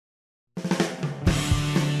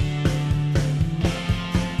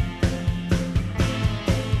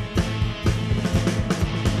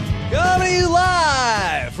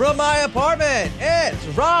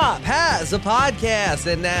Rob has a podcast,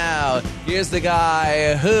 and now here's the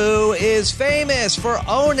guy who is famous for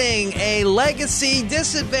owning a legacy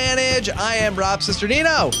disadvantage. I am Rob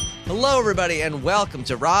Cisternino. Hello, everybody, and welcome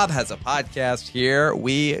to Rob Has a Podcast. Here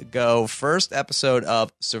we go. First episode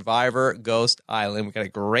of Survivor Ghost Island. We got a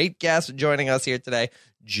great guest joining us here today,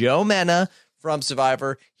 Joe Mena from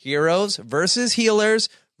Survivor. Heroes versus Healers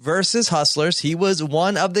versus Hustlers. He was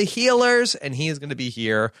one of the healers, and he is going to be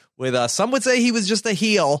here with us. Some would say he was just a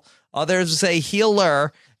heel. Others would say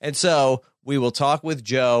healer. And so we will talk with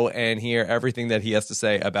Joe and hear everything that he has to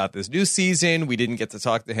say about this new season. We didn't get to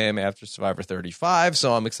talk to him after Survivor 35,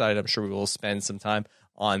 so I'm excited. I'm sure we will spend some time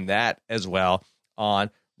on that as well on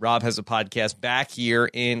Rob Has a Podcast, back here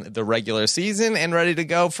in the regular season and ready to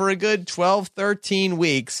go for a good 12, 13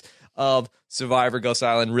 weeks of Survivor Ghost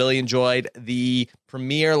Island. Really enjoyed the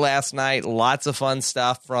premiere last night. Lots of fun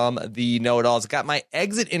stuff from the know-it-alls. Got my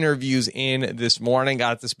exit interviews in this morning.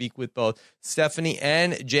 Got to speak with both Stephanie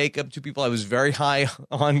and Jacob, two people I was very high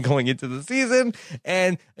on going into the season.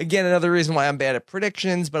 And again, another reason why I'm bad at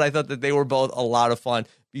predictions, but I thought that they were both a lot of fun.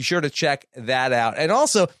 Be sure to check that out. And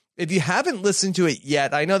also, if you haven't listened to it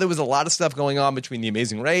yet, I know there was a lot of stuff going on between The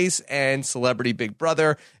Amazing Race and Celebrity Big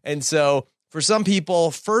Brother. And so for some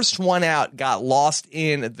people, first one out got lost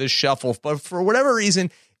in the shuffle. But for whatever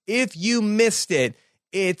reason, if you missed it,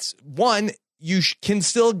 it's one, you can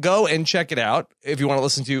still go and check it out if you want to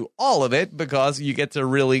listen to all of it, because you get to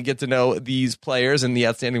really get to know these players and the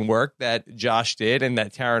outstanding work that Josh did and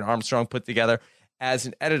that Taryn Armstrong put together as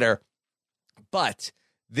an editor. But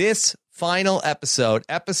this final episode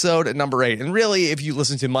number 8, and really if you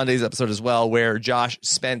listen to Monday's episode as well, where Josh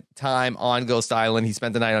spent time on Ghost Island, he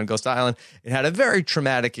spent the night on Ghost Island and had a very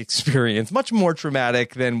traumatic experience, much more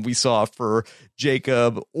traumatic than we saw for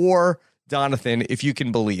Jacob or Donathan, if you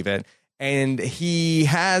can believe it. And he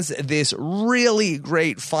has this really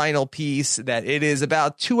great final piece that it is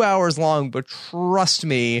about 2 hours long, but trust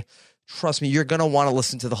me, you're going to want to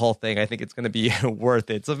listen to the whole thing. I think it's going to be worth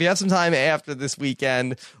it. So if you have some time after this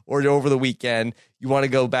weekend or over the weekend, you want to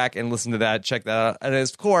go back and listen to that, check that out. And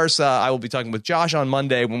of course, I will be talking with Josh on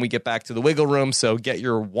Monday when we get back to the Wiggle Room. So get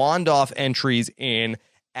your wand off entries in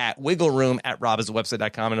at Wiggle Room at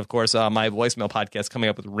robhasawebsite.com. And of course, my voicemail podcast coming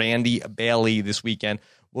up with Randy Bailey this weekend.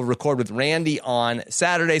 We'll record with Randy on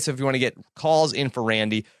Saturday. So if you want to get calls in for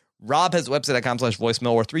Randy,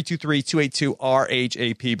 robhasawebsite.com/voicemail or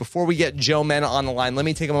 323-282-RHAP. Before we get Joe Mena on the line, let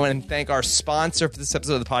me take a moment and thank our sponsor for this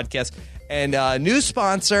episode of the podcast, and new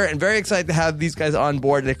sponsor, and very excited to have these guys on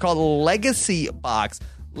board. They're called Legacy Box.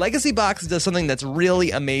 Legacy Box does something that's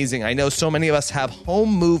really amazing. I know so many of us have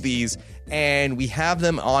home movies, and we have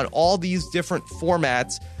them on all these different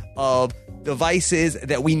formats of devices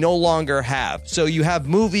that we no longer have. So you have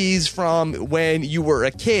movies from when you were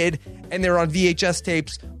a kid and they're on VHS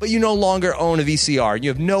tapes, but you no longer own a VCR. You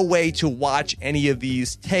have no way to watch any of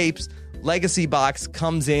these tapes. Legacy Box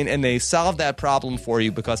comes in and they solve that problem for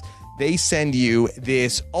you, because they send you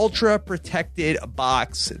this ultra protected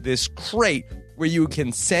box, this crate where you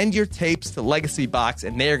can send your tapes to Legacy Box,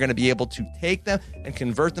 and they are going to be able to take them and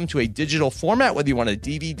convert them to a digital format, whether you want a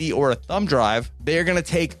DVD or a thumb drive. They are going to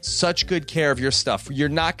take such good care of your stuff. You're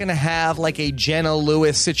not going to have like a Jenna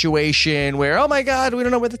Lewis situation where, oh my God, we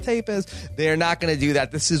don't know where the tape is. They're not going to do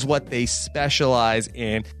that. This is what they specialize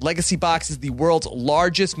in. Legacy Box is the world's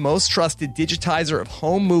largest, most trusted digitizer of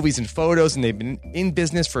home movies and photos, and they've been in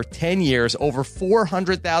business for 10 years. Over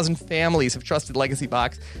 400,000 families have trusted Legacy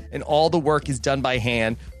Box, and all the work is done by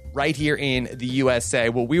hand right here in the USA.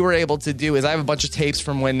 What we were able to do is I have a bunch of tapes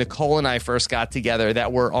from when Nicole and I first got together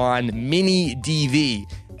that were on mini DV.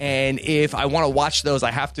 And if I want to watch those,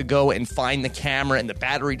 I have to go and find the camera, and the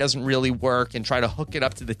battery doesn't really work, and try to hook it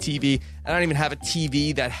up to the TV. I don't even have a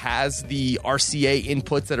TV that has the RCA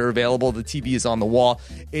inputs that are available. The TV is on the wall.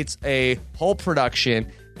 It's a whole production.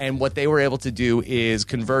 And what they were able to do is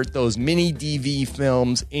convert those mini DV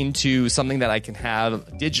films into something that I can have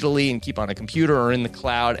digitally and keep on a computer or in the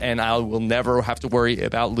cloud, and I will never have to worry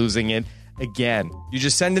about losing it again. You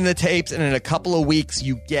just send in the tapes, and in a couple of weeks,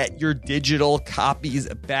 you get your digital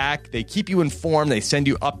copies back. They keep you informed. They send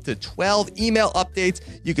you up to 12 email updates.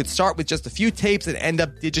 You could start with just a few tapes and end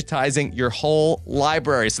up digitizing your whole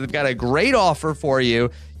library. So they've got a great offer for you.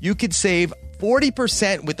 You could save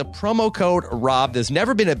 40% with the promo code ROB. There's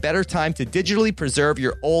never been a better time to digitally preserve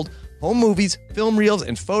your old home movies, film reels,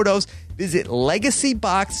 and photos. Visit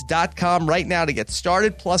legacybox.com right now to get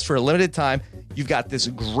started. Plus, for a limited time, you've got this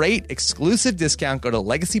great exclusive discount. Go to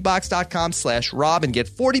legacybox.com/Rob and get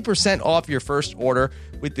 40% off your first order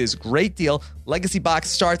with this great deal. Legacy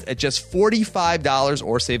Box starts at just $45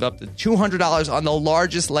 or save up to $200 on the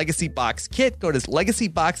largest Legacy Box kit. Go to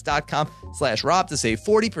legacybox.com/Rob to save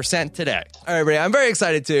 40% today. All right, everybody, I'm very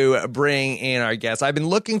excited to bring in our guest. I've been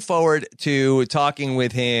looking forward to talking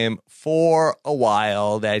with him for a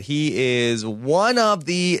while. That he is one of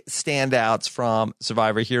the standouts from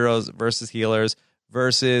Survivor, Heroes versus Healers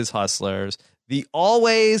versus Hustlers. The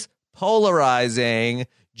always polarizing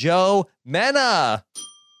Joe Mena.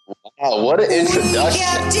 Wow, what an introduction.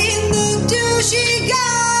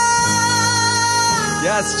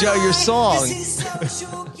 Yes, Joe, your song.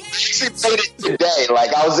 She played it today.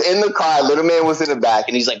 Like, I was in the car, little man was in the back,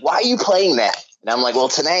 and he's like, why are you playing that? And I'm like, well,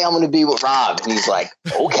 today I'm going to be with Rob. And he's like,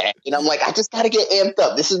 okay. And I'm like, I just got to get amped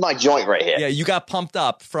up. This is my joint right here. Yeah, you got pumped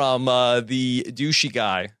up from the douchey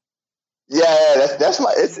guy. Yeah, that's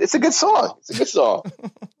my. It's a good song. It's a good song.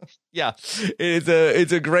 Yeah,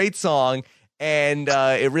 it's a great song, and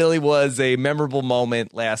it really was a memorable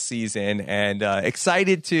moment last season. And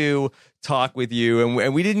excited to talk with you.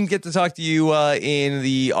 And we didn't get to talk to you in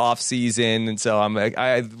the off season, and so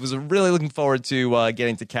I was really looking forward to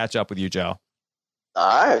getting to catch up with you, Joe.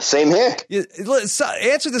 All right, same here. Yeah,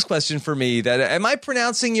 answer this question for me. That am I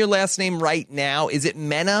pronouncing your last name right now? Is it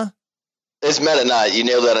Mena? It's Mena. Nah, you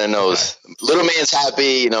nailed that on the nose. Little man's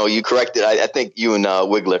happy. You corrected. I think you and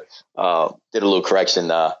Wiggler did a little correction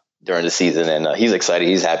during the season, and he's excited.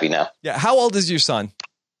 He's happy now. Yeah. How old is your son?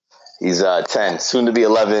 He's 10, soon to be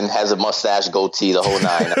 11. Has a mustache, goatee, the whole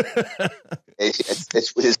nine.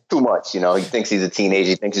 It's too much. He thinks he's a teenager.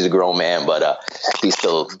 He thinks he's a grown man, but he's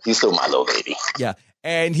still my little baby. Yeah.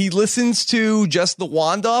 And he listens to just the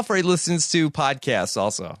Wand Off, or he listens to podcasts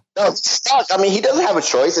also? No, he's stuck. I mean, he doesn't have a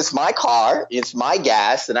choice. It's my car. It's my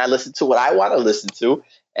gas. And I listen to what I want to listen to.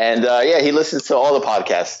 And he listens to all the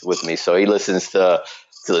podcasts with me. So he listens to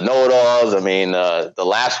the know-it-alls. I mean, the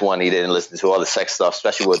last one he didn't listen to, all the sex stuff,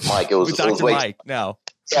 especially with Mike. It was with Dr. Mike, no.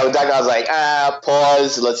 Yeah, with Dr. I was like,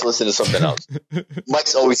 pause. Let's listen to something else.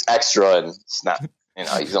 Mike's always extra, and it's not,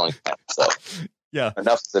 he's only 10. So yeah,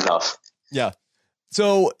 enough is enough. Yeah.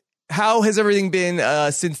 So how has everything been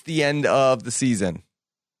since the end of the season?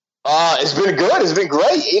 It's been good. It's been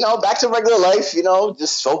great. Back to regular life,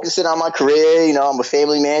 just focusing on my career. I'm a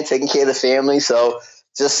family man, taking care of the family. So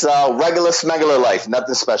just regular smegular life,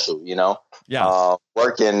 nothing special, Yeah.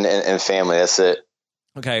 Work and family. That's it.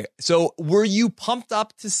 Okay. So were you pumped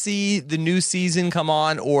up to see the new season come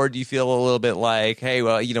on, or do you feel a little bit like, hey,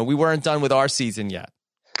 well, we weren't done with our season yet?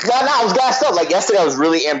 No, I was gassed up. Like yesterday, I was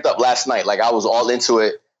really amped up. Last night, like I was all into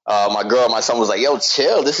it. My son was like, yo,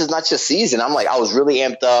 chill. This is not your season. I'm like, I was really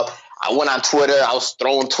amped up. I went on Twitter. I was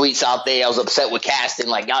throwing tweets out there. I was upset with casting.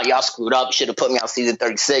 Like, y'all screwed up. You should have put me on season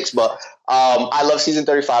 36. But I love season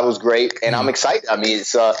 35. It was great. And I'm excited. I mean,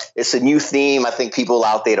 it's a new theme. I think people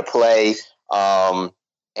out there to play.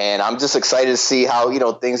 And I'm just excited to see how,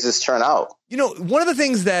 things just turn out. One of the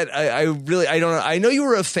things that I don't know, I know you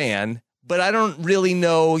were a fan, but I don't really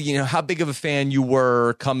know, how big of a fan you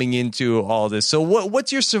were coming into all this. So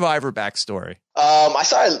what's your Survivor backstory? I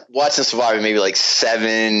started watching Survivor maybe like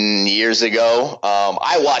 7 years ago.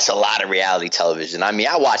 I watched a lot of reality television. I mean,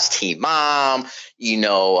 I watched Teen Mom,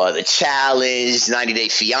 The Challenge, 90 Day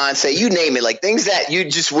Fiance, you name it, like things that you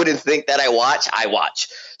just wouldn't think that I watch.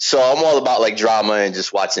 So I'm all about like drama and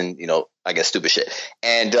just watching, I guess stupid shit.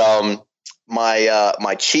 And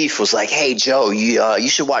my chief was like, hey, Joe, you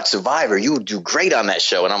should watch Survivor. You would do great on that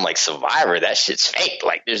show. And I'm like, Survivor? That shit's fake.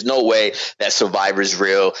 Like, there's no way that Survivor is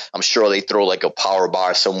real. I'm sure they throw like a power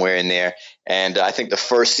bar somewhere in there. And I think the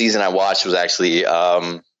first season I watched was actually,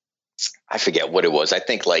 I forget what it was. I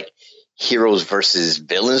think like Heroes versus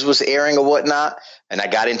Villains was airing or whatnot. And I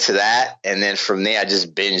got into that. And then from there, I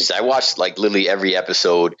just binged. I watched like literally every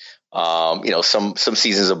episode. Some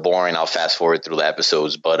seasons are boring. I'll fast forward through the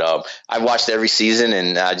episodes, but I watched every season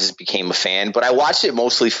and I just became a fan. But I watched it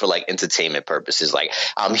mostly for like entertainment purposes. Like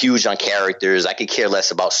I'm huge on characters. I could care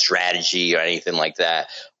less about strategy or anything like that.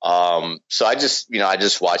 So I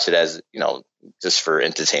just watch it as just for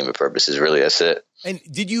entertainment purposes. Really, that's it. And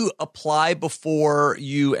did you apply before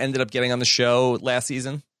you ended up getting on the show last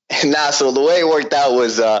season? Nah. So the way it worked out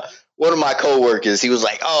was one of my coworkers, he was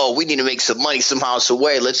like, oh, we need to make some money somehow, some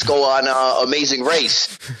way. Let's go on Amazing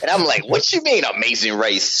Race. And I'm like, what you mean Amazing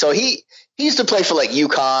Race? So he used to play for like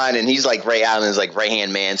UConn, and he's like Ray Allen's like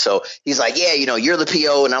right-hand man. So he's like, yeah, you're the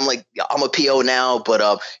PO. And I'm like, I'm a PO now, but,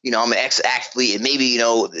 I'm an ex-athlete, and maybe,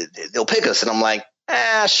 they'll pick us. And I'm like,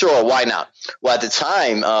 Sure, why not? Well, at the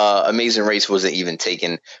time, Amazing Race wasn't even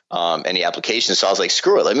taking any applications, so I was like,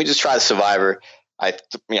 screw it, let me just try the Survivor. I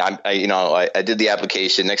did the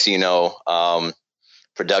application. Next thing you know,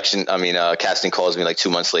 casting calls me like 2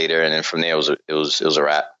 months later, and then from there it was a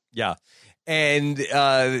wrap. Yeah. And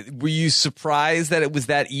were you surprised that it was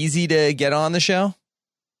that easy to get on the show?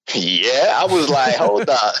 Yeah, I was like, hold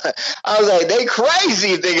up. I was like, they crazy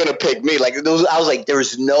if they're gonna pick me. Like, I was like,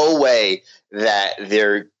 there's no way that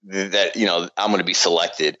I'm gonna be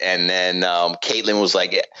selected. And then Caitlin was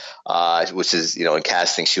like, which is in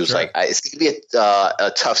casting, she was Sure. like, it's gonna be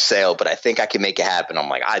a tough sale, but I think I can make it happen. I'm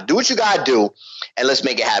like, do what you gotta do, and let's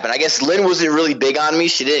make it happen. I guess Lynn wasn't really big on me.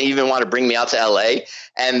 She didn't even want to bring me out to LA.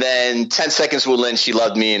 And then 10 seconds with Lynn, she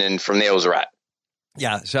loved me, and then from there it was a wrap.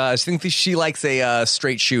 Yeah, I think she likes a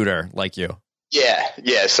straight shooter like you. Yeah.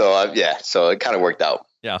 So it kind of worked out.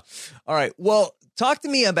 Yeah. All right. Well, talk to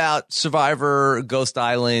me about Survivor Ghost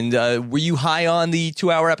Island. Were you high on the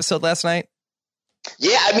 2-hour episode last night?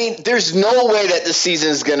 Yeah, I mean, there's no way that the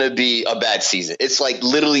season is going to be a bad season. It's like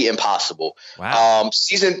literally impossible. Wow.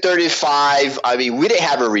 Season 35, I mean, we didn't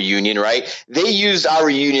have a reunion, right? They used our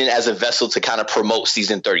reunion as a vessel to kind of promote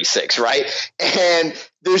season 36, right? And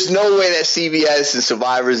there's no way that CBS and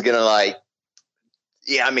Survivor is going to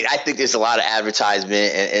I think there's a lot of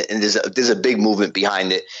advertisement and there's a big movement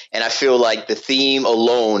behind it. And I feel like the theme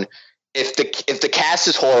alone, if the cast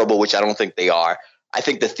is horrible, which I don't think they are, I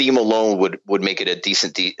think the theme alone would make it a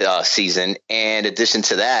decent season. And in addition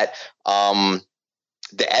to that,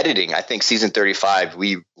 the editing, I think season 35,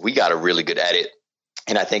 we got a really good edit,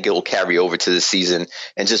 and I think it will carry over to the season.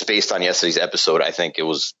 And just based on yesterday's episode, I think it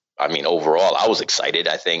was, overall, I was excited.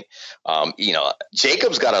 I think,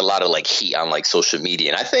 Jacob's got a lot of heat on social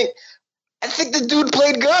media, and I think the dude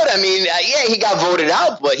played good. I mean, he got voted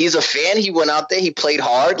out, but he's a fan. He went out there. He played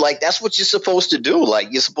hard. That's what you're supposed to do.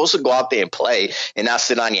 You're supposed to go out there and play and not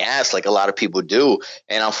sit on your ass like a lot of people do.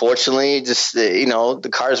 And unfortunately, just, the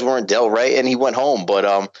cards weren't dealt right, and he went home.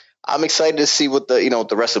 But I'm excited to see what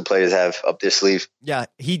the rest of the players have up their sleeve. Yeah,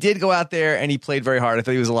 he did go out there and he played very hard. I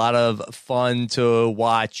thought he was a lot of fun to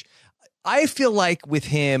watch. I feel like with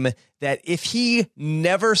him that if he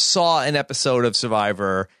never saw an episode of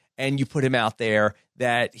Survivor and you put him out there,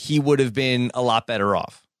 that he would have been a lot better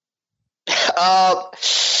off.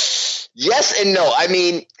 Yes and no. I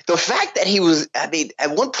mean, the fact that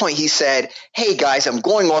at one point he said, hey guys, I'm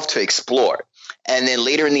going off to explore. And then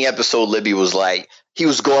later in the episode, Libby was like, he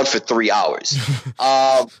was gone for 3 hours.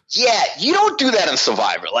 You don't do that on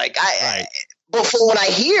Survivor. Right. But from what I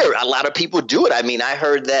hear, a lot of people do it. I mean, I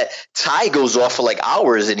heard that Ty goes off for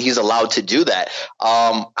hours and he's allowed to do that.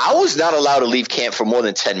 I was not allowed to leave camp for more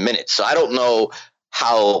than 10 minutes. So I don't know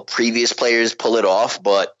how previous players pull it off,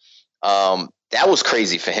 but that was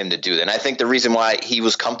crazy for him to do that. And I think the reason why he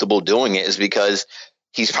was comfortable doing it is because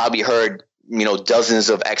he's probably heard dozens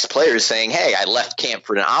of ex-players saying, hey, I left camp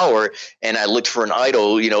for an hour and I looked for an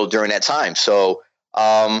idol, during that time. So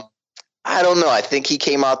I don't know. I think he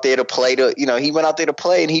came out there to play he went out there to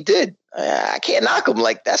play and he did. I can't knock him.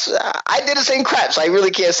 I did the same crap, so I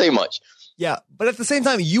really can't say much. Yeah, but at the same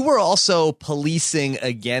time, you were also policing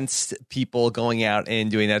against people going out and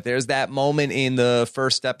doing that. There's that moment in the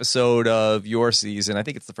first episode of your season, I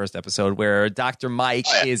think it's the first episode, where Dr. Mike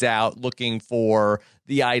is out looking for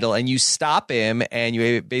the idol, and you stop him and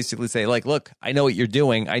you basically say, look, I know what you're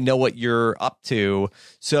doing. I know what you're up to.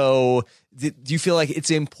 So do you feel like it's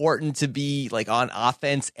important to be on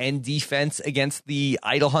offense and defense against the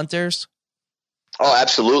idol hunters? Oh,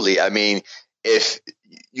 absolutely. I mean,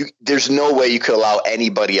 there's no way you could allow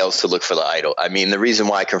anybody else to look for the idol. I mean, the reason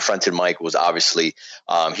why I confronted Mike was obviously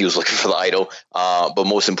he was looking for the idol. But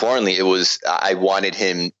most importantly, it was I wanted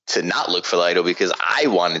him to not look for the idol because I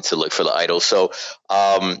wanted to look for the idol. So,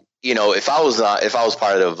 if I was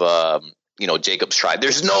part of Jacob's tribe,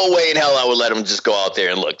 there's no way in hell I would let him just go out there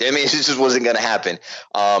and look. I mean, it just wasn't going to happen.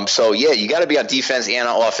 You got to be on defense and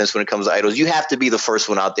on offense when it comes to idols. You have to be the first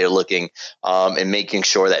one out there looking and making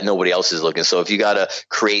sure that nobody else is looking. So if you got to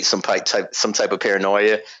create some type of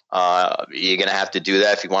paranoia, you're going to have to do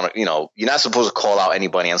that. If you want to, you're not supposed to call out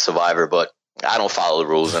anybody on Survivor, but I don't follow the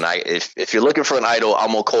rules, and if you're looking for an idol,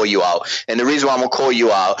 I'm gonna call you out. And the reason why I'm gonna call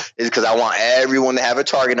you out is because I want everyone to have a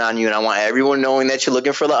target on you, and I want everyone knowing that you're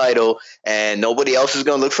looking for the idol, and nobody else is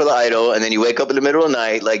gonna look for the idol. And then you wake up in the middle of the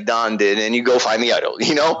night, like Don did, and you go find the idol.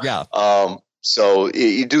 Yeah. So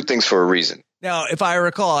you do things for a reason. Now, if I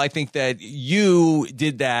recall, I think that you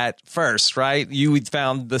did that first, right? You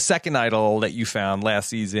found the second idol that you found last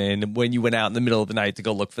season when you went out in the middle of the night to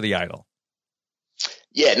go look for the idol.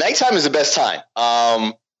 Yeah, nighttime is the best time.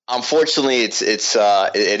 unfortunately, it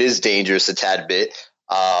is dangerous a tad bit.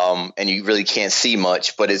 And you really can't see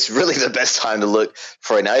much, but it's really the best time to look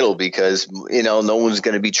for an idol because, no one's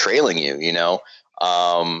going to be trailing you.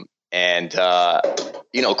 And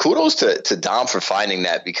kudos to Dom for finding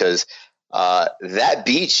that because that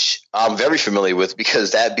beach I'm very familiar with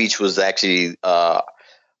because that beach was actually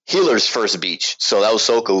Healer's first beach. So that was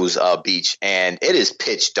Soko's beach, and it is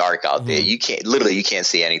pitch dark out there. You can't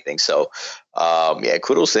see anything. So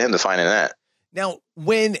kudos to him to finding that. Now,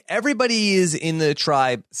 when everybody is in the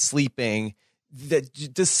tribe sleeping,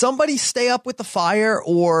 does somebody stay up with the fire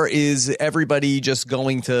or is everybody just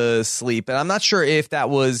going to sleep? And I'm not sure if that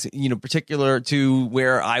was, particular to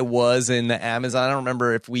where I was in the Amazon. I don't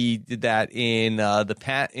remember if we did that in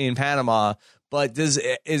in Panama, but there's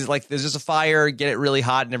just a fire, get it really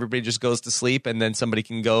hot and everybody just goes to sleep and then somebody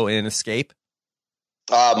can go and escape?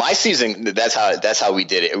 My season, that's how we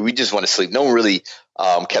did it. We just want to sleep. No one really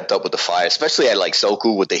kept up with the fire, especially at like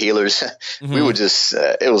Soku with the healers. We would just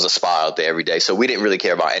it was a spa out there every day, so we didn't really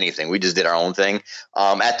care about anything. We just did our own thing.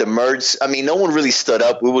 At the merge, no one really stood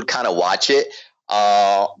up. We would kind of watch it,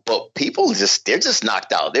 but people they're just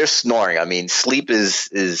knocked out. They're snoring. Sleep is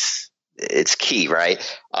it's key, right?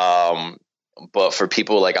 But for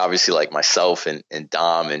people like obviously like myself and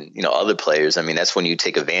Dom and other players, that's when you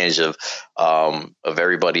take advantage of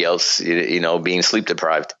everybody else being sleep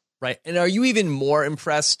deprived. Right. And are you even more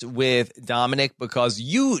impressed with Dominic because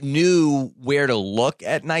you knew where to look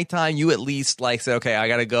at nighttime? You at least said, okay, I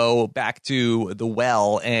got to go back to the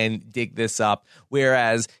well and dig this up.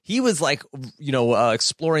 Whereas he was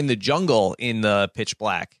exploring the jungle in the pitch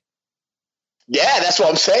black. Yeah, that's what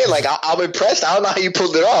I'm saying. I'm impressed. I don't know how you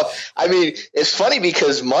pulled it off. It's funny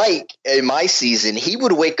because Mike, in my season, he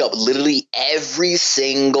would wake up literally every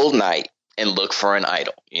single night and look for an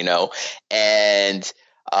idol, And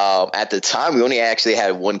at the time, we only actually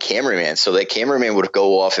had one cameraman. So that cameraman would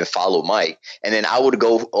go off and follow Mike. And then I would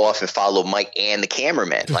go off and follow Mike and the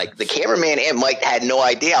cameraman. The cameraman and Mike had no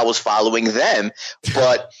idea I was following them.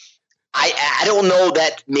 But I don't know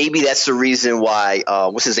that maybe that's the reason why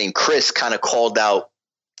what's his name, Chris, kind of called out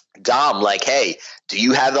Dom hey, do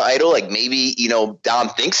you have the idol? Maybe Dom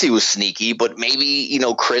thinks he was sneaky, but maybe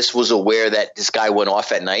Chris was aware that this guy went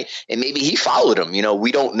off at night and maybe he followed him.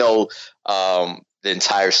 We don't know the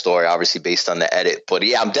entire story, obviously based on the edit, but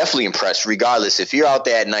yeah, I'm definitely impressed. Regardless, if you're out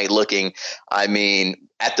there at night looking,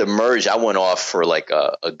 at the merge, I went off for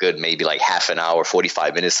a good maybe half an hour,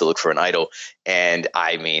 45 minutes to look for an idol. And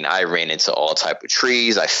I ran into all type of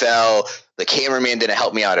trees. I fell. The cameraman didn't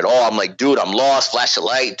help me out at all. I'm like, dude, I'm lost. Flash a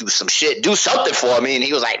light, do some shit, do something for me. And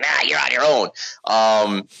he was like, nah, you're on your own.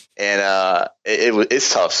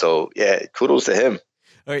 It's tough. So yeah, kudos to him.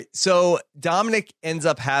 All right, so Dominic ends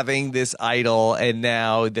up having this idol, and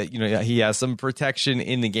now that he has some protection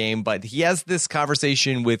in the game, but he has this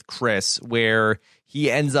conversation with Chris where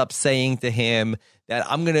he ends up saying to him that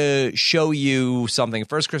I'm going to show you something.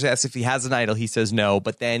 First, Chris asks if he has an idol. He says no,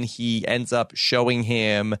 but then he ends up showing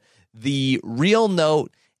him the real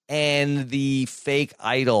note and the fake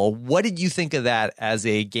idol. What did you think of that as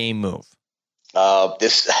a game move?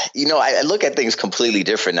 I look at things completely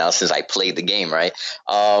different now since I played the game, right?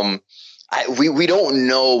 We don't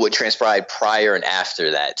know what transpired prior and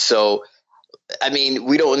after that. So,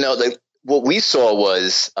 we don't know. What we saw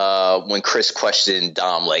was when Chris questioned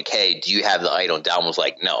Dom, hey, do you have the idol? Dom was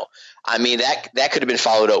like, no. That could have been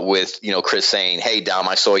followed up with, Chris saying, hey, Dom,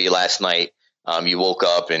 I saw you last night. You woke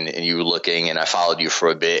up and you were looking and I followed you for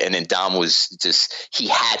a bit. And then Dom was he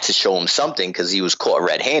had to show him something because he was caught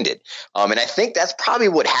red-handed. And I think that's probably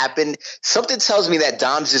what happened. Something tells me that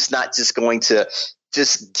Dom's just not just going to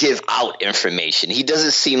just give out information. He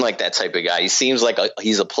doesn't seem like that type of guy. He seems like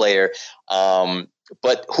he's a player.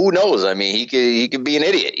 But who knows? He could be an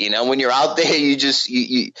idiot. When you're out there, you just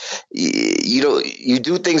you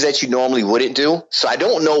do things that you normally wouldn't do. So I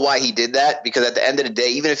don't know why he did that because at the end of the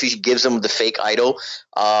day, even if he gives him the fake idol,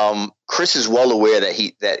 Chris is well aware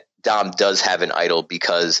that Dom does have an idol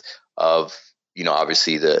because of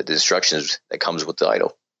obviously the instructions that comes with the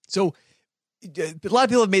idol. So a lot of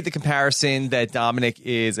people have made the comparison that Dominic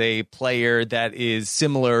is a player that is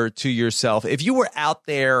similar to yourself. If you were out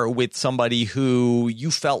there with somebody who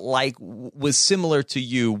you felt like was similar to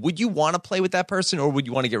you, would you want to play with that person or would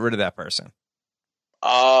you want to get rid of that person?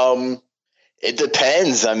 It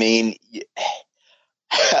depends. I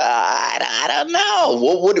don't know.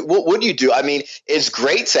 What would you do? It's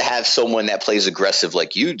great to have someone that plays aggressive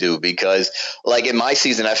like you do because in my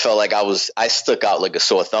season, I felt like I stuck out like a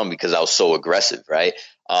sore thumb because I was so aggressive. Right.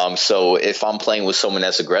 So if I'm playing with someone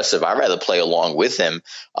that's aggressive, I'd rather play along with him.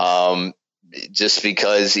 just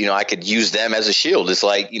because, I could use them as a shield. It's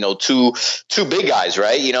like, two big guys,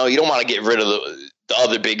 right? You don't want to get rid of the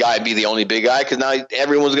other big guy and be the only big guy, because now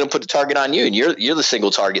everyone's going to put the target on you and you're the single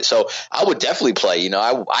target. So I would definitely play,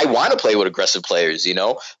 I want to play with aggressive players,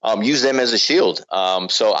 use them as a shield.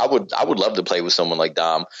 So I would love to play with someone like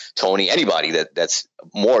Dom, Tony, anybody that's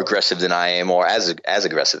more aggressive than I am or as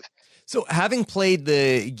aggressive. So having played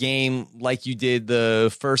the game like you did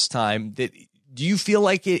the first time, do you feel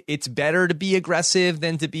like it's better to be aggressive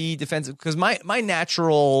than to be defensive? Because my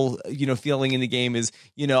natural, feeling in the game is,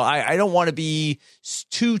 I don't want to be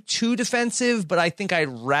too defensive, but I think I'd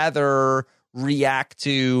rather react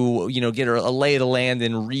to, get a lay of the land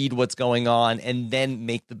and read what's going on and then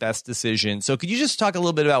make the best decision. So could you just talk a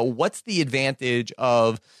little bit about what's the advantage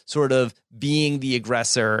of sort of being the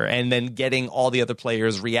aggressor and then getting all the other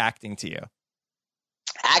players reacting to you?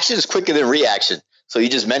 Action is quicker than reaction. So you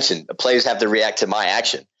just mentioned the players have to react to my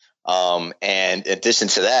action. And in addition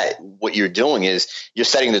to that, what you're doing is you're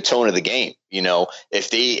setting the tone of the game.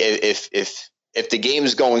 If the game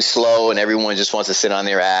is going slow and everyone just wants to sit on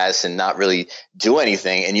their ass and not really do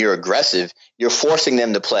anything, and you're aggressive, you're forcing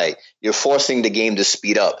them to play. You're forcing the game to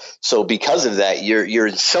speed up. So because of that, you're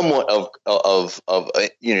somewhat of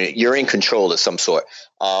you're in control of some sort.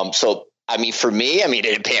 For me, it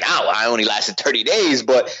didn't pan out. I only lasted 30 days,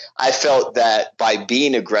 but I felt that by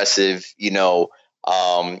being aggressive,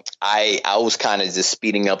 I was kind of just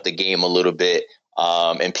speeding up the game a little bit.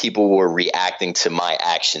 And people were reacting to my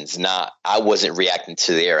actions. I wasn't reacting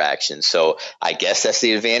to their actions. So I guess that's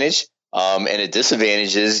the advantage. And the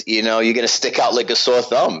disadvantage is, you're going to stick out like a sore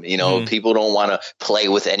thumb. People don't want to play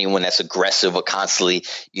with anyone that's aggressive or constantly,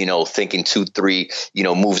 thinking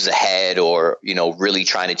 2-3, moves ahead or, really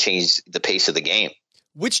trying to change the pace of the game.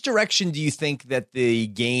 Which direction do you think that the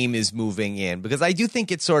game is moving in? Because I do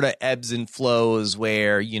think it sort of ebbs and flows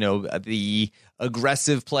where, the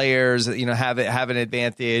aggressive players, have an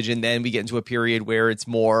advantage. And then we get into a period where it's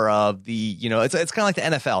more of the, it's kind of like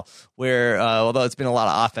the NFL where, although it's been a lot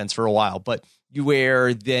of offense for a while, but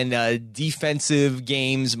where then defensive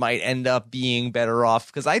games might end up being better off.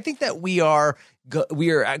 Because I think that we are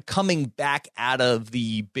coming back out of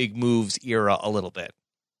the big moves era a little bit.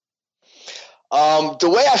 The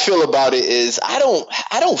way I feel about it is I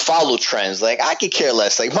don't follow trends. Like, I could care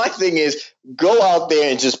less. Like, my thing is go out there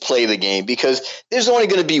and just play the game, because there's only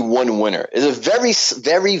going to be one winner. There's a very,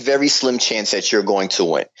 very, very slim chance that you're going to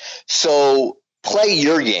win. So play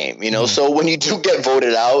your game, So when you do get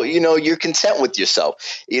voted out, you're content with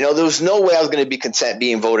yourself. There was no way I was going to be content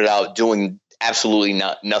being voted out doing absolutely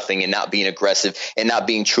nothing and not being aggressive and not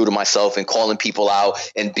being true to myself and calling people out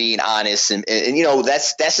and being honest. And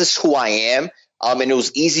that's just who I am. And it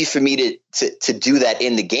was easy for me to do that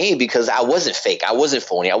in the game because I wasn't fake. I wasn't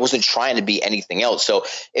phony. I wasn't trying to be anything else. So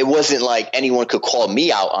it wasn't like anyone could call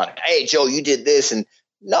me out on, hey, Joe, you did this. And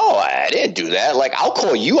no, I didn't do that. Like, I'll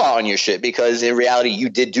call you out on your shit because in reality, you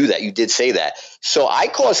did do that. You did say that. So I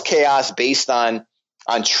caused chaos based on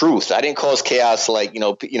truth. I didn't cause chaos like,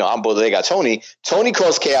 I'm Bodega Tony. Tony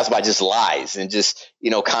caused chaos by just lies and just,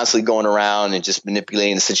 constantly going around and just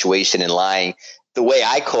manipulating the situation and lying. The way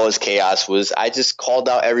I caused chaos was I just called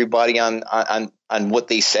out everybody on what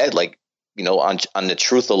they said, like, on the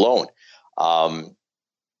truth alone. I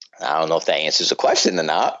don't know if that answers the question or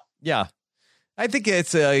not. Yeah. I think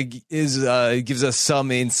it's gives us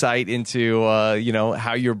some insight into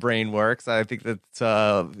how your brain works. I think that's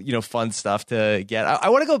fun stuff to get. I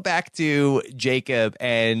want to go back to Jacob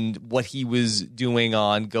and what he was doing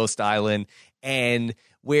on Ghost Island, and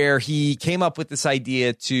where he came up with this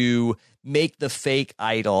idea to make the fake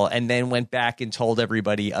idol, and then went back and told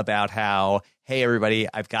everybody about how, hey, everybody,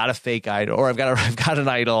 I've got a fake idol, or I've got an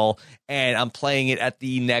idol, and I'm playing it at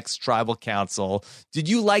the next tribal council. Did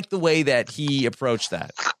you like the way that he approached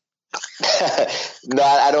that? No,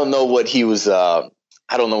 I don't know what he was.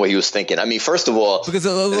 I don't know what he was thinking. I mean, first of all, because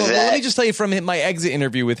let me just tell you from my exit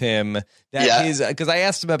interview with him that because I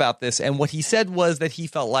asked him about this, and what he said was that he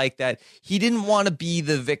felt like that he didn't want to be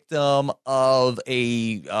the victim of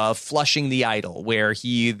a flushing the idol, where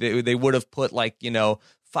they would have put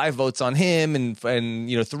 5 votes on him and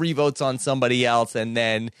 3 votes on somebody else, and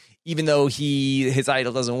then even though his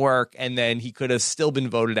idol doesn't work, and then he could have still been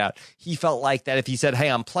voted out. He felt like that if he said, hey,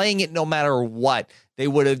 I'm playing it no matter what, they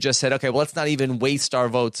would have just said, okay, well, let's not even waste our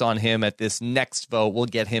votes on him at this next vote. We'll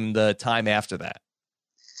get him the time after that.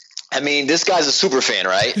 I mean, this guy's a super fan,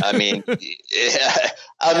 right? I mean,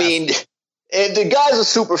 if the guy's a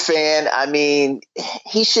super fan, I mean,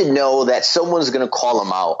 he should know that someone's going to call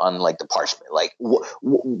him out on the parchment. Like,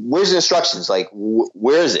 where's the instructions? Like,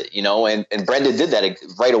 where is it? And Brenda did that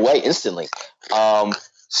right away, instantly.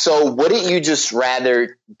 So wouldn't you just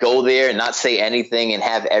rather go there and not say anything and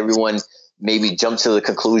have everyone maybe jump to the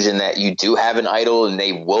conclusion that you do have an idol and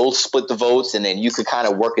they will split the votes, and then you could kind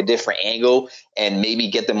of work a different angle and maybe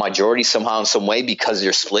get the majority somehow in some way because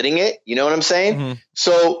they're splitting it. You know what I'm saying? Mm-hmm.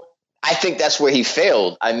 So I think that's where he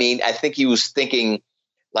failed. I mean, I think he was thinking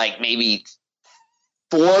like maybe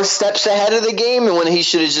 4 steps ahead of the game, and when he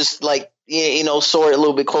should have just saw it a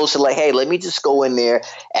little bit closer, like, hey, let me just go in there.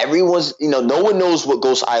 Everyone's, no one knows what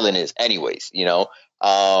Ghost Island is anyways,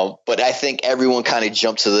 but I think everyone kind of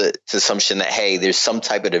jumped to the assumption that, hey, there's some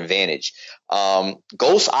type of advantage.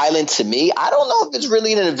 Ghost Island, to me, I don't know if it's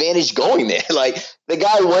really an advantage going there. Like, the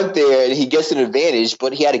guy went there and he gets an advantage,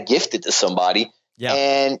 but he had to gift it to somebody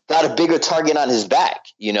and got a bigger target on his back,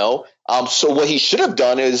 So what he should have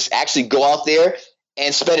done is actually go out there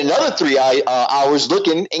and spend another 3 hours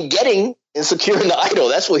looking and getting and securing the idol.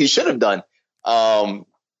 That's what he should have done.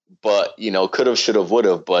 But, could have, should have, would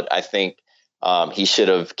have. But I think he should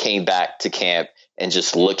have came back to camp and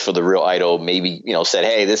just looked for the real idol. Maybe, said,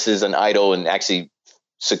 hey, this is an idol, and actually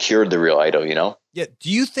secured the real idol, Yeah.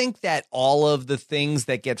 Do you think that all of the things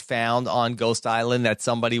that get found on Ghost Island, that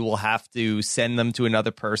somebody will have to send them to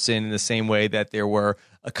another person in the same way that there were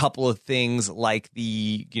a couple of things like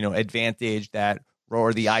the, advantage that,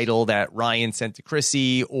 or the idol that Ryan sent to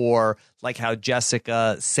Chrissy, or like how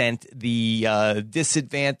Jessica sent the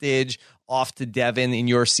disadvantage off to Devin in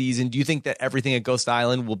your season? Do you think that everything at Ghost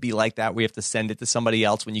Island will be like that? We have to send it to somebody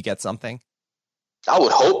else when you get something? I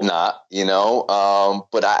would hope not,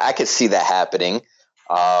 but I could see that happening.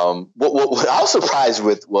 What I was surprised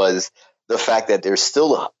with was the fact that there's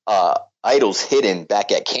still idols hidden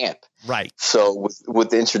back at camp. Right. So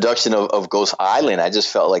with the introduction of Ghost Island, I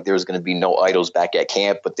just felt like there was going to be no idols back at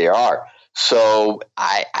camp, but there are. So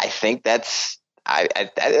I think that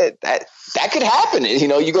could happen.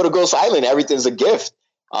 You go to Ghost Island, everything's a gift.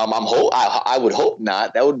 I would hope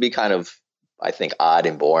not. That would be kind of, I think, odd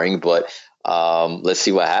and boring, but let's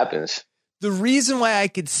see what happens. The reason why I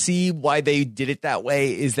could see why they did it that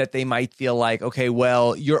way is that they might feel like, okay,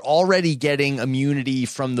 well, you're already getting immunity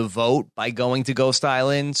from the vote by going to Ghost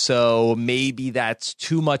Island, so maybe that's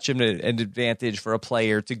too much of an advantage for a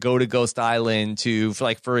player to go to Ghost Island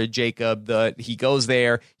for a Jacob. He goes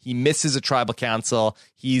there, he misses a tribal council,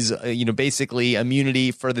 he's basically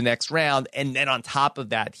immunity for the next round, and then on top of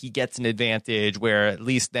that, he gets an advantage where at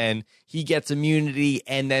least then he gets immunity,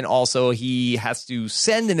 and then also he has to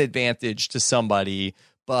send an advantage to somebody,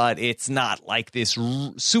 but it's not like this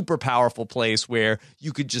super powerful place where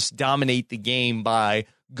you could just dominate the game by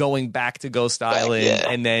going back to Ghost Island,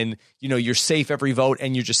 and then you're safe every vote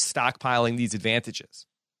and you're just stockpiling these advantages.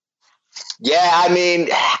 Yeah, I mean,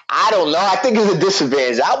 I don't know. I think it's a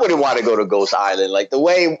disadvantage. I wouldn't want to go to Ghost Island. Like the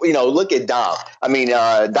way, look at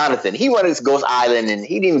Donathan. He went to Ghost Island and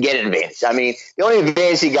he didn't even get an advantage. I mean, the only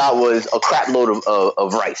advantage he got was a crap load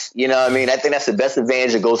of rice. You know what I mean? I think that's the best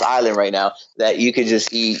advantage of Ghost Island right now, that you could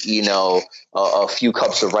just eat, a few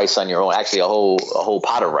cups of rice on your own, actually a whole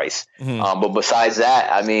pot of rice. Mm-hmm. But besides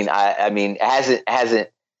that, I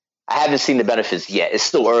haven't seen the benefits yet. It's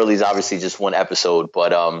still early. It's obviously just one episode,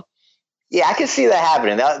 but, yeah, I can see that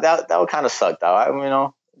happening. That would kind of suck,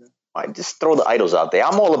 though. I just throw the idols out there.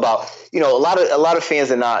 I'm all about, a lot of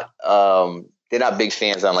fans are not, they're not big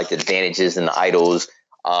fans on like the advantages and the idols.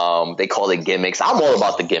 They call it gimmicks. I'm all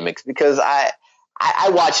about the gimmicks because I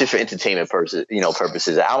watch it for entertainment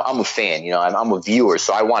purposes. I'm a fan. I'm a viewer,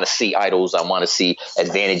 so I want to see idols. I want to see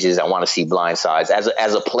advantages. I want to see blind sides.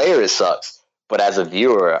 As a player, it sucks, but as a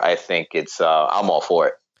viewer, I think it's I'm all for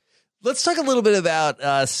it. Let's talk a little bit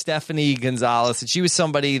about Stephanie Gonzalez. And she was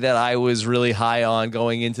somebody that I was really high on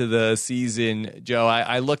going into the season, Joe.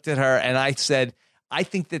 I looked at her and I said, I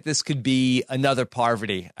think that this could be another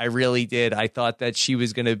Parvati. I really did. I thought that she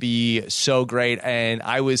was going to be so great. And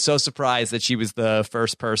I was so surprised that she was the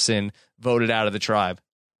first person voted out of the tribe.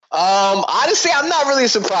 Honestly, I'm not really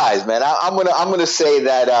surprised, man. I'm gonna say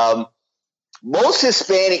that most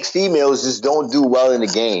Hispanic females just don't do well in the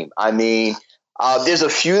game. I mean, there's a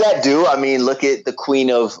few that do. I mean, look at the queen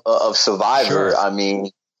of Survivor. Sure. I mean,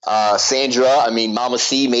 Sandra. I mean, Mama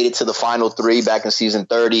C made it to the final 3 back in season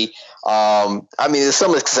 30. I mean, there's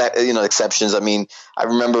some exceptions. I mean, I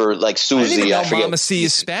remember like Susie. I didn't even know Mama C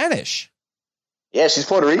is Spanish. Yeah, she's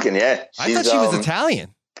Puerto Rican. Yeah, I thought she was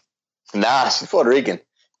Italian. Nah, she's Puerto Rican.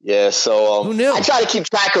 Yeah, so who knew? I try to keep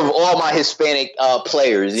track of all my Hispanic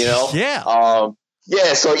players. Yeah.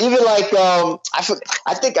 Yeah, so even like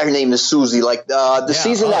I think her name is Susie. Like the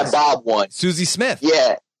season that Bob won, Susie Smith.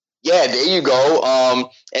 Yeah, there you go.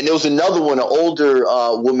 And there was another one, an older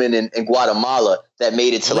woman in Guatemala that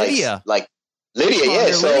made it to Lydia. like Lydia.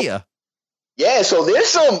 Yeah, so Lydia. Yeah, so there's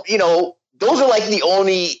some, those are like the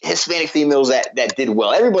only Hispanic females that did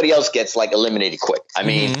well. Everybody else gets like eliminated quick. I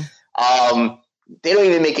mean, they don't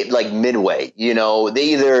even make it like midway.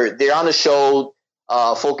 They're on the show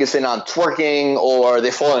focusing on twerking or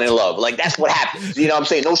they're falling in love. Like that's what happens. You know what I'm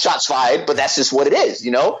saying? No shots fired, but that's just what it is,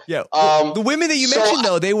 Yeah. The women that you mentioned,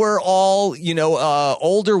 though, they were all,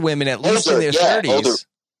 older women, at least in their 30s. Older.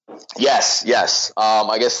 Yes.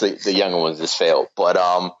 I guess the younger ones just failed. But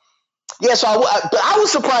so I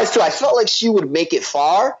was surprised too. I felt like she would make it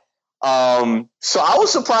far. So I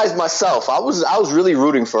was surprised myself. I was really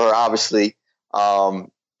rooting for her, obviously.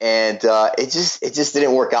 And it just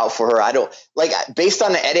didn't work out for her. I don't based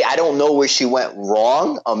on the edit. I don't know where she went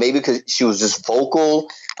wrong. Maybe because she was just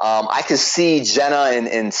vocal. I could see Jenna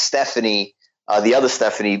and Stephanie, the other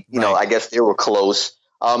Stephanie. I guess they were close.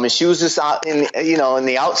 And she was just out in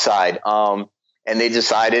the outside. And they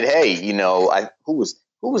decided, hey, who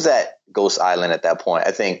was at Ghost Island at that point?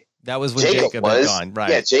 I think that was when Jacob had gone. Right.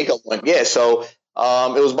 Yeah, Jacob went. Yeah, so it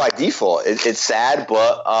was by default. It's sad,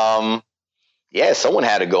 but someone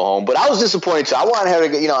had to go home. But I was disappointed too. I wanted her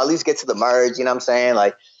to, at least get to the merge. You know what I'm saying?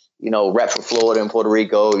 Like, rep for Florida and Puerto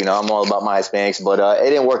Rico. I'm all about my Hispanics, but it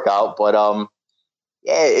didn't work out. But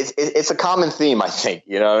it's a common theme, I think.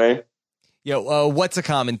 You know what I mean? Yeah. What's a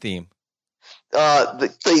common theme?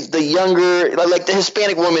 The younger, like the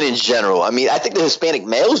Hispanic women in general. I mean, I think the Hispanic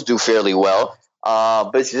males do fairly well,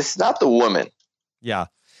 but it's just not the women. Yeah.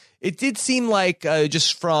 It did seem like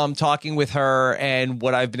just from talking with her and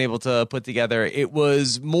what I've been able to put together, it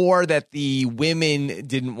was more that the women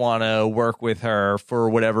didn't want to work with her for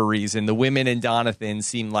whatever reason. The women and Donathan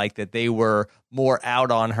seemed like that they were more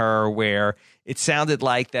out on her, where it sounded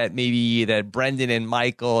like that maybe that Brendan and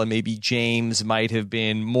Michael and maybe James might have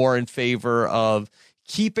been more in favor of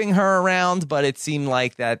keeping her around, but it seemed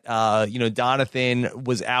like that, Donathan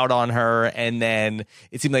was out on her. And then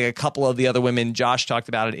it seemed like a couple of the other women, Josh talked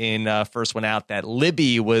about it in First One Out, that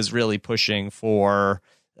Libby was really pushing for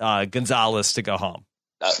Gonzalez to go home.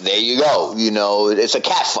 There you go. It's a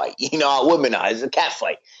cat fight. How women are. It's a cat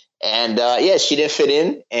fight. And she didn't fit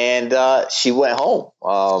in and she went home.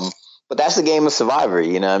 But that's the game of Survivor.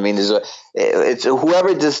 I mean, it's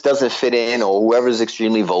whoever just doesn't fit in or whoever's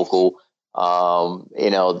extremely vocal.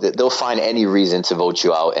 They'll find any reason to vote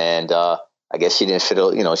you out. And I guess she didn't fit.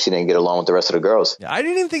 She didn't get along with the rest of the girls. Yeah, I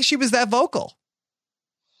didn't even think she was that vocal.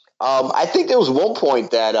 I think there was one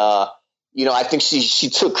point that I think she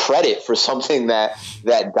took credit for something that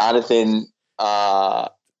Donathan.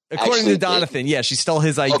 According to Donathan, yeah, she stole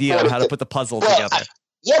his idea of how to put the puzzle together.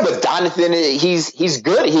 But Donathan, he's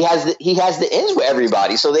good. He has the ends with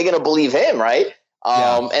everybody, so they're gonna believe him, right?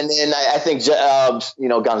 And then I think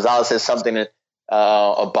Gonzalez says something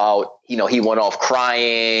about he went off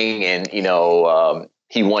crying and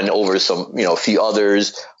he won over some a few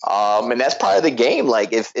others, and that's part of the game. Like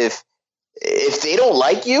if they don't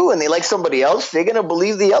like you and they like somebody else, they're gonna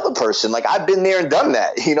believe the other person. Like I've been there and done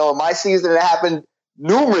that. In my season, it happened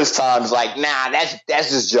numerous times. Like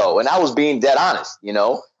that's just Joe, and I was being dead honest.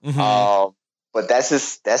 But that's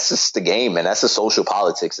just the game, and that's the social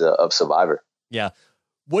politics of Survivor. Yeah.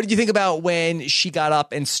 What did you think about when she got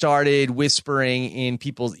up and started whispering in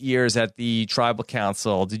people's ears at the tribal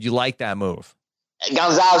council? Did you like that move?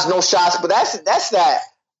 Gonzalez, no shots, but that's that.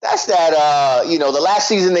 The last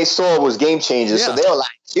season they saw was Game Changers, so they were like,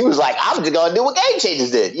 he was like, I'm just gonna do what Game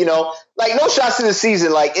Changers did. Like no shots in the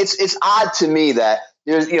season. Like it's odd to me that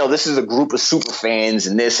there's this is a group of super fans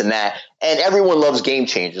and this and that, and everyone loves Game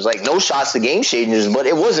Changers. Like no shots to Game Changers, but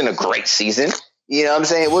it wasn't a great season. You know what I'm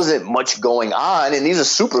saying? It wasn't much going on. And these are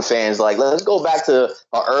super fans. Like, let's go back to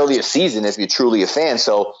an earlier season if you're truly a fan.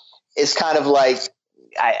 So it's kind of like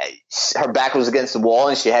her back was against the wall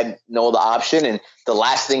and she had no other option. And the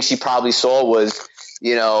last thing she probably saw was,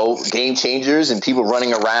 Game Changers and people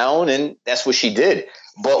running around. And that's what she did.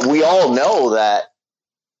 But we all know that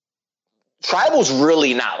Tribal's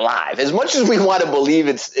really not live. As much as we want to believe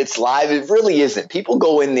it's live, it really isn't. People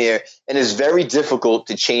go in there and it's very difficult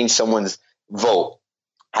to change someone's vote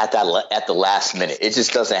at the last minute. It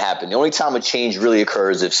just doesn't happen. The only time a change really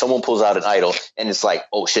occurs if someone pulls out an idol and it's like,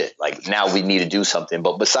 oh shit, like now we need to do something.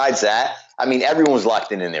 But besides that, I mean, everyone's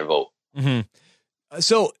locked in their vote. Mm-hmm.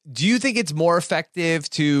 So do you think it's more effective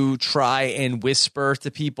to try and whisper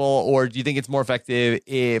to people, or do you think it's more effective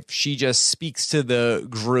if she just speaks to the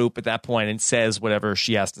group at that point and says whatever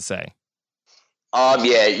she has to say?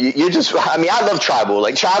 You just, I mean, I love Tribal.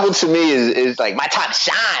 Like Tribal to me is like my time to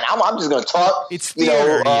shine. I'm just going to talk. It's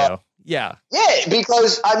theater, Yeah. Yeah,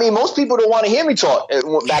 because I mean, most people don't want to hear me talk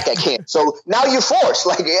back at camp. So now you're forced.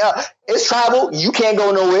 Like, yeah, it's tribal. You can't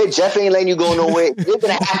go nowhere. Jeff ain't letting you go nowhere. You're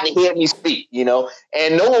gonna have to hear me speak, And no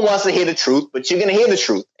one wants to hear the truth, but you're gonna hear the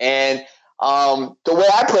truth. And the way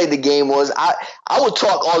I played the game was I would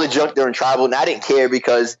talk all the junk during tribal, and I didn't care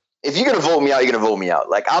because if you're gonna vote me out, you're gonna vote me out.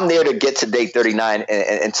 Like, I'm there to get to day 39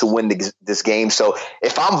 and to win this game. So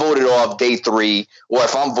if I'm voted off day 3 or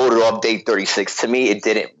if I'm voted off day 36, to me it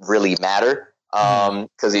didn't really matter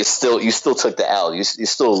because you still took the L. You're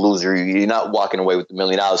still a loser. You're not walking away with $1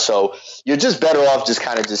 million. So you're just better off just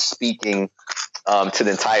kind of just speaking to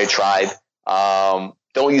the entire tribe.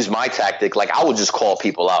 Don't use my tactic. Like, I would just call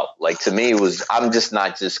people out. Like, to me, I'm gonna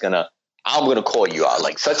call you out.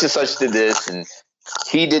 Like, such and such did this and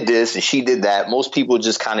he did this and she did that. Most people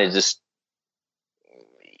just kind of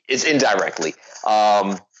it's indirectly. It's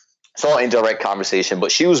all indirect conversation,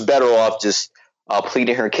 but she was better off just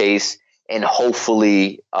pleading her case and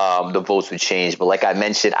hopefully the votes would change. But like I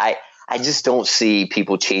mentioned, I just don't see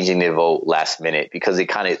people changing their vote last minute because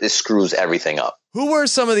it screws everything up. Who were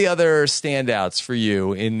some of the other standouts for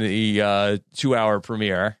you in the 2-hour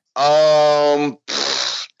premiere?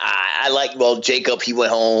 Jacob, he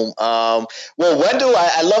went home. Wendell,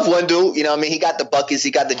 I love Wendell. He got the buckets,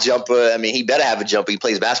 he got the jumper. I mean, he better have a jumper. He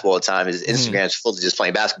plays basketball all the time. His Instagram's full of just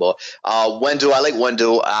playing basketball. Wendell, I like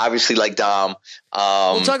Wendell. I obviously like Dom.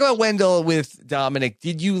 We'll talk about Wendell with Dominic.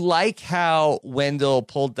 Did you like how Wendell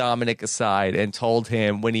pulled Dominic aside and told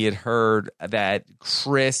him when he had heard that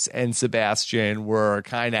Chris and Sebastian were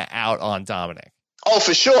kind of out on Dominic? Oh,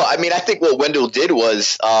 for sure. I mean, I think what Wendell did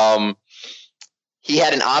was he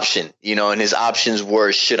had an option, and his options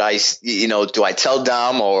were, should I, do I tell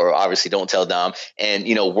Dom or obviously don't tell Dom and,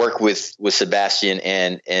 work with Sebastian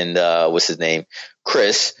and what's his name,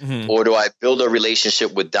 Chris, or do I build a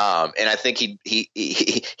relationship with Dom? And I think he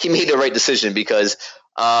made the right decision because,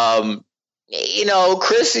 Chris,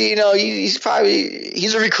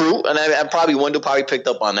 he's a recruit, and I probably Wendell probably picked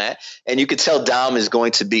up on that. And you could tell Dom is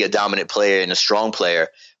going to be a dominant player and a strong player.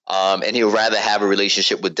 And he'll rather have a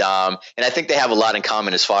relationship with Dom. And I think they have a lot in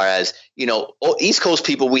common as far as, East Coast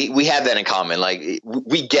people, we have that in common. Like,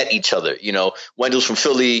 we get each other, Wendell's from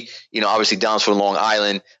Philly, obviously Dom's from Long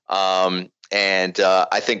Island. And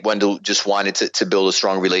I think Wendell just wanted to build a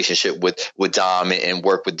strong relationship with Dom and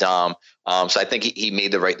work with Dom. So I think he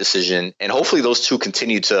made the right decision. And hopefully those two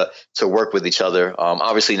continue to work with each other.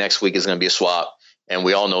 Obviously next week is going to be a swap. And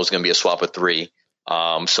we all know it's going to be a swap of 3.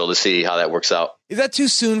 So let's see how that works out. Is that too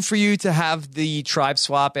soon for you to have the tribe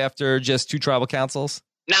swap after just 2 tribal councils?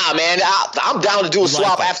 Nah, man, I'm down to do a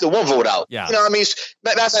swap after one vote out. Yeah. You know what I mean?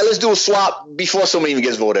 Let's do a swap before someone even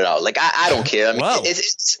gets voted out. Like, I don't care. I mean,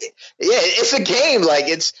 it's a game. Like,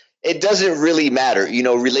 it doesn't really matter.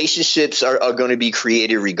 Relationships are going to be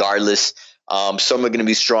created regardless. Some are going to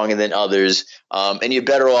be stronger than others. And you're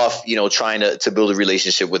better off, trying to build a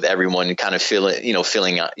relationship with everyone and kind of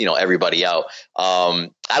filling out, everybody out. I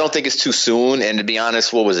don't think it's too soon. And to be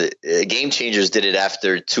honest, what was it? Game Changers did it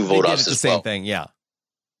after 2 vote offs as well. Same thing. Yeah.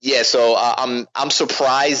 Yeah. So I'm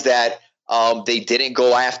surprised that they didn't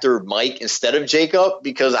go after Mike instead of Jacob,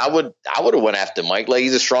 because I would have went after Mike. Like,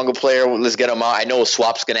 he's a stronger player. Let's get him out. I know a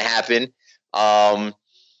swap's going to happen.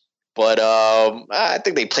 But I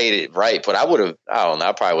think they played it right. But I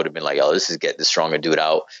probably would have been like, oh, let's just get the stronger dude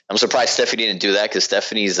out. I'm surprised Stephanie didn't do that, because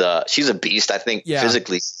Stephanie's she's a beast. I think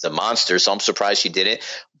physically she's a monster. So I'm surprised she didn't.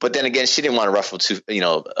 But then again, she didn't want to ruffle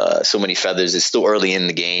so many feathers. It's still early in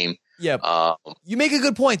the game. Yeah. You make a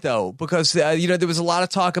good point, though, because, there was a lot of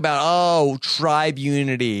talk about, tribe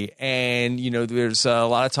unity. And, there's a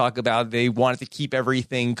lot of talk about they wanted to keep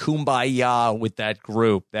everything kumbaya with that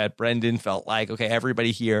group, that Brendan felt like, okay,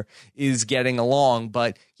 everybody here is getting along.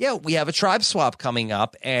 But, yeah, we have a tribe swap coming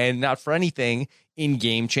up, and not for anything, in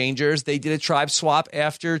Game Changers, they did a tribe swap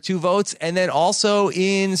after 2 votes. And then also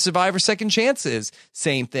in Survivor Second Chances,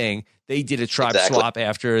 same thing. They did a tribe swap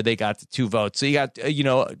after they got the 2 votes. So you got,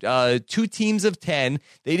 2 teams of 10.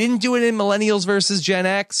 They didn't do it in Millennials versus Gen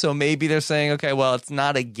X. So maybe they're saying, okay, well, it's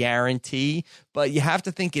not a guarantee, but you have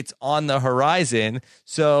to think it's on the horizon.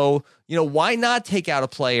 So, why not take out a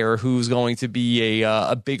player who's going to be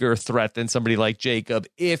a bigger threat than somebody like Jacob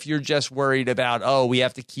if you're just worried about, we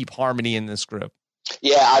have to keep harmony in this group?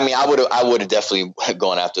 Yeah, I mean, I would have definitely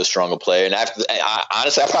gone after a stronger player. And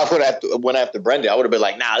honestly, I probably would have went after Brendan. I would have been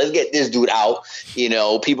like, nah, let's get this dude out.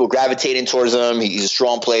 People gravitating towards him. He's a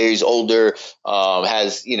strong player. He's older,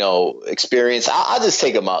 has, experience. I'll just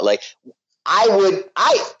take him out. Like,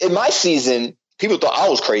 in my season, people thought I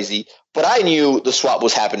was crazy, But I knew the swap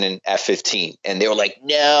was happening at 15. And they were like,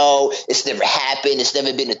 no, it's never happened. It's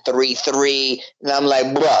never been a 3-3. And I'm like,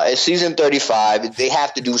 bruh, it's season 35. They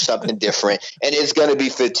have to do something different. And it's going to be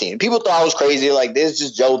 15. People thought I was crazy. Like, this is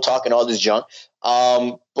just Joe talking all this junk.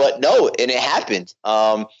 But no, and it happened.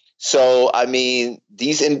 So, I mean,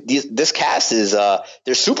 this cast is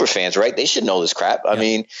they're super fans, right? They should know this crap. I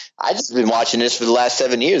mean, I just been watching this for the last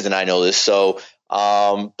 7 years and I know this. So,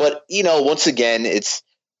 but, once again, it's,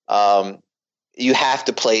 you have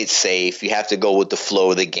to play it safe. You have to go with the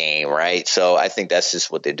flow of the game, right? So I think that's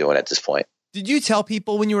just what they're doing at this point. Did you tell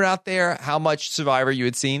people when you were out there how much Survivor you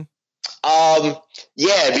had seen?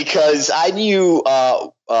 Yeah, because I knew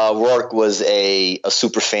Rourke was a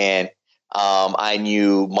super fan. I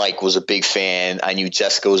knew Mike was a big fan. I knew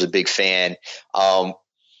Jessica was a big fan.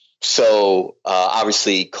 So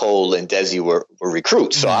obviously Cole and Desi were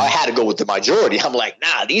recruits. So I had to go with the majority. I'm like,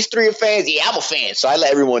 nah, these three are fans. Yeah, I'm a fan. So I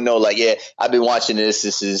let everyone know, like, yeah, I've been watching this.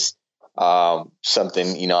 This is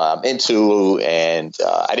something, I'm into. And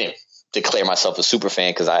I didn't declare myself a super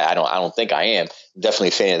fan because I don't think I am. I'm definitely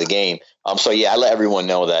a fan of the game. So yeah, I let everyone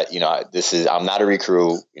know that, I'm not a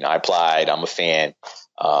recruit. I applied. I'm a fan.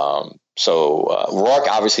 So Rourke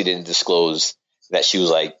obviously didn't disclose that she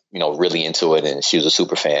was like, really into it and she was a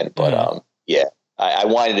super fan. But yeah, I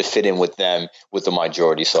wanted to fit in with them, with the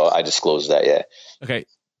majority. So I disclosed that. Yeah. Okay.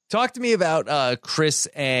 Talk to me about Chris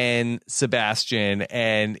and Sebastian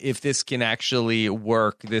and if this can actually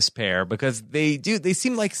work, this pair, because they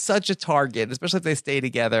seem like such a target, especially if they stay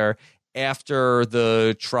together after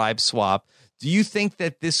the tribe swap. Do you think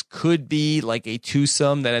that this could be like a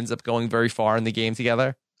twosome that ends up going very far in the game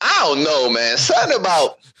together? I don't know, man. Something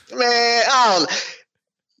about, man,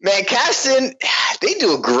 casting, they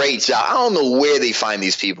do a great job. I don't know where they find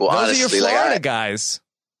these people, honestly. Those are your Florida guys.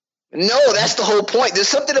 No, that's the whole point. There's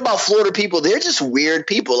something about Florida people. They're just weird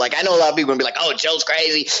people. Like, I know a lot of people are going to be like, oh, Joe's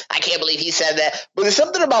crazy. I can't believe he said that. But there's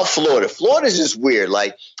something about Florida. Florida's just weird.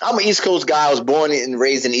 Like, I'm an East Coast guy. I was born and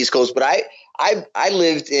raised in the East Coast, but I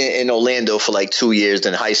lived in Orlando for like 2 years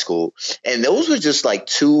in high school. And those were just like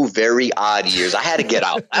 2 very odd years. I had to get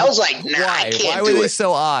out. I was like, nah, I can't do it. Why were they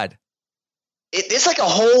so odd? It's like a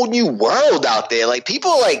whole new world out there. Like,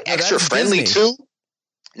 people are like extra friendly too.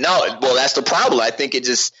 No, well, that's the problem. I think it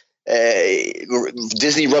just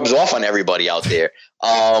Disney rubs off on everybody out there.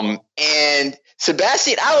 And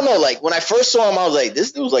Sebastian, I don't know. Like, when I first saw him, I was like,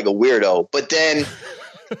 this dude's like a weirdo. But then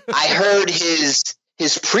I heard his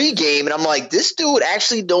pregame, and I'm like, this dude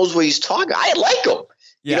actually knows what he's talking. I like him.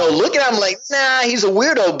 Yeah. Look at him like, nah, he's a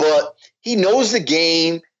weirdo, but he knows the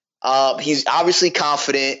game. He's obviously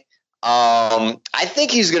confident. I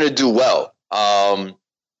think he's going to do well. And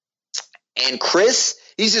Chris,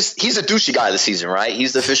 he's a douchey guy this season, right?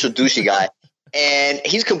 He's the official douchey guy. And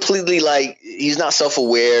he's completely like, he's not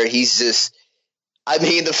self-aware. He's just,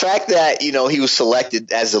 the fact that, he was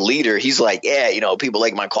selected as a leader, he's like, yeah, people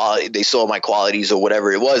like my quality. They saw my qualities or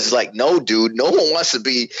whatever it was. It's like, no, dude, no one wants to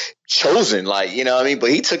be chosen. Like, But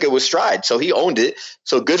he took it with stride. So he owned it.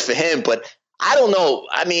 So good for him. But I don't know.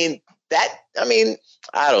 I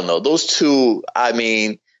don't know. Those two,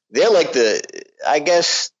 they're like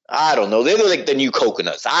I don't know. They're like the new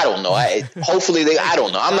coconuts. I don't know. Hopefully I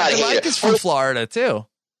don't know. I'm not here. Mike is from Florida too.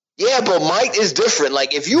 Yeah, but Mike is different.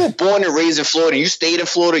 Like, if you were born and raised in Florida, you stayed in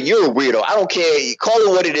Florida, you're a weirdo. I don't care. You call it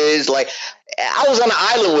what it is. Like, I was on an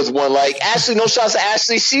island with one. Like, Ashley, no shots to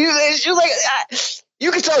Ashley. She was like,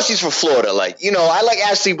 you can tell she's from Florida. Like, I like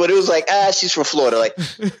Ashley, but it was like, she's from Florida. Like,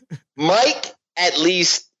 Mike, at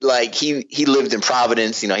least, like, he lived in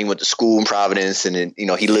Providence. He went to school in Providence, and then,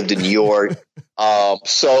 he lived in New York.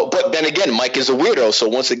 But then again, Mike is a weirdo. So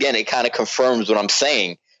once again, it kind of confirms what I'm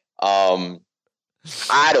saying.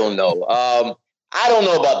 I don't know. I don't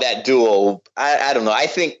know about that duo. I don't know. I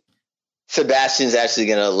think Sebastian's actually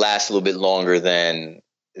going to last a little bit longer than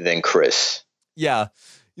Chris. Yeah.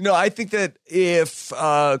 I think that if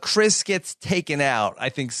Chris gets taken out, I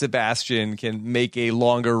think Sebastian can make a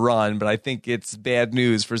longer run, but I think it's bad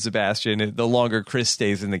news for Sebastian the longer Chris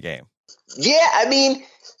stays in the game. Yeah,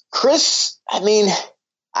 Chris,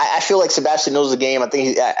 I feel like Sebastian knows the game. I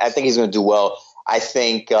think he's going to do well. I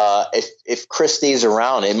think if Chris stays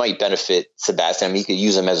around, it might benefit Sebastian. He could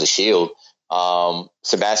use him as a shield.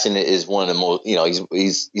 Sebastian is one of the most,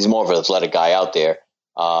 he's more of an athletic guy out there.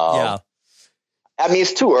 Yeah.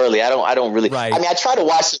 It's too early. I don't really. Right. I try to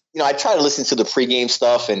watch. I try to listen to the pregame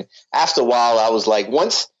stuff, and after a while, I was like,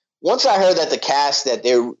 once I heard that the cast that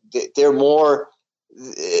they're more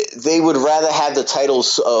they would rather have the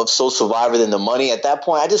titles of Soul Survivor than the money. At that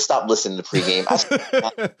point, I just stopped listening to pregame.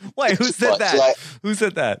 Wait, who said that? Like, who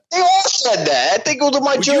said that? They all said that. I think it was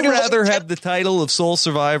my junior. Would you rather have the title of Soul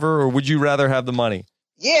Survivor, or would you rather have the money?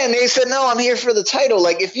 Yeah, and they said, no, I'm here for the title.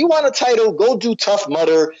 Like, if you want a title, go do Tough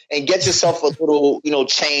Mudder and get yourself a little,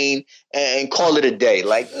 chain and call it a day.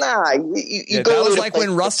 Like, nah, you go. That was like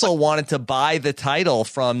when Russell wanted to buy the title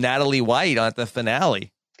from Natalie White at the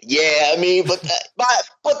finale. Yeah, I mean, but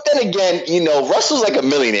then again, Russell's like a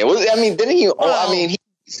millionaire. I mean, didn't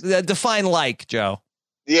he? Define like, Joe.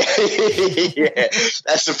 Yeah, yeah,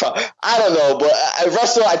 that's the problem. I don't know, but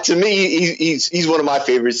Russell, to me, he's one of my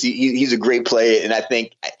favorites. He's a great player, and I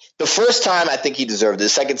think the first time I think he deserved it. The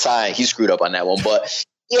second time he screwed up on that one, but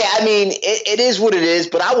yeah, I mean, it is what it is.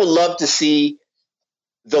 But I would love to see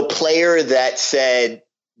the player that said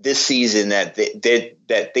this season that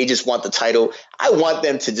they just want the title. I want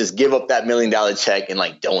them to just give up that $1 million check and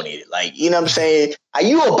like donate it. Like, you know what I'm saying? Are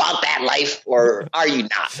you about that life or are you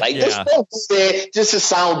not? Like, just don't do it just to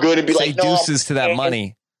sound good and be like, no, deuces to that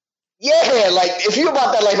money. Yeah, like if you're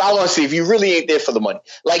about that life, I want to see if you really ain't there for the money.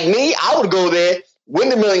 Like me, I would go there, win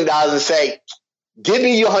the $1 million and say, give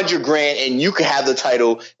me your $100,000 and you could have the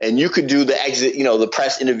title and you could do the exit, the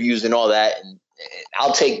press interviews and all that. And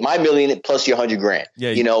I'll take my $1 million plus your $100,000.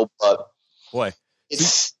 Yeah, but boy,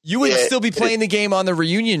 you would still be playing the game on the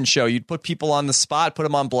reunion show. You'd put people on the spot, put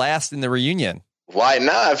them on blast in the reunion. Why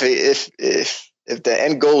not? If the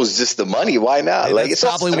end goal is just the money, why not? Hey, like, it's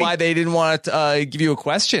probably why they didn't want to give you a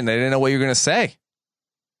question. They didn't know what you were going to say.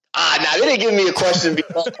 They didn't give me a question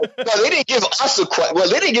because they didn't give us a question. Well,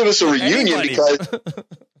 they didn't give us a reunion because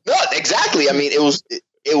no, exactly. I mean, it was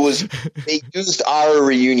they used our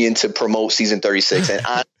reunion to promote season 36, and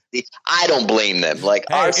I don't blame them. Like,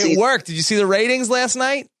 it worked. Did you see the ratings last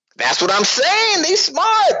night? That's what I'm saying. They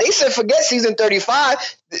smart. They said forget season 35,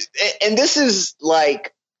 and this is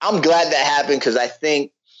like, I'm glad that happened because I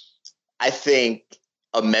think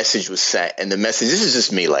a message was sent, and the message. This is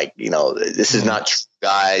just me. Like, this is not true,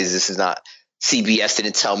 guys. This is not CBS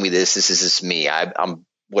didn't tell me this. This is just me. I'm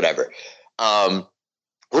whatever.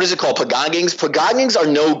 What is it called? Pagongings? Pagongings are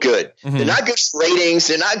no good. Mm-hmm. They're not good for ratings.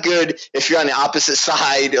 They're not good if you're on the opposite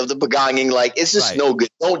side of the pagonging. Like, it's just no good.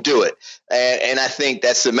 Don't do it. And I think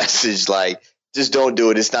that's the message. Like, just don't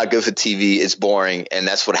do it. It's not good for TV. It's boring. And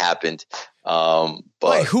that's what happened. But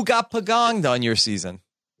wait, who got pagonged on your season?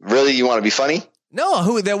 Really? You want to be funny? No.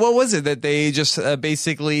 What was it that they just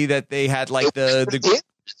basically that they had like the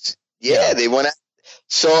they went out.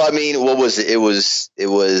 So, I mean, what was it? It was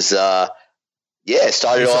it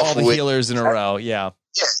started off all the with healers in a row. Yeah,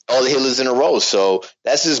 all the healers in a row. So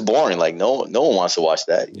that's just boring. Like, no one wants to watch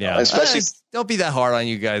that. Especially don't be that hard on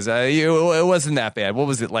you guys. It wasn't that bad. What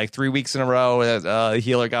was it, like 3 weeks in a row? The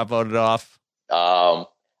healer got voted off. I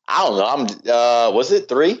don't know. Was it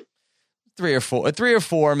 3? 3 or 4? 3 or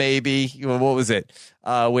 4, maybe. What was it?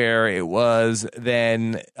 Where it was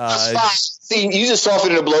then. See, you just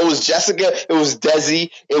softened the blow. It was Jessica, it was Desi,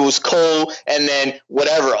 it was Cole, and then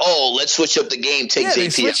whatever. Oh, let's switch up the game. Take JT. They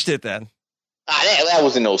switched it then. That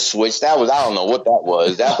wasn't no switch. That was, I don't know what that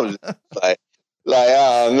was. That was like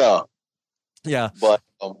I don't know. Yeah, but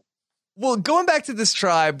well, going back to this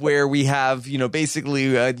tribe where we have,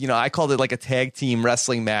 basically, I called it like a tag team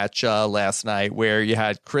wrestling match last night, where you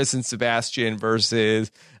had Chris and Sebastian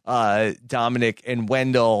versus Dominic and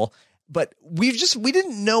Wendell. But we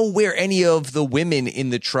didn't know where any of the women in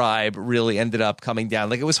the tribe really ended up coming down.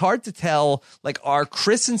 Like, it was hard to tell, like, are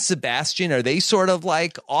Chris and Sebastian, are they sort of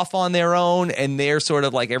like off on their own and they're sort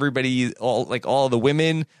of like everybody, all the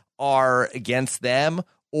women are against them?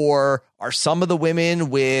 Or are some of the women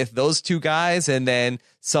with those two guys and then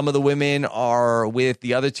some of the women are with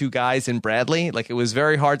the other two guys in Bradley? Like, it was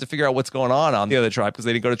very hard to figure out what's going on the other tribe because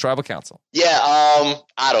they didn't go to tribal council. Yeah,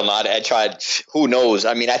 I don't know. I tried. Who knows?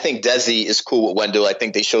 I mean, I think Desi is cool with Wendell. I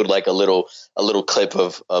think they showed like a little clip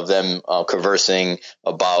of them conversing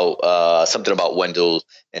about something about Wendell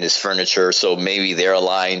and his furniture. So maybe they're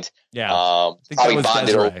aligned. Yeah, I think that was bonded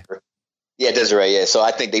Desiree. Over. Yeah, Desiree, yeah. So I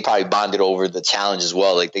think they probably bonded over the challenge as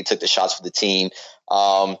well. Like, they took the shots for the team.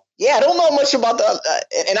 I don't know much about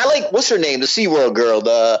and I like, what's her name? The SeaWorld girl,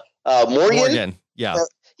 the Morgan. Yeah.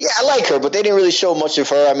 Yeah, I like her, but they didn't really show much of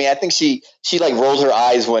her. I mean, I think she like rolled her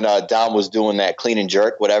eyes when Dom was doing that clean and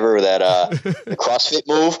jerk, whatever, that the CrossFit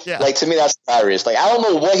move. Yeah. Like, to me, that's hilarious. Like, I don't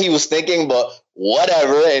know what he was thinking, but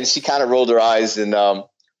whatever. And she kind of rolled her eyes, and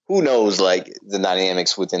who knows, like, the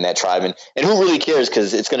dynamics within that tribe, and who really cares,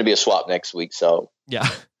 because it's going to be a swap next week. So yeah.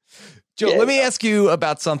 Joe, let me ask you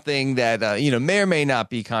about something that, may or may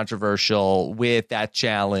not be controversial with that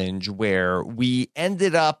challenge where we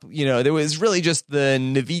ended up, there was really just the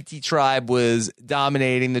Naviti tribe was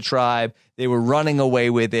dominating the tribe. They were running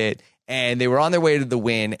away with it and they were on their way to the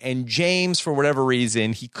win. And James, for whatever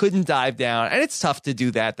reason, he couldn't dive down. And it's tough to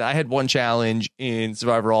do that. I had one challenge in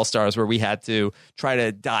Survivor All-Stars where we had to try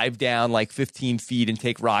to dive down like 15 feet and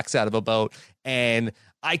take rocks out of a boat. And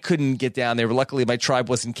I couldn't get down there. Luckily, my tribe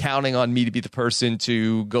wasn't counting on me to be the person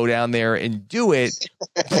to go down there and do it.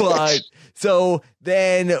 But so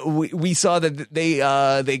then we saw that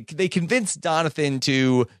they convinced Donathan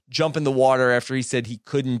to jump in the water after he said he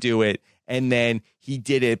couldn't do it. And then he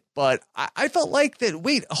did it. But I felt like that.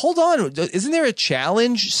 Wait, hold on. Isn't there a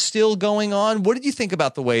challenge still going on? What did you think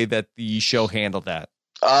about the way that the show handled that?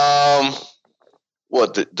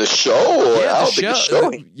 What, the show? Yeah, the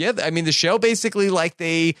show. Yeah, I mean, the show basically like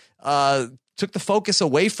they took the focus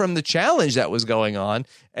away from the challenge that was going on,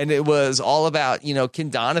 and it was all about, can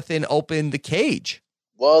Donathan open the cage?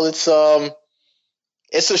 Well, it's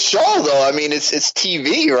a show, though. I mean, it's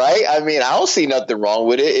TV, right? I mean, I don't see nothing wrong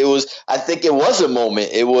with it. I think it was a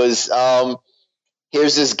moment. It was,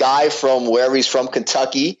 here's this guy from wherever he's from,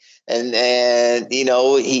 Kentucky. And he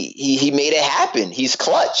made it happen. He's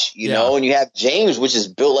clutch, you know, and you have James, which is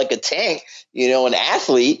built like a tank, an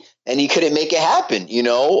athlete, and he couldn't make it happen,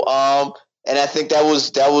 and I think that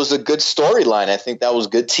was a good storyline. I think that was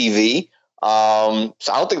good TV. So I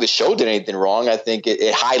don't think the show did anything wrong. I think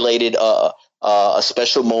it highlighted a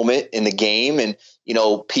special moment in the game, and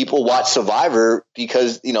people watch Survivor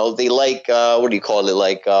because they like what do you call it,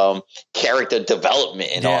 like character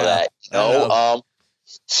development and all that,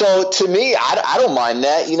 So to me, I don't mind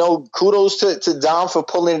that. Kudos to Dom for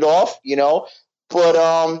pulling it off. But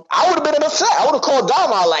I would have been upset. I would have called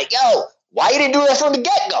Dom out like, "Yo, why you didn't do that from the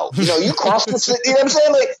get go? You crossed the. You know what I'm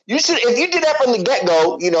saying? Like you should. If you did that from the get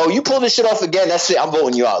go, you pull this shit off again. That's it. I'm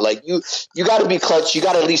voting you out. Like you got to be clutch. You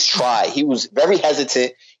got to at least try." He was very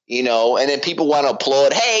hesitant. And then people want to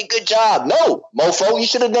applaud. Hey, good job. No, mofo, you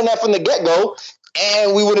should have done that from the get go,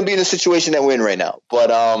 and we wouldn't be in the situation that we're in right now.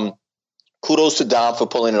 But kudos to Dom for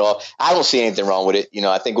pulling it off. I don't see anything wrong with it.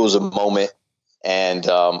 I think it was a moment. And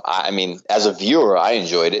I mean, as a viewer, I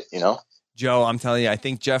enjoyed it, Joe, I'm telling you, I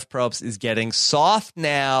think Jeff Probst is getting soft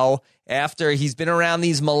now after he's been around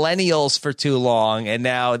these millennials for too long. And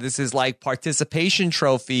now this is like participation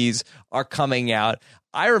trophies are coming out.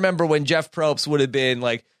 I remember when Jeff Probst would have been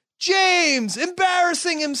like, James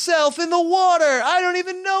embarrassing himself in the water. I don't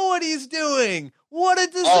even know what he's doing. What a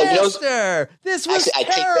disaster. This was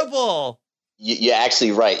terrible. You're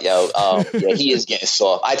actually right, yo. Yeah, he is getting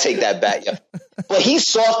soft. I take that back, yo. But he's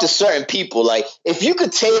soft to certain people. Like, if you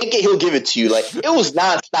could take it, he'll give it to you. Like, it was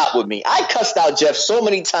nonstop with me. I cussed out Jeff so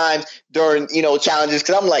many times during, challenges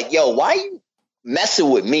because I'm like, yo, why you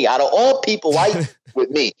messing with me? Out of all people, why you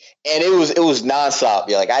with me? And it was nonstop.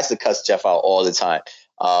 Yeah, like I used to cuss Jeff out all the time.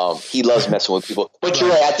 He loves messing with people, but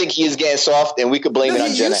you're right. I think he is getting soft, and we could blame it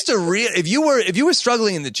on Jen. If you were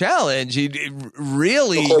struggling in the challenge, he'd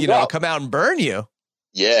really, come out and burn you.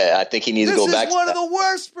 Yeah, I think he needs to go back. This is one of the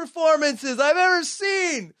worst performances I've ever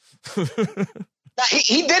seen.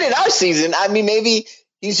 He did it our season. I mean, maybe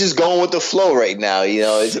he's just going with the flow right now.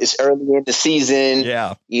 It's early in the season.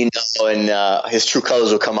 Yeah. And his true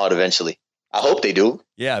colors will come out eventually. I hope they do.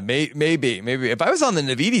 Yeah, maybe. If I was on the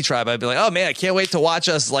Naviti tribe, I'd be like, oh man, I can't wait to watch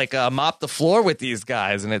us like mop the floor with these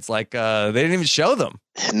guys. And it's like they didn't even show them.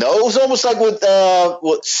 No, it was almost like with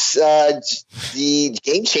the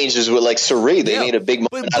Game Changers with like Sari. They made a big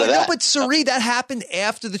moment out of that. But Sari, that happened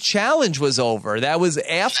after the challenge was over. That was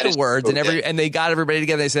afterwards, and they got everybody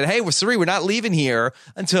together. They said, "Hey, Sari, we're not leaving here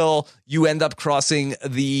until you end up crossing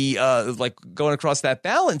the going across that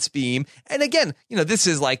balance beam." And again, this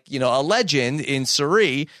is like a legend in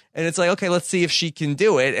Sari. And it's like, okay, let's see if she can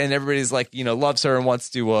do it. And everybody's like, loves her and wants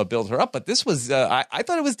to build her up. But this was, I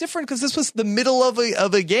thought it was different because this was the middle of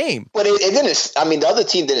a game. But it didn't. I mean, the other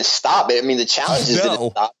team didn't stop it. I mean, the challenges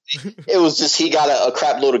didn't stop it. It was just he got a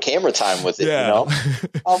crap load of camera time with it. Yeah.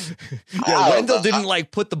 Wendell didn't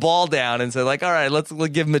like put the ball down and say like, all right, let's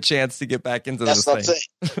give him a chance to get back into this thing.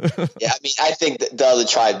 Yeah, I mean, I think the other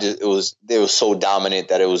tribe they were so dominant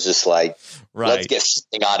that it was just like, let's get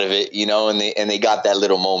something out of it, and they got that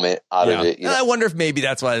little moment out of it. And I wonder if maybe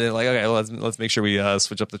that's why they're like, okay, well, let's make sure we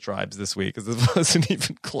switch up the tribes this week because it wasn't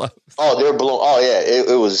even close. Oh, they were blown. Oh yeah,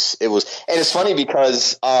 it was, and it's funny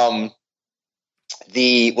because I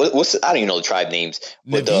don't even know the tribe names.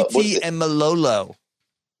 Naviti and Malolo.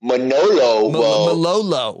 Malolo.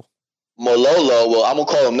 Well, I'm gonna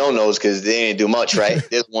call them no-nos because they didn't do much, right?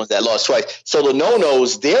 They're the ones that lost twice. So the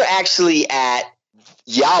no-nos, they're actually at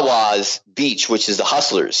Yawa's beach, which is the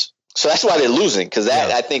Hustlers. So that's why they're losing, because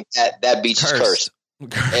I think that beach is cursed.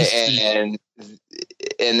 And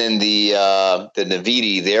then the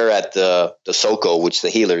Navidi, they're at the Soko, which the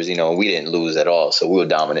Healers, we didn't lose at all, so we were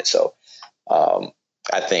dominant. So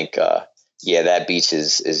I think that beach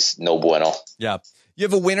is no bueno. Yeah. You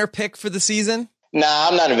have a winner pick for the season? Nah,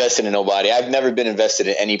 I'm not invested in nobody. I've never been invested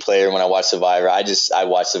in any player when I watch Survivor. I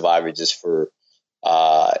watch Survivor just for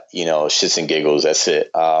shits and giggles. That's it.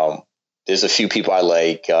 There's a few people I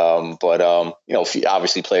like, but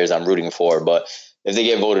obviously players I'm rooting for. But if they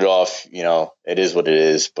get voted off, it is what it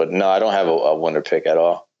is. But no, I don't have a winner pick at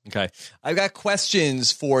all. Okay. I've got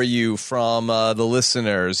questions for you from the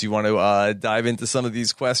listeners. You want to dive into some of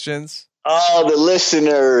these questions? Oh, the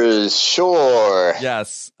listeners. Sure.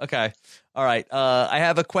 Yes. Okay. All right. I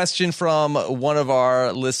have a question from one of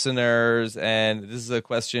our listeners, and this is a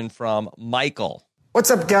question from Michael.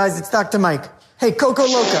 What's up, guys? It's Dr. Mike. Hey, Coco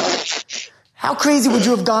Loca. How crazy would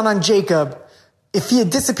you have gone on Jacob if he had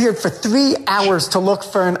disappeared for 3 hours to look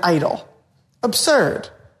for an idol? Absurd.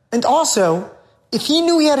 And also, if he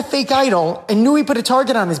knew he had a fake idol and knew he put a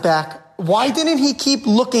target on his back, why didn't he keep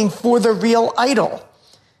looking for the real idol?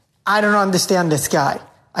 I don't understand this guy.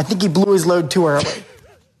 I think he blew his load too early.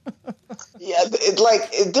 Yeah,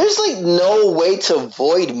 there's no way to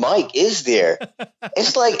avoid Mike, is there?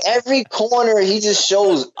 It's like every corner he just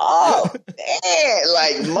shows up.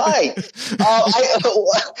 Man, Mike.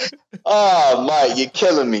 Mike, you're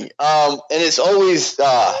killing me. And it's always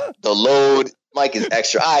the load. Mike is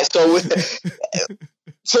extra. All right, so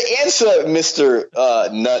to answer Mr.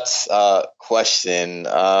 Nuts' question,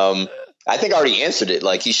 I think I already answered it.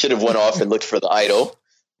 He should have went off and looked for the idol.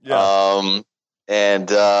 Yeah.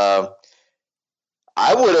 And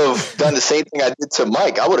I would have done the same thing I did to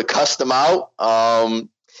Mike. I would have cussed him out.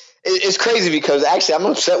 It's crazy because actually I'm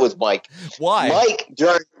upset with Mike. Why? Mike,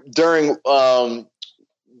 during a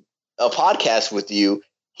podcast with you,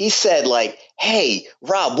 he said, hey,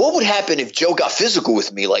 Rob, what would happen if Joe got physical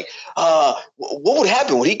with me? What would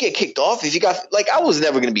happen? Would he get kicked off if he got I was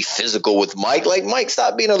never going to be physical with Mike. Mike,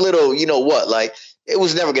 stop being a little, it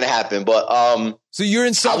was never going to happen. But so you're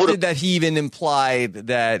insulted that he even implied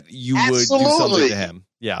that you would do something to him.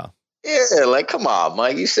 Yeah. Yeah, come on,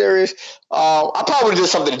 Mike, you serious? I probably would have did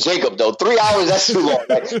something to Jacob, though. 3 hours, that's too long.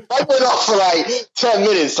 Mike went off for 10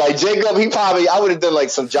 minutes. Jacob, I would have done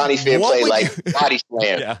some Johnny Fair play, body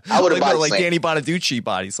slam. Yeah. I would have body slam. Danny Bonaducci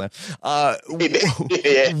body slam. What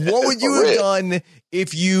would you have done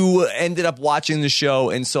if you ended up watching the show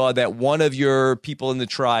and saw that one of your people in the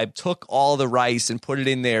tribe took all the rice and put it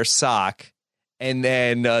in their sock and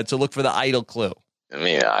then to look for the idol clue? I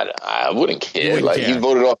mean, I wouldn't care. He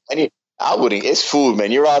voted off I wouldn't. It's food,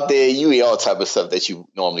 man. You're out there. You eat all type of stuff that you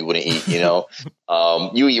normally wouldn't eat. You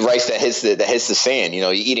eat rice that hits the sand.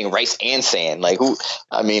 You're eating rice and sand. I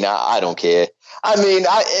don't care. Actually,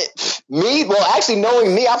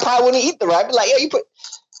 knowing me, I probably wouldn't eat the rice. I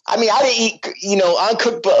didn't eat.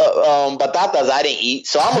 Uncooked batatas. I didn't eat,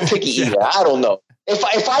 so I'm a picky eater. I don't know. If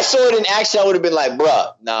I saw it in action, I would have been like,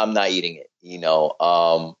 bruh, nah, I'm not eating it.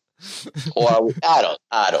 Or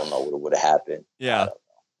I don't know what would have happened. Yeah.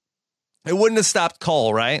 It wouldn't have stopped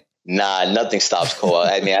Cole, right? Nah, nothing stops Cole.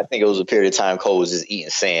 I think it was a period of time Cole was just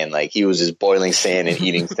eating sand. He was just boiling sand and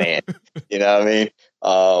eating sand. You know what I mean?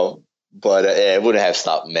 But it wouldn't have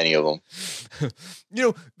stopped many of them.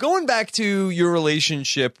 Going back to your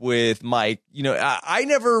relationship with Mike, I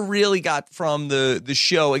never really got from the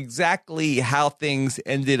show exactly how things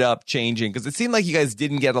ended up changing, because it seemed like you guys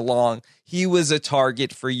didn't get along. He was a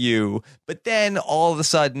target for you, but then all of a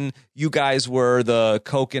sudden you guys were the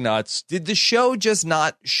coconuts. Did the show just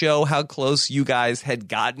not show how close you guys had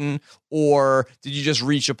gotten, or did you just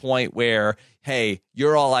reach a point where, hey,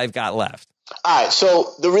 you're all I've got left? All right,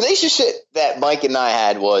 so the relationship that Mike and I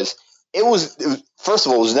had was first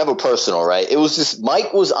of all, it was never personal, right? It was just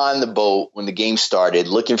Mike was on the boat when the game started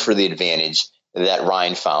looking for the advantage that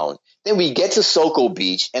Ryan found. Then we get to Soko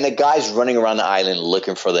Beach, and the guy's running around the island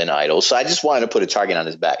looking for an idol. So I just wanted to put a target on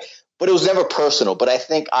his back. But it was never personal. But I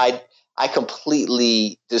think I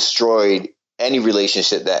completely destroyed any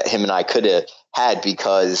relationship that him and I could have had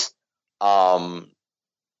because I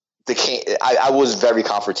was very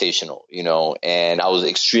confrontational, and I was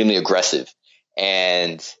extremely aggressive.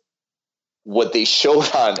 And what they showed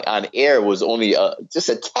on air was only just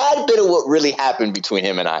a tad bit of what really happened between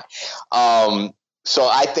him and I. So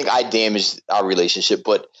I think I damaged our relationship.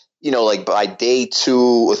 But, by day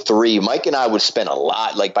 2 or 3, Mike and I would spend a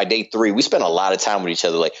lot. By day 3, we spent a lot of time with each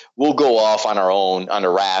other. We'll go off on our own on a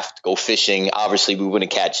raft, go fishing. Obviously, we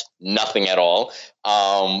wouldn't catch nothing at all.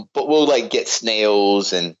 But we'll get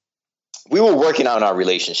snails and we were working on our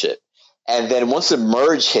relationship. And then once the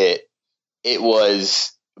merge hit, it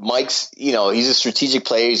was Mike's, he's a strategic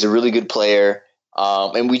player. He's a really good player.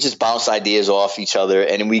 And we just bounced ideas off each other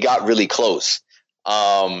and we got really close.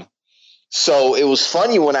 So it was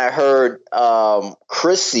funny when I heard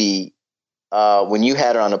Chrissy, when you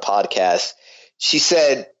had her on the podcast, she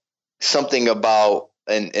said something about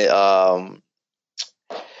when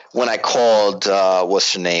I called,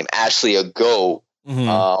 what's her name, Ashley a goat.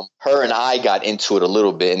 Mm-hmm. Her and I got into it a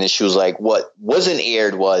little bit, and then she was like, what wasn't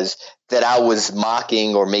aired was that I was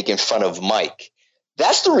mocking or making fun of Mike.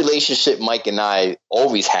 That's the relationship Mike and I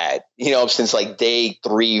always had, since like day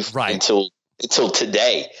 3 until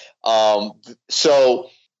today. So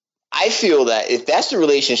I feel that if that's the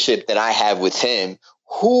relationship that I have with him,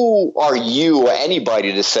 who are you or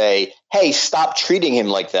anybody to say, hey, stop treating him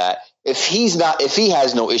like that? If he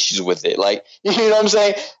has no issues with it, like, you know what I'm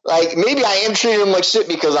saying? Like, maybe I am treating him like shit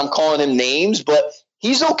because I'm calling him names, but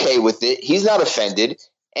he's okay with it. He's not offended,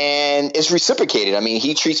 and it's reciprocated. I mean,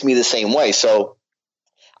 he treats me the same way. So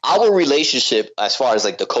our relationship, as far as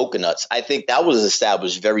like the coconuts, I think that was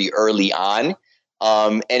established very early on.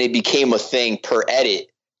 And it became a thing per edit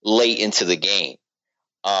late into the game.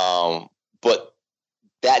 But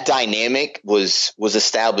that dynamic was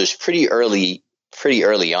established pretty early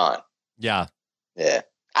on. Yeah. Yeah.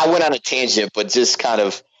 I went on a tangent, but just kind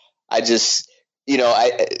of, a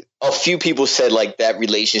few people said like that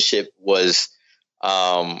relationship was,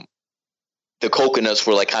 the coconuts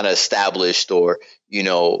were like kind of established, or,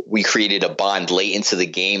 we created a bond late into the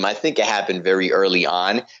game. I think it happened very early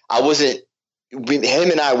on.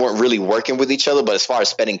 Him and I weren't really working with each other, but as far as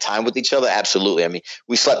spending time with each other, absolutely. I mean,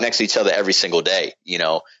 we slept next to each other every single day,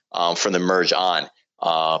 from the merge on.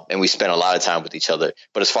 And we spent a lot of time with each other.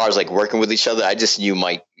 But as far as like working with each other, I just knew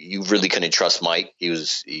Mike. You really couldn't trust Mike.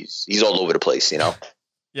 He's all over the place,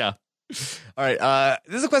 Yeah. All right.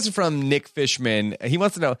 This is a question from Nick Fishman. He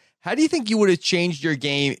wants to know, how do you think you would have changed your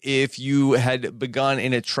game if you had begun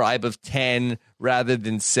in a tribe of 10 rather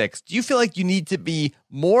than 6? Do you feel like you need to be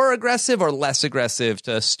more aggressive or less aggressive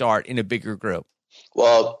to start in a bigger group?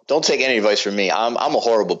 Well, don't take any advice from me. I'm a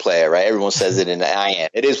horrible player, right? Everyone says it, and I am.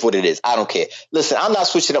 It is what it is. I don't care. Listen, I'm not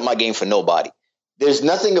switching up my game for nobody. There's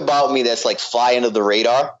nothing about me that's like fly under the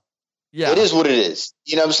radar. Yeah. It is what it is.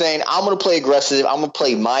 You know what I'm saying? I'm going to play aggressive. I'm going to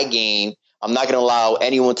play my game. I'm not going to allow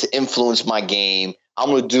anyone to influence my game. I'm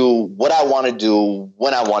going to do what I want to do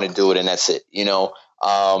when I want to do it, and that's it.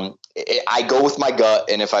 I go with my gut,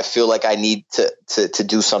 and if I feel like I need to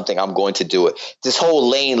do something, I'm going to do it. This whole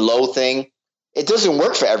laying low thing, it doesn't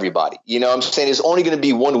work for everybody. You know what I'm saying? There's only going to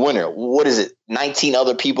be one winner. What is it? 19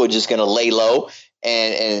 other people are just going to lay low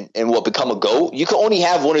and become a GOAT? You can only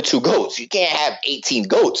have 1 or 2 GOATs. You can't have 18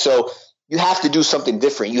 GOATs. So you have to do something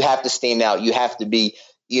different. You have to stand out. You have to be,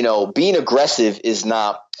 being aggressive is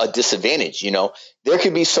not a disadvantage. There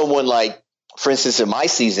could be someone like, for instance, in my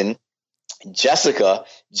season,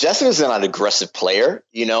 Jessica's not an aggressive player.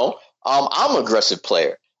 I'm an aggressive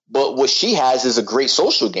player. But what she has is a great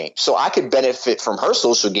social game. So I could benefit from her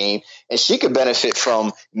social game, and she could benefit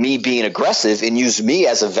from me being aggressive and use me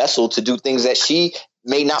as a vessel to do things that she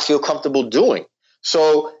may not feel comfortable doing.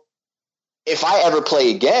 So if I ever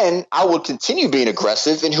play again, I will continue being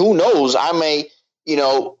aggressive, and who knows, I may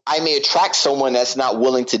attract someone that's not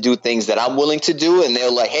willing to do things that I'm willing to do. And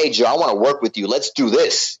they're like, hey, Joe, I want to work with you. Let's do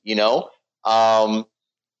this,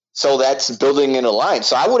 So that's building an alliance.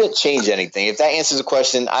 So I wouldn't change anything. If that answers the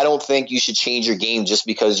question, I don't think you should change your game just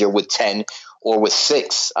because you're with 10 or with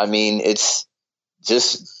 6. I mean, it's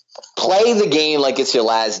just play the game like it's your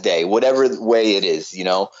last day, whatever way it is,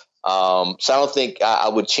 So I don't think I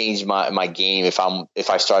would change my game if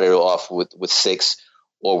I started off with 6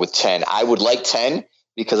 or with 10. I would like 10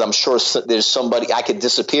 because I'm sure there's somebody I could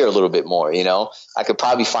disappear a little bit more. I could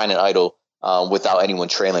probably find an idol without anyone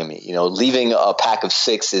trailing me. Leaving a pack of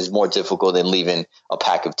 6 is more difficult than leaving a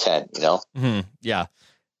pack of 10, Mm-hmm. Yeah.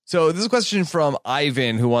 So this is a question from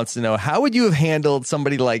Ivan, who wants to know, how would you have handled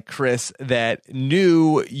somebody like Chris that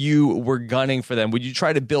knew you were gunning for them? Would you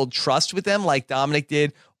try to build trust with them like Dominic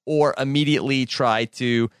did, or immediately try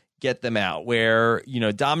to get them out where,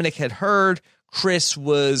 Dominic had heard Chris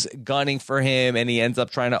was gunning for him and he ends up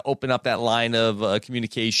trying to open up that line of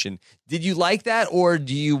communication? Did you like that, or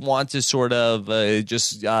do you want to sort of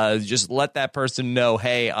just let that person know,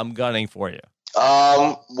 hey, I'm gunning for you?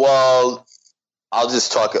 Well, I'll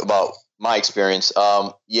just talk about my experience.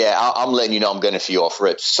 I'm letting you know I'm gunning for you off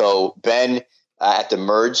rips. So Ben at the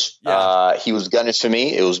merge, he was gunning for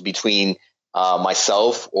me. It was between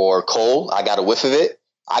myself or Cole. I got a whiff of it.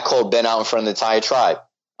 I called Ben out in front of the entire tribe.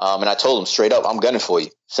 And I told him straight up, I'm gunning for you.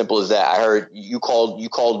 Simple as that. I heard you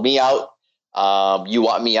called me out You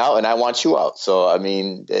want me out and I want you out. So, I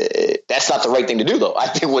mean, that's not the right thing to do, though. I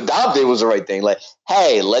think what Dom did was the right thing. Like,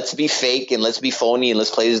 hey, let's be fake and let's be phony and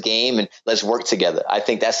let's play this game and let's work together. I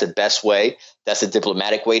think that's the best way. That's a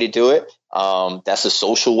diplomatic way to do it. That's a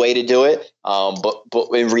social way to do it. But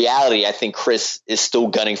in reality, I think Chris is still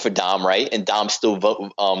gunning for Dom, right? And Dom's still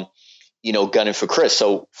gunning for Chris.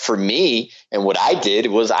 So for me, and what I did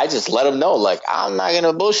was I just let him know, like, I'm not going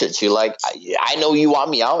to bullshit you. Like, I know you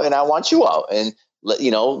want me out and I want you out, and let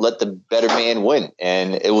the better man win.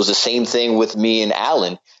 And it was the same thing with me and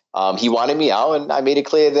Alan. He wanted me out and I made it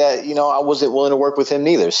clear that, I wasn't willing to work with him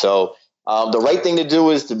neither. So the right thing to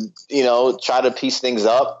do is to, try to piece things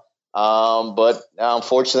up. But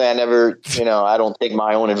unfortunately I never, I don't take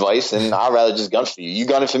my own advice, and I'd rather just gun for you. You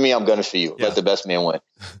gunning for me, I'm gunning for you. Yeah. Let the best man win,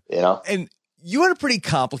 And you had a pretty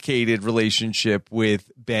complicated relationship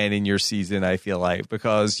with Ben in your season, I feel like,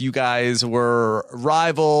 because you guys were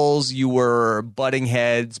rivals, you were butting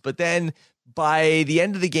heads, but then by the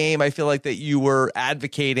end of the game, I feel like that you were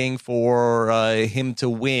advocating for him to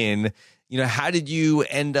win. How did you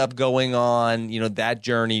end up going on, that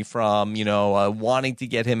journey from, wanting to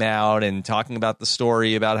get him out and talking about the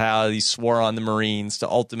story about how he swore on the Marines to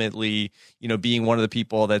ultimately, being one of the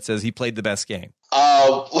people that says he played the best game?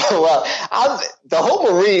 The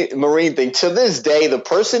whole Marine thing, to this day, the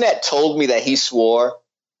person that told me that he swore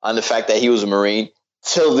on the fact that he was a Marine,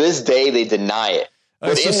 till this day, they deny it.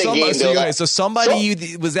 But so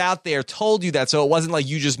somebody was out there, told you that, so it wasn't like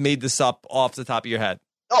you just made this up off the top of your head.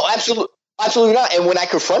 No, absolutely not. And when I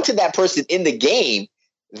confronted that person in the game,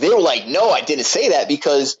 they were like, no, I didn't say that,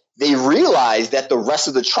 because they realized that the rest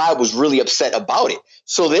of the tribe was really upset about it.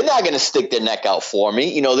 So they're not going to stick their neck out for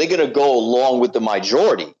me. They're going to go along with the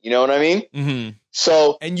majority. You know what I mean? Mm-hmm.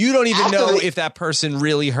 So, and you don't even know if that person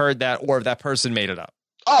really heard that or if that person made it up.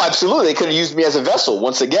 Oh, absolutely. They could have used me as a vessel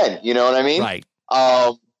once again. You know what I mean? Right.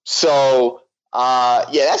 That's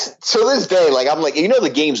to this day, like, I'm like,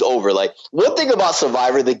 the game's over. Like, one thing about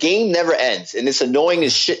Survivor, the game never ends, and it's annoying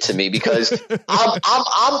as shit to me because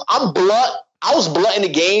I'm blunt. I was blunt in the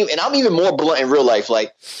game, and I'm even more blunt in real life.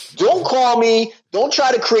 Like, don't call me. Don't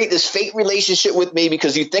try to create this fake relationship with me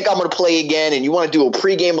because you think I'm going to play again and you want to do a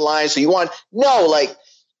pregame alliance. Don't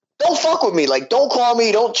fuck with me. Like, don't call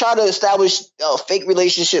me. Don't try to establish a fake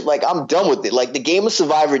relationship. Like, I'm done with it. Like, the game of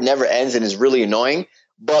Survivor never ends and is really annoying.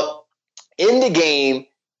 But in the game,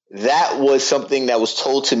 that was something that was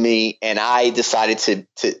told to me, and I decided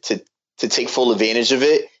to take full advantage of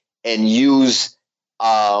it and use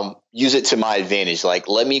it to my advantage. Like,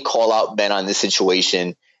 let me call out Ben on this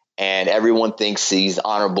situation, and everyone thinks he's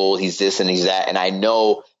honorable, he's this and he's that, and I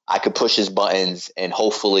know I could push his buttons, and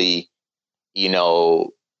hopefully, he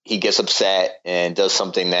gets upset and does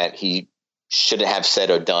something that he shouldn't have said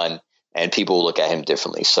or done, and people will look at him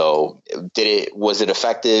differently. So was it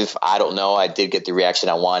effective? I don't know. I did get the reaction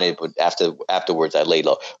I wanted, but afterwards I laid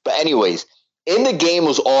low. But anyways, in the game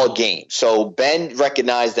was all game. So Ben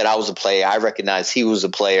recognized that I was a player. I recognized he was a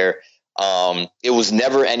player. It was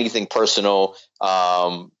never anything personal.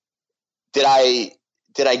 Did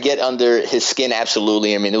I get under his skin?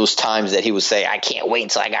 Absolutely. I mean, there was times that he would say, I can't wait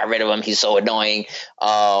until I got rid of him. He's so annoying.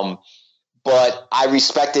 But I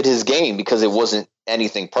respected his game because it wasn't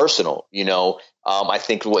anything personal. I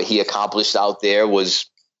think what he accomplished out there was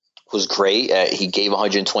great. He gave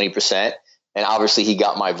 120%, and obviously he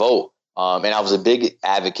got my vote. And I was a big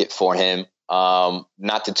advocate for him.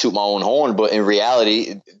 Not to toot my own horn, but in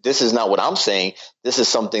reality, this is not what I'm saying. This is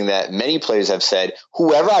something that many players have said.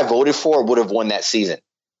 Whoever I voted for would have won that season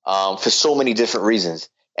for so many different reasons,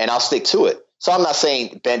 and I'll stick to it. So I'm not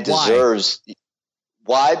saying Ben deserves.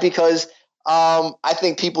 Why? Because I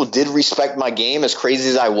think people did respect my game, as crazy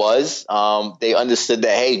as I was. They understood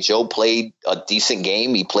that, hey, Joe played a decent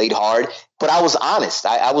game. He played hard, but I was honest.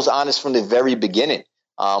 I was honest from the very beginning.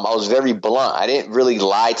 I was very blunt. I didn't really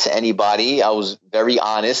lie to anybody. I was very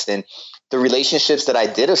honest, and the relationships that I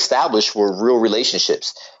did establish were real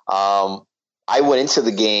relationships. I went into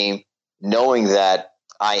the game knowing that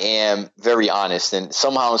I am very honest, and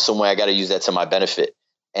somehow in some way I got to use that to my benefit.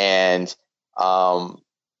 And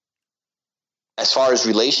as far as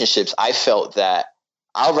relationships, I felt that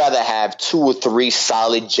I'd rather have 2 or 3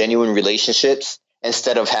 solid, genuine relationships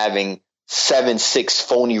instead of having 7, 6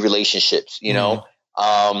 phony relationships, know?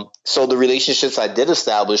 So the relationships I did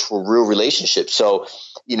establish were real relationships. So,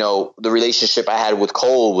 the relationship I had with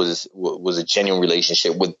Cole was a genuine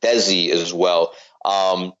relationship, with Desi as well.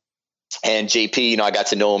 And JP, I got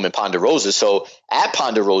to know him in Ponderosa. So at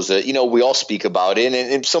Ponderosa, we all speak about it.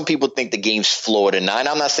 And some people think the game's flawed or not. And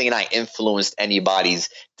I'm not saying I influenced anybody's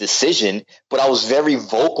decision, but I was very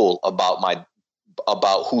vocal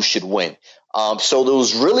about who should win. So there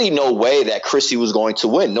was really no way that Chrissy was going to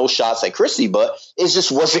win. No shots at Chrissy, but it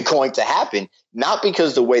just wasn't going to happen. Not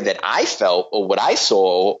because the way that I felt or what I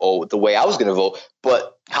saw or the way I was going to vote,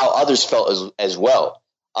 but how others felt as well.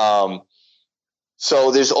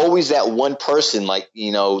 So there's always that one person, like,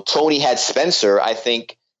 you know, Tony had Spencer. I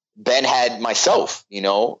think Ben had myself, you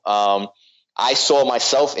know. I saw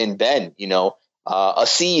myself in Ben, you know. A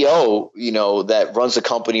CEO, you know, that runs a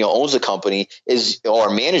company or owns a company or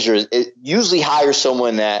a manager usually hires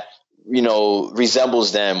someone that, you know,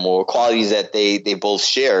 resembles them or qualities that they both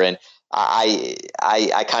share. And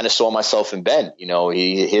I kind of saw myself in Ben. You know,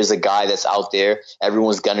 here's a guy that's out there.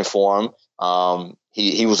 Everyone's gunning for him.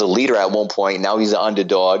 He was a leader at one point. Now he's an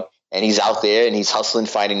underdog, and he's out there and he's hustling,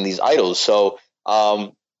 fighting these idols. So,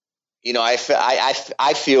 you know, I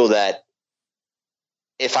feel that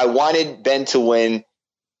if I wanted Ben to win,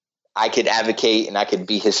 I could advocate and I could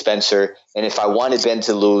be his Spencer. And if I wanted Ben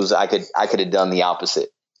to lose, I could have done the opposite.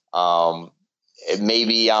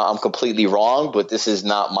 Maybe I'm completely wrong, but this is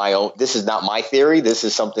not my theory. This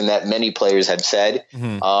is something that many players have said.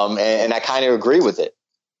 And I kind of agree with it.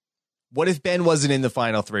 What if Ben wasn't in the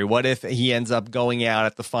final three? What if he ends up going out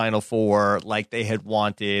at the final four like they had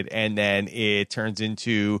wanted, and then it turns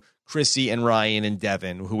into Chrissy and Ryan and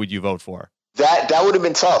Devin? Who would you vote for? That would have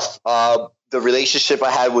been tough. The relationship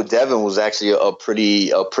I had with Devin was actually a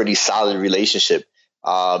pretty solid relationship.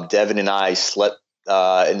 Devin and I slept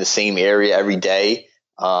in the same area every day.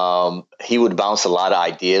 He would bounce a lot of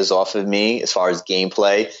ideas off of me as far as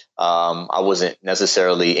gameplay. I wasn't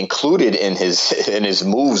necessarily included in his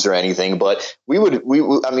moves or anything, but we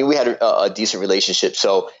had a decent relationship.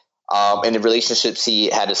 So, and the relationships he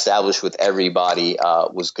had established with everybody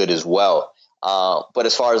was good as well. But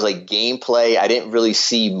as far as like gameplay, I didn't really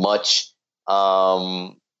see much.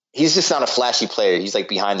 He's just not a flashy player. He's like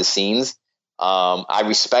behind the scenes. I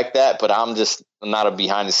respect that, but I'm not a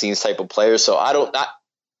behind the scenes type of player. So I don't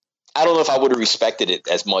know if I would have respected it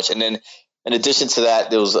as much. And then in addition to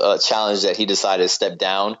that, there was a challenge that he decided to step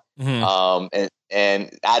down.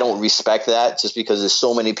 And I don't respect that just because there's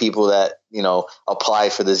so many people that, you know, apply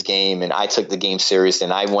for this game, and I took the game serious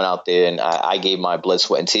and I went out there and I gave my blood,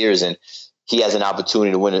 sweat, and tears, and he has an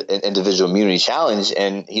opportunity to win an individual immunity challenge,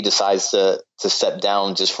 and he decides to step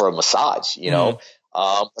down just for a massage, you know?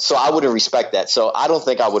 So I wouldn't respect that. So I don't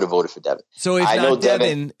think I would have voted for Devin. So if not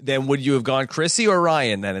Devin, then would you have gone Chrissy or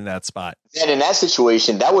Ryan then in that spot? And in that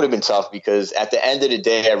situation, that would have been tough because at the end of the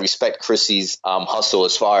day, I respect Chrissy's hustle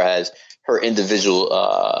as far as her individual,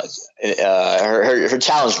 her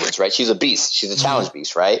challenge wins, right? She's a beast. She's a challenge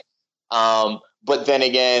beast, right? But then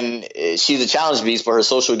again, she's a challenge beast, but her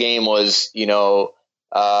social game was, you know,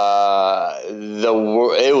 it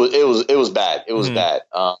was bad. It was bad.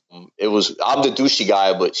 I'm the douchey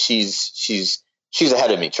guy, but she's ahead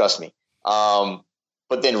of me. Trust me.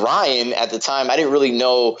 But then Ryan, at the time, I didn't really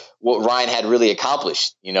know what Ryan had really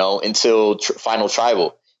accomplished, you know, until Final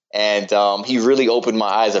Tribal. And he really opened my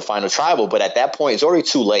eyes at Final Tribal. But at that point, it's already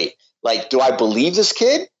too late. Like, do I believe this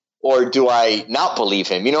kid or do I not believe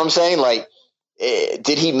him? You know what I'm saying? Like,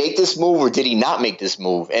 did he make this move or did he not make this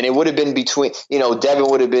move? And it would have been between, you know, Devin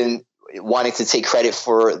would have been wanting to take credit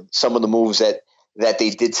for some of the moves that they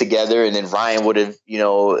did together. And then Ryan would have, you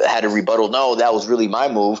know, had a rebuttal. No, that was really my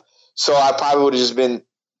move. So I probably would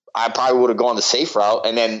have gone the safe route.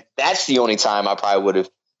 And then that's the only time I probably would have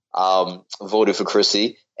voted for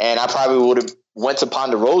Chrissy. And I probably would have went to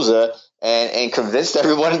Ponderosa and convinced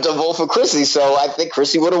everyone to vote for Chrissy. So I think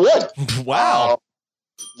Chrissy would have won. Wow.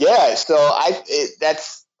 Yeah, so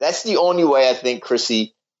that's the only way I think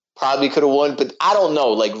Chrissy probably could have won. But I don't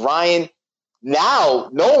know. Like Ryan, now,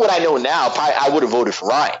 knowing what I know now, probably I would have voted for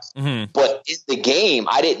Ryan. But in the game,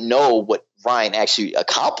 I didn't know what Ryan actually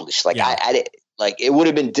accomplished. Like I didn't, like it would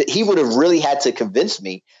have been. He would have really had to convince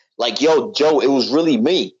me. Like, yo, Joe, it was really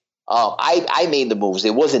me. I made the moves.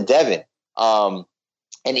 It wasn't Devin. And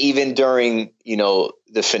even during, you know,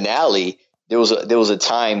 the finale. There was a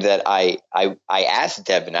time that I asked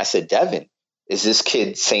Devin, I said, Devin, is this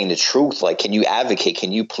kid saying the truth? Like, can you advocate?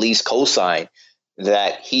 Can you please co-sign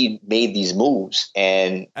that he made these moves?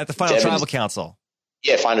 And at the Final Tribal Council.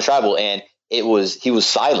 Yeah, Final Tribal. And he was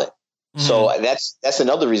silent. So that's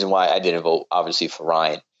another reason why I didn't vote, obviously, for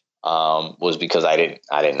Ryan, was because I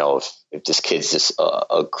didn't know if this kid's just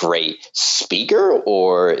a great speaker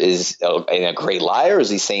or is a great liar, or is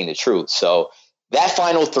he saying the truth? So that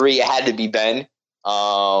final three, it had to be Ben.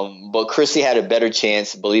 But Chrissy had a better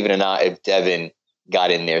chance, believe it or not, if Devin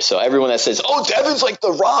got in there. So everyone that says, oh, Devin's like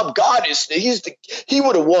the Rob Goddess, he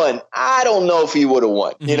would have won. I don't know if he would have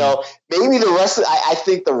won. You know, maybe I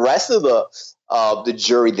think the rest of the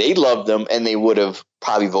jury, they loved him and they would have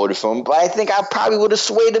probably voted for him, but I think I probably would have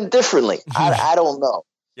swayed him differently. I don't know.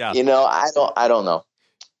 Yeah. I don't know.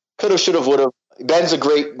 Could have, should have, would have. Ben's a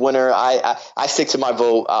great winner. I stick to my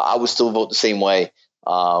vote. I would still vote the same way.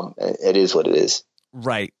 It is what it is.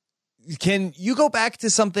 Right. Can you go back to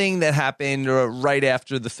something that happened right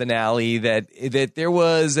after the finale, that there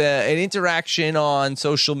was an interaction on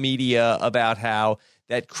social media about how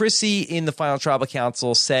that Chrissy in the final tribal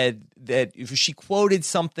council said that if she quoted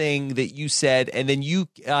something that you said, and then you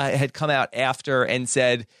had come out after and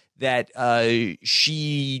said that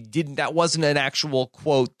she didn't, that wasn't an actual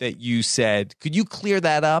quote that you said. Could you clear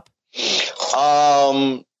that up? Yeah.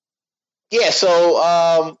 So,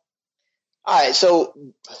 all right. So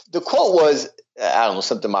the quote was, I don't know,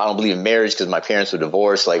 something, I don't believe in marriage because my parents were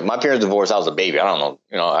divorced. Like, my parents divorced, I was a baby. I don't know.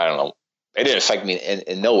 I don't know. It didn't affect me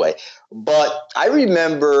in no way. But I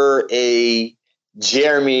remember a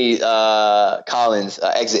Jeremy Collins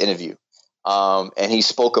exit interview. And he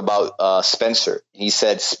spoke about Spencer. He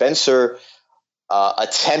said Spencer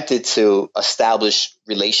attempted to establish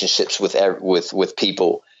relationships with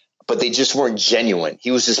people, but they just weren't genuine.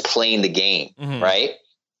 He was just playing the game, right?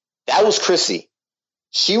 That was Chrissy.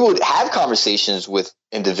 She would have conversations with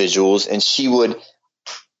individuals, and she would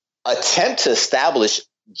attempt to establish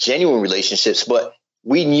genuine relationships, but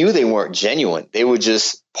we knew they weren't genuine. They were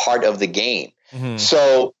just part of the game.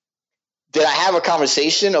 So did I have a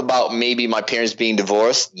conversation about maybe my parents being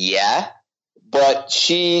divorced? Yeah. But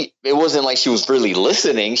it wasn't like she was really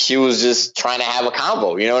listening. She was just trying to have a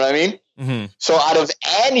convo. You know what I mean? So out of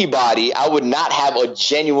anybody, I would not have a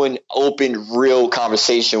genuine, open, real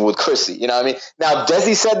conversation with Chrissy. You know what I mean? Now, if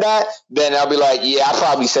Desi said that, then I'll be like, yeah, I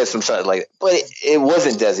probably said some shit like that. But it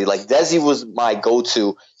wasn't Desi. Like, Desi was my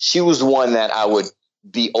go-to. She was the one that I would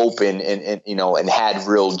be open and had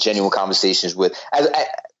real, genuine conversations with.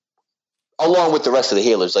 Along with the rest of the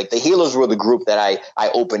healers. Like, the healers were the group that I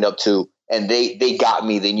opened up to, and they got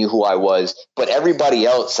me. They knew who I was. But everybody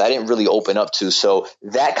else, I didn't really open up to. So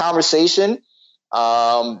that conversation,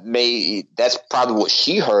 that's probably what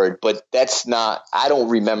she heard, but that's not, I don't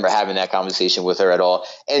remember having that conversation with her at all.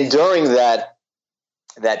 And during that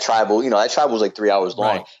tribal, that tribal was like 3 hours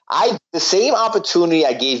long. Right. The same opportunity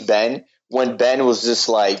I gave Ben when Ben was just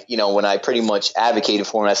like, when I pretty much advocated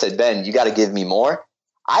for him, I said, Ben, you got to give me more.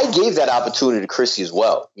 I gave that opportunity to Chrissy as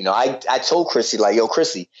well. I told Chrissy, like, yo,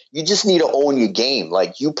 Chrissy, you just need to own your game.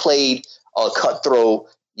 Like, you played a cutthroat,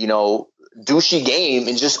 douchey game,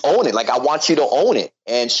 and just own it. Like, I want you to own it.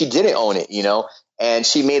 And she didn't own it, and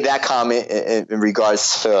she made that comment in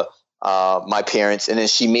regards to my parents. And then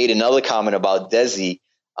she made another comment about Desi.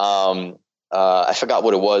 I forgot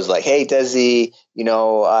what it was. Like, hey, Desi,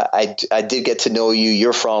 I did get to know you.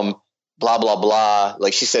 You're from blah, blah, blah.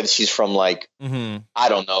 Like, she said she's from, like, I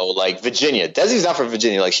don't know, like Virginia. Desi's not from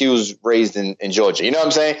Virginia. Like, she was raised in Georgia. You know what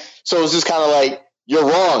I'm saying? So it was just kind of like, you're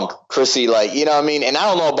wrong, Chrissy. Like, you know what I mean? And I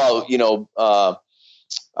don't know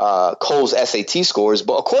about, Cole's SAT scores,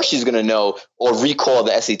 but of course she's going to know or recall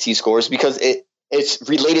the SAT scores because it's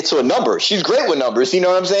related to a number. She's great with numbers. You know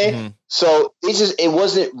what I'm saying? So it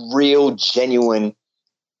wasn't real, genuine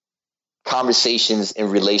conversations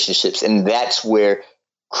and relationships. And that's where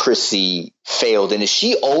Chrissy failed. And if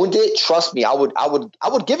she owned it, trust me, I would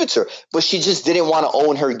give it to her, but she just didn't want to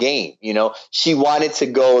own her game. She wanted to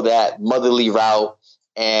go that motherly route,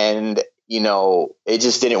 and it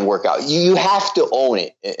just didn't work out. You have to own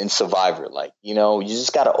it in Survivor. Like, you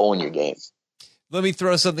just got to own your game. Let me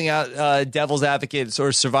throw something out, devil's advocate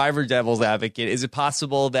or Survivor devil's advocate. Is it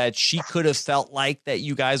possible that she could have felt like that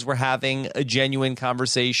you guys were having a genuine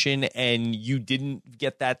conversation and you didn't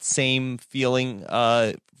get that same feeling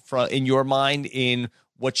in your mind in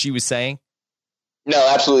what she was saying? No,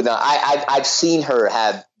 absolutely not. I've seen her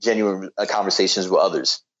have genuine conversations with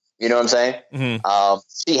others. You know what I'm saying?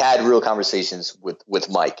 She had real conversations with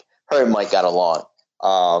Mike. Her and Mike got along.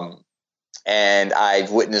 And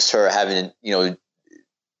I've witnessed her having,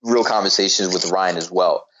 real conversations with Ryan as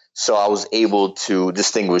well. So I was able to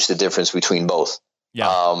distinguish the difference between both.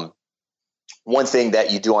 Yeah. One thing that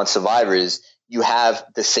you do on Survivor is you have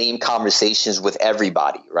the same conversations with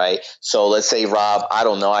everybody, right? So let's say, Rob, I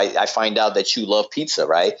don't know, I find out that you love pizza,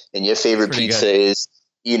 right? And your favorite pizza is,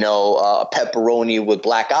 pepperoni with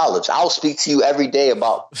black olives. I'll speak to you every day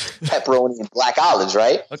about pepperoni and black olives,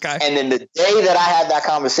 right? Okay. And then the day that I have that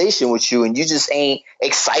conversation with you and you just ain't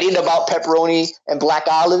excited about pepperoni and black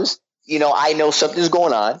olives, I know something's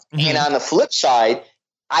going on. And on the flip side,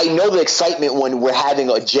 I know the excitement when we're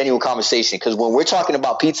having a genuine conversation, because when we're talking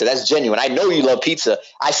about pizza, that's genuine. I know you love pizza.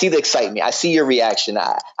 I see the excitement. I see your reaction.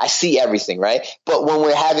 I see everything, right? But when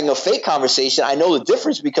we're having a fake conversation, I know the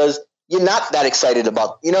difference because you're not that excited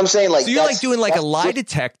about, you know what I'm saying? Like, so you're like doing like a lie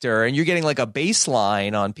detector and you're getting like a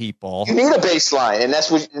baseline on people. You need a baseline, and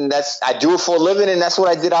I do it for a living, and that's what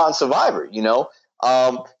I did out in Survivor, you know?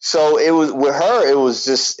 So it was with her, it was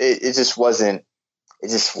just, it just wasn't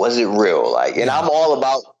real. Like, and I'm all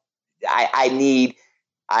about, I need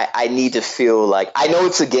to feel like, I know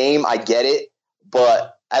it's a game, I get it,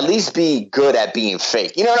 but at least be good at being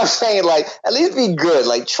fake. You know what I'm saying? Like, at least be good,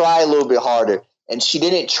 like try a little bit harder. And she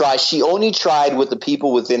didn't try. She only tried with the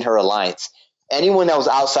people within her alliance. Anyone that was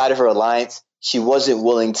outside of her alliance, she wasn't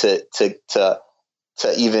willing to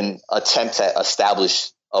even attempt to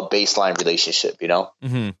establish a baseline relationship, you know?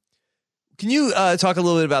 Mm-hmm. Can you talk a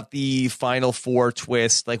little bit about the Final Four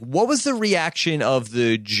twist? Like, what was the reaction of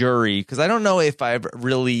the jury? Because I don't know if I've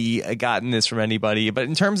really gotten this from anybody, but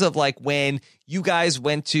in terms of like when you guys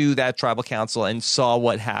went to that tribal council and saw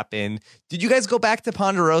what happened, did you guys go back to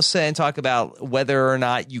Ponderosa and talk about whether or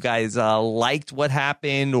not you guys liked what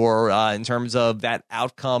happened, or in terms of that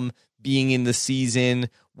outcome being in the season,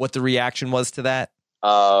 what the reaction was to that?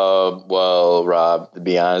 Well, Rob, to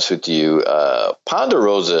be honest with you,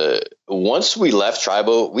 Ponderosa, once we left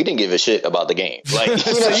Tribal, we didn't give a shit about the game. Like,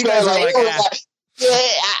 you know, you guys are like, yeah,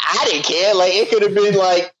 I didn't care. Like, it could have been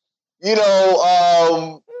like, you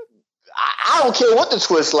know, I don't care what the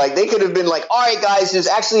twist. Like, they could have been like, all right, guys, there's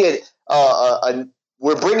actually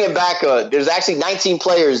we're bringing back there's actually 19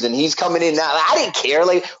 players and he's coming in now. I didn't care.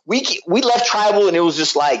 Like, we left Tribal and it was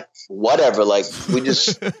just like, whatever. Like, we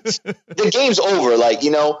just, the game's over. Like,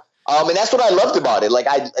 you know, and that's what I loved about it. Like,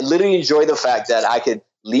 I literally enjoyed the fact that I could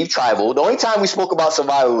leave Tribal. The only time we spoke about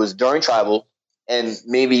Survivor was during Tribal, and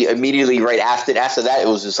maybe immediately right after that, it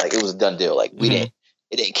was just like, it was a done deal. Like, it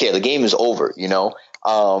didn't care. The game is over, you know?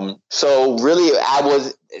 So really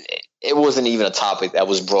it wasn't even a topic that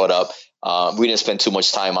was brought up. We didn't spend too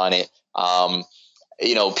much time on it.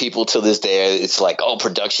 You know, people to this day, it's like, oh,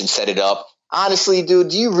 production set it up. Honestly, dude,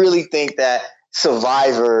 do you really think that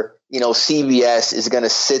Survivor, you know, CBS is going to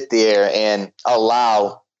sit there and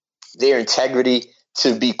allow their integrity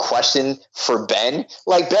to be questioned for Ben?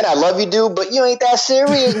 Like, Ben, I love you, dude, but you ain't that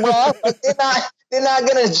serious, bro. Like, they're not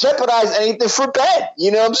going to jeopardize anything for Ben.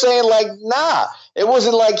 You know what I'm saying? Like, nah. It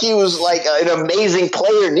wasn't like he was like an amazing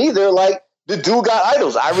player neither. Like, the dude got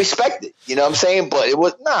idols. I respect it. You know what I'm saying? But it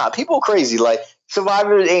was, people crazy. Like,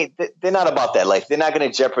 Survivor they're not about that. Like, they're not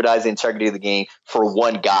going to jeopardize the integrity of the game for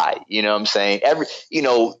one guy. You know what I'm saying?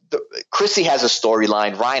 Chrissy has a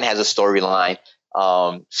storyline. Ryan has a storyline.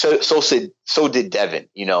 So did Devin,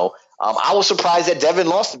 you know. I was surprised that Devin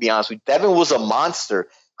lost, to be honest with you. Devin was a monster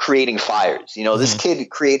creating fires. You know, this kid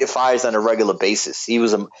created fires on a regular basis. He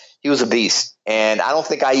was a beast. And I don't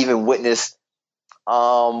think I even witnessed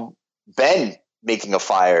Ben making a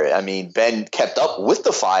fire. I mean, Ben kept up with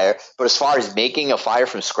the fire, but as far as making a fire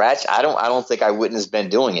from scratch, I don't think I witnessed Ben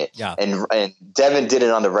doing it. Yeah. And Devin did it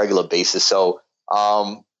on a regular basis. So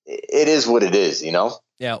it is what it is, you know?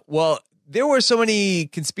 Yeah. Well, there were so many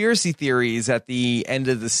conspiracy theories at the end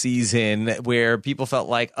of the season where people felt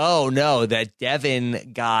like, oh no, that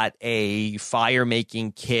Devin got a fire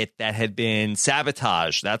making kit that had been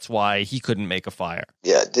sabotaged. That's why he couldn't make a fire.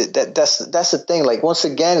 Yeah, that's the thing. Like, once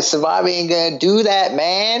again, Survivor ain't gonna do that,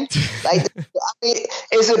 man. Like, I mean,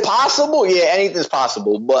 is it possible? Yeah, anything's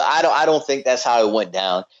possible, but I don't think that's how it went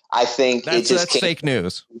down. I think that's fake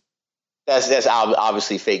news. That's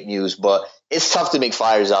obviously fake news, but it's tough to make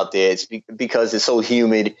fires out there. It's because it's so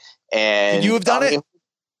humid. And could you have done it?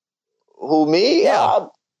 Who, me? Yeah.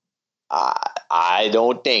 I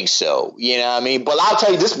don't think so. You know what I mean? But I'll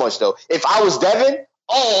tell you this much though: if I was Devin,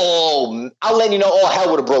 I'll let you know, all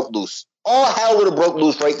hell would have broke loose. All hell would have broke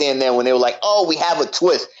loose right there and then when they were like, "Oh, we have a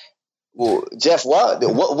twist." Well, Jeff,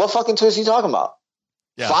 what fucking twist are you talking about?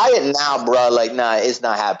 Yeah. Fire now, bro. Like, nah, it's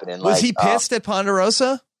not happening. Was he pissed at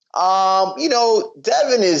Ponderosa? You know,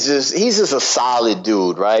 Devin he's just a solid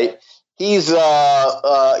dude, right? He's he's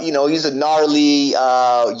a gnarly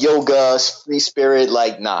yoga free spirit.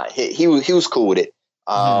 Like, nah, he was cool with it.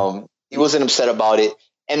 He wasn't upset about it.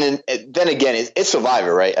 And then again, it's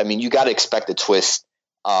Survivor, right? I mean, you got to expect a twist.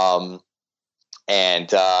 And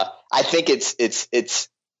I think it's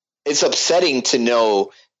upsetting to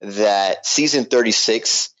know that season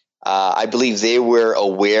 36. I believe they were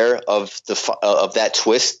aware of that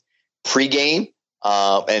twist pregame,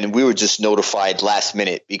 and we were just notified last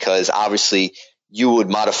minute because obviously you would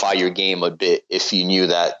modify your game a bit if you knew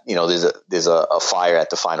that, you know, there's a fire at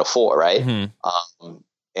the Final Four, right? Mm-hmm.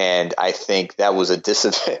 And I think that was a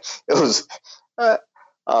disadvantage. It was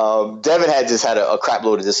Devin had just had a crap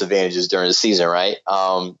load of disadvantages during the season, right?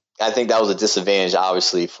 that was a disadvantage,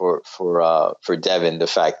 obviously, for Devin, the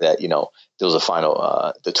fact that, there was a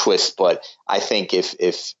final, the twist. But I think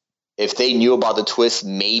if they knew about the twist,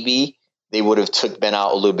 maybe they would have took Ben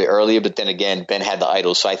out a little bit earlier. But then again, Ben had the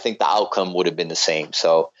idol. So I think the outcome would have been the same.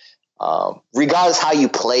 So regardless how you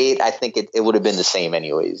play it, I think it would have been the same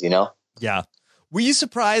anyways, Yeah. Were you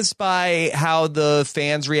surprised by how the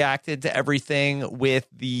fans reacted to everything with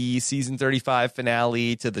the season 35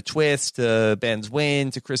 finale, to the twist, to Ben's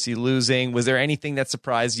win, to Chrissy losing? Was there anything that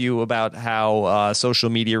surprised you about how social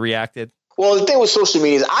media reacted? Well, the thing with social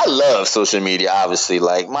media is I love social media, obviously.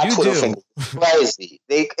 Like, my Twitter thing is crazy.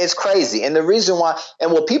 It's crazy. And the reason why,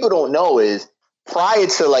 and what people don't know is, prior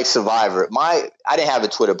to like Survivor, I didn't have a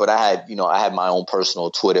Twitter, but I had my own personal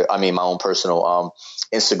Twitter. I mean, my own personal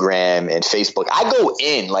Instagram and Facebook. I go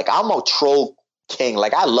in, like, I'm a troll king.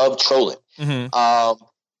 Like, I love trolling. Mm-hmm.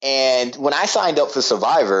 And when I signed up for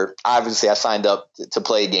Survivor, obviously I signed up to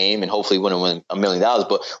play a game and hopefully win $1 million.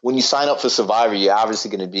 But when you sign up for Survivor, you're obviously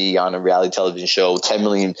going to be on a reality television show. 10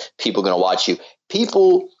 million people are going to watch you.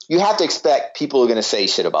 You have to expect people are going to say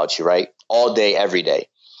shit about you, right? All day, every day.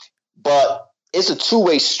 But it's a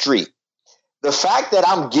two-way street. The fact that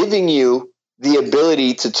I'm giving you the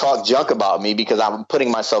ability to talk junk about me because I'm putting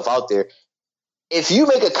myself out there, if you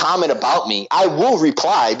make a comment about me, I will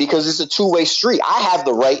reply because it's a two-way street. I have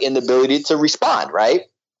the right and the ability to respond, right?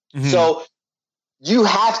 Mm-hmm. So you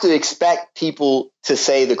have to expect people to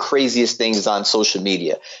say the craziest things on social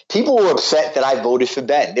media. People were upset that I voted for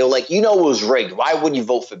Ben. They were like, it was rigged. Why wouldn't you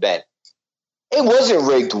vote for Ben? It wasn't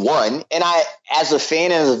rigged, one. And I, as a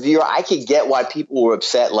fan and as a viewer, I could get why people were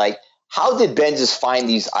upset. Like, how did Ben just find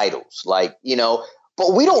these idols? Like,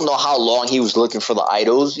 but we don't know how long he was looking for the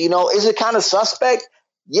idols. Is it kind of suspect?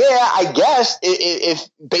 Yeah, I guess if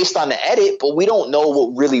based on the edit, but we don't know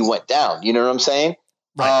what really went down. You know what I'm saying?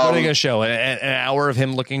 Right. What are they going to show? An hour of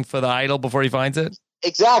him looking for the idol before he finds it?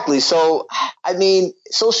 Exactly. So, I mean,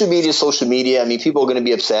 social media is social media. I mean, people are going to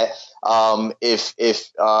be upset. If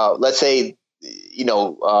let's say,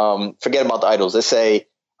 forget about the idols. Let's say,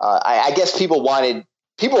 I guess people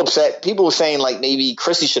upset. People were saying like maybe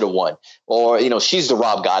Chrissy should have won, or she's the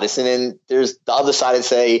Rob goddess, and then there's the other side that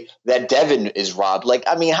say that Devin is robbed. Like,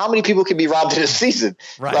 I mean, how many people can be robbed in a season?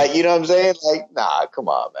 Right. Like, you know what I'm saying? Like, nah, come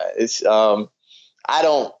on, man. It's I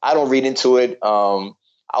don't read into it.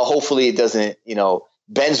 Hopefully it doesn't.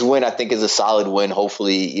 Ben's win I think is a solid win.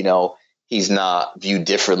 Hopefully he's not viewed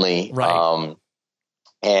differently. Right.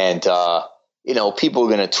 People are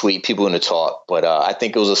gonna tweet, people are gonna talk, but I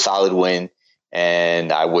think it was a solid win.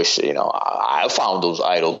 And I wish, I found those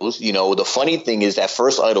idols. The funny thing is that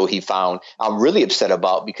first idol he found, I'm really upset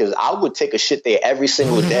about because I would take a shit there every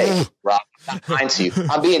single day, Rob. I'm not lying to you.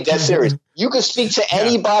 I'm being dead serious. You could speak to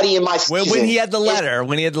anybody in my season. When he had the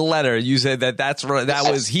letter, you said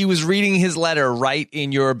he was reading his letter right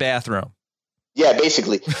in your bathroom. Yeah,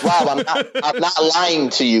 basically. Rob, I'm not lying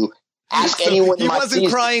to you. Ask anyone in my season. He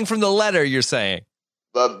wasn't crying from the letter, you're saying.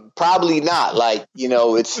 But probably not. Like,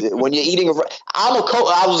 it's when you're eating. I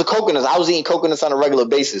was a coconut. I was eating coconuts on a regular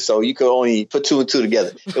basis, so you could only put two and two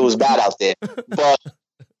together. It was bad out there, but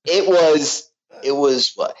it was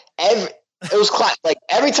what it was clock. Like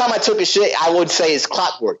every time I took a shit, I would say it's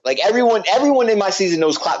clockwork. Like everyone in my season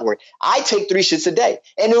knows clockwork. I take 3 shits a day,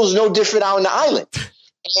 and it was no different out on the island.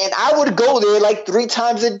 And I would go there like 3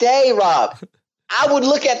 times a day, Rob. I would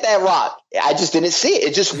look at that rock. I just didn't see it.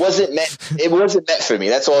 It just wasn't meant. It wasn't meant for me.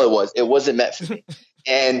 That's all it was. It wasn't meant for me.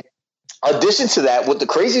 And addition to that, what the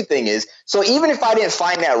crazy thing is, so even if I didn't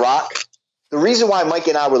find that rock, the reason why Mike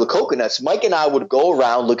and I were the coconuts, Mike and I would go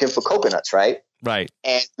around looking for coconuts, right? Right.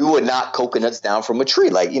 And we would knock coconuts down from a tree.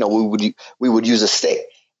 Like, we would use a stick.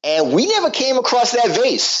 And we never came across that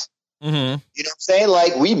vase. Mm-hmm. You know what I'm saying?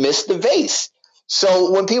 Like, we missed the vase.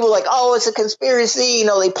 So when people are like, oh, it's a conspiracy,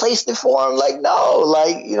 they placed it for him. Like, no,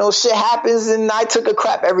 like, shit happens and I took a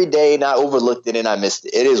crap every day and I overlooked it and I missed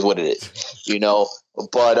it. It is what it is,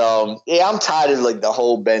 But, yeah, I'm tired of like the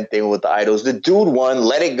whole Ben thing with the idols. The dude won,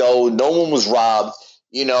 let it go. No one was robbed.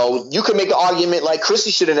 You could make an argument like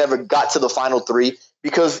Chrissy should have never got to the final 3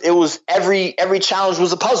 because it was every challenge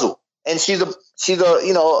was a puzzle. And she's a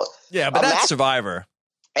yeah, but that's Survivor.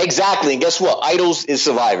 Exactly. And guess what? Idols is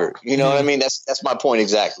Survivor. You know what I mean? That's my point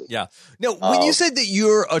exactly. Yeah. No, when you said that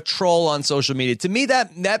you're a troll on social media, to me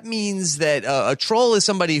that means that a troll is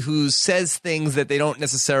somebody who says things that they don't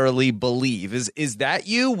necessarily believe. Is that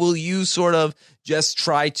you? Will you sort of just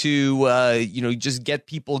try to just get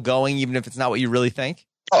people going even if it's not what you really think?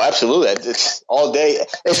 Oh, absolutely. It's all day.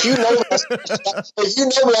 If you know,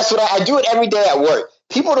 that's what I do it every day at work.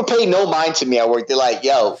 People don't pay no mind to me at work. They're like,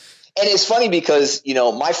 yo, And it's funny because,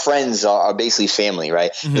 my friends are basically family,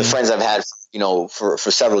 right? Mm-hmm. The friends I've had, for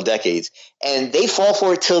several decades, and they fall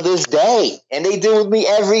for it till this day, and they do with me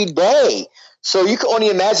every day. So you can only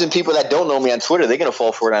imagine people that don't know me on Twitter, they're going to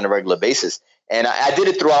fall for it on a regular basis. And I did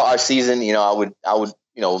it throughout our season. I would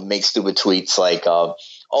make stupid tweets like,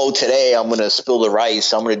 today I'm going to spill the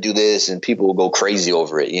rice. I'm going to do this. And people will go crazy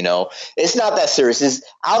over it. It's not that serious.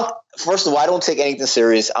 First of all, I don't take anything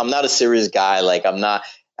serious. I'm not a serious guy. Like I'm a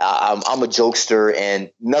jokester,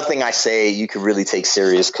 and nothing I say you can really take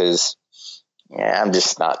serious because I'm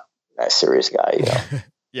just not that serious guy.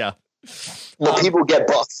 Yeah. But people get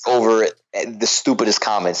buffed over it, the stupidest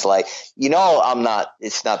comments. Like, I'm not.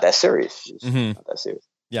 It's not that serious. It's not that serious.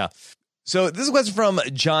 Yeah. So this is a question from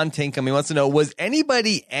John Tinkham. He wants to know, was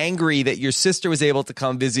anybody angry that your sister was able to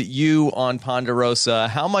come visit you on Ponderosa?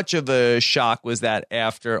 How much of a shock was that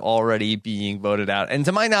after already being voted out? And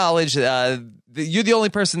to my knowledge, you're the only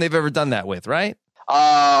person they've ever done that with, right?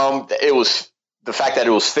 It was the fact that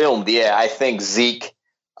it was filmed. Yeah, I think Zeke's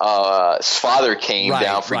father came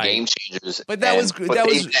down for Game Changers. But that was there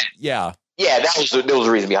was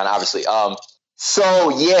a reason behind it, obviously.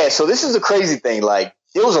 So this is a crazy thing. Like,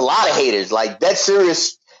 there was a lot of haters. Like, that's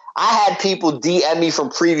serious. I had people DM me from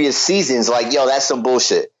previous seasons like, yo, that's some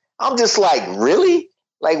bullshit. I'm just like, really?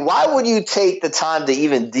 Like, why would you take the time to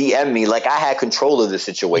even DM me? Like, I had control of the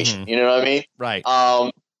situation. You know what I mean? Right.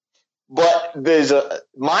 But there's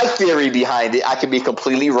my theory behind it. I could be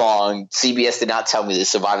completely wrong. CBS did not tell me this.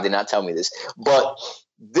 Survivor did not tell me this. But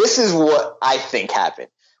this is what I think happened.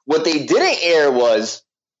 What they didn't air was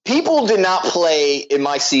people did not play in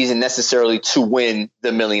my season necessarily to win the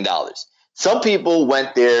 $1 million. Some people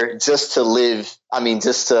went there just to live. I mean,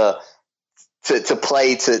 just to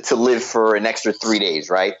play, to live for an extra 3 days,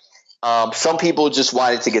 right? Some people just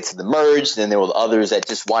wanted to get to the merge. Then there were others that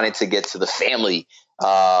just wanted to get to the family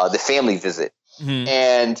visit.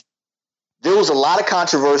 And there was a lot of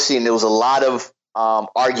controversy, and there was a lot of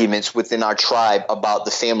arguments within our tribe about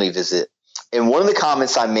the family visit. And one of the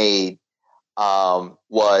comments I made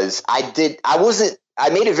was I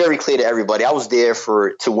made it very clear to everybody I was there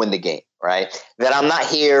to win the game, right? That I'm not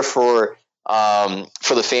here for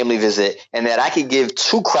the family visit, and that I could give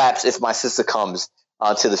two craps if my sister comes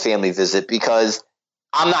to the family visit, because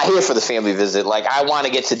I'm not here for the family visit. Like, I want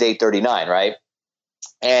to get to day 39, right?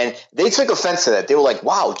 And they took offense to that. They were like,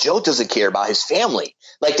 wow, Joe doesn't care about his family.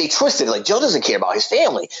 Like, they twisted it. Like, Joe doesn't care about his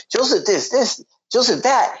family. Joe said this, Joe said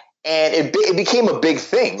that. And it became a big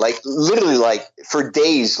thing. Like, literally, like, for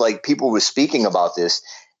days, like, people were speaking about this.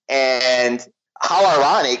 And how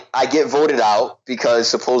ironic, I get voted out because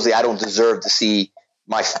supposedly I don't deserve to see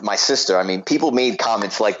my sister. I mean, people made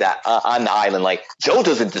comments like that on the island. Like, Joe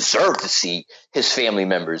doesn't deserve to see his family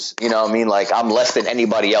members. You know what I mean? Like, I'm less than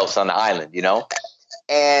anybody else on the island,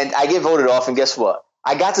 And I get voted off. And guess what?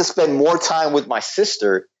 I got to spend more time with my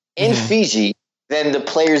sister in Fiji than the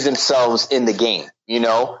players themselves in the game,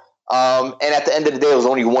 And at the end of the day, it was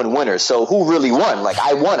only one winner. So who really won? Like,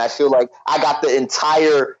 I won. I feel like I got the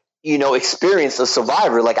entire, experience of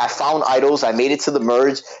Survivor. Like, I found idols. I made it to the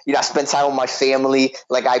merge. I spent time with my family.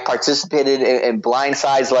 Like, I participated in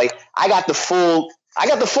blindsides. Like, I got the full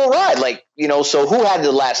ride. Like, so who had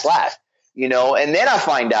the last laugh? And then I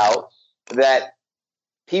find out that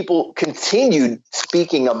people continued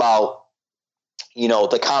speaking about,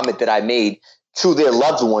 the comment that I made to their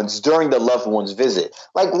loved ones during the loved ones visit.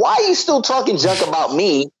 Like, why are you still talking junk about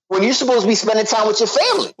me when you're supposed to be spending time with your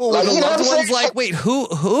family? Well, like, the loved ones like, wait,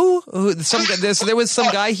 who? There was some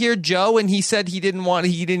guy here, Joe, and he said he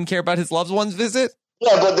didn't care about his loved ones visit.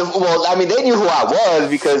 Yeah, but they knew who I was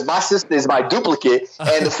because my sister is my duplicate,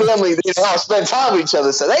 and the family, they all spend time with each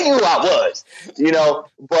other, so they knew who I was,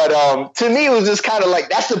 But to me, it was just kind of like,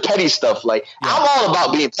 that's the petty stuff. Like, I'm all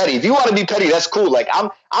about being petty. If you want to be petty, that's cool. Like, I'm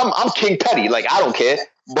King Petty. Like, I don't care.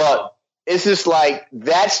 But it's just like,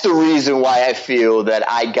 that's the reason why I feel that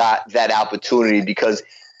I got that opportunity, because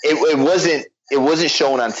it wasn't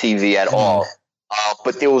shown on TV at all.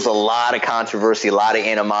 But there was a lot of controversy, a lot of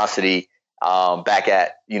animosity back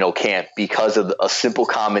at camp because of a simple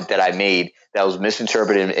comment that I made that was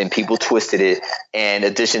misinterpreted, and people twisted it. And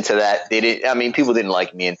in addition to that, people didn't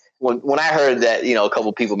like me. And when I heard that a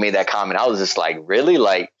couple people made that comment, I was just like, really?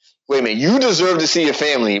 Like, wait a minute, you deserve to see your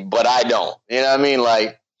family, but I don't. You know what I mean?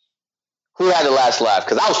 Like, who had the last laugh?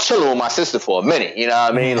 Because I was chilling with my sister for a minute. You know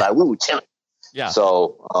what I mean? Like, we were chilling. Yeah.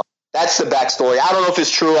 So that's the backstory. I don't know if it's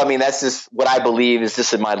true. I mean, that's just what I believe is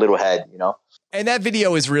just in my little head. And that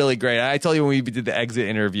video is really great. I told you when we did the exit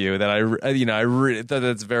interview that I really thought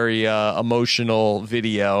that's a very emotional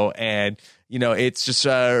video. And it's just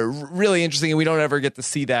really interesting. And we don't ever get to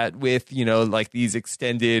see that with, like these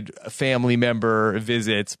extended family member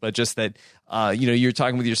visits, but just that, you're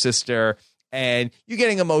talking with your sister and you're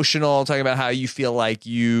getting emotional, talking about how you feel like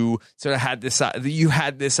you sort of had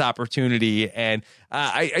this opportunity. And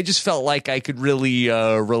I just felt like I could really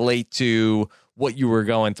relate to what you were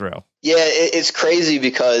going through. Yeah, it's crazy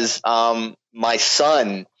because my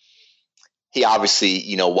son, he obviously,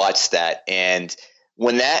 watched that. And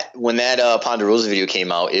when that Ponderosa video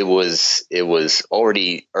came out, it was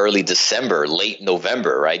already early December, late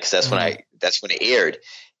November, right? Because that's when it aired.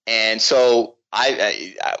 And so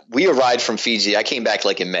we arrived from Fiji. I came back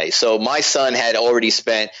like in May. So my son had already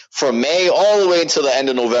spent from May all the way until the end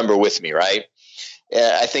of November with me, right?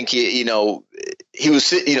 I think he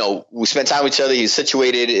was, we spent time with each other. He was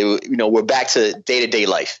situated. We're back to day-to-day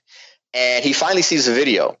life. And he finally sees the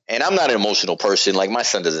video. And I'm not an emotional person. Like, my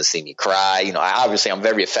son doesn't see me cry. I'm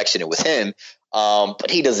very affectionate with him, but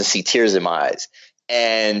he doesn't see tears in my eyes.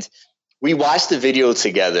 And we watched the video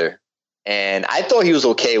together. And I thought he was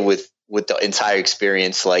okay with the entire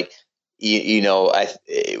experience. Like,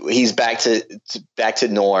 he's back to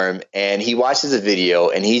norm. And he watches the video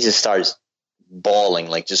and he just starts bawling,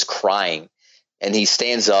 like just crying. And he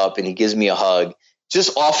stands up and he gives me a hug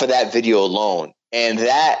just off of that video alone. And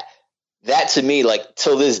that to me, like,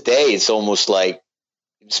 till this day, it's almost like,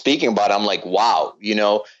 speaking about it, I'm like, wow,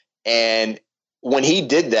 and when he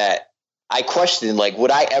did that, I questioned, like,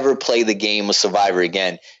 would I ever play the game of Survivor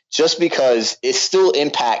again? Just because it still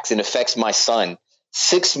impacts and affects my son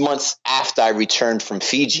 6 months after I returned from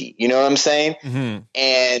Fiji. You know what I'm saying? Mm-hmm.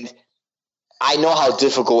 And I know how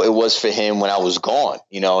difficult it was for him when I was gone.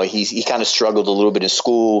 He kind of struggled a little bit in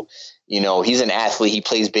school. He's an athlete. He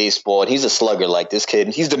plays baseball, and he's a slugger like this kid.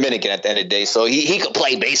 He's Dominican at the end of the day, so he could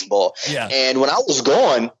play baseball. Yeah. And when I was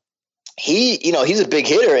gone, he's a big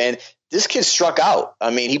hitter, and this kid struck out.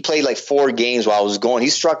 I mean, he played like 4 games while I was gone. He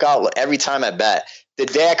struck out every time at bat. The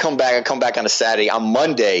day I come back on a Saturday. On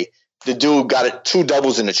Monday, the dude got 2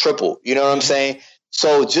 doubles and a triple. You know what I'm saying?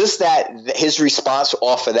 So just that, his response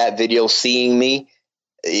off of that video, seeing me,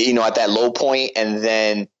 at that low point, and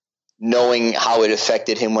then knowing how it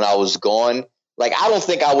affected him when I was gone. Like, I don't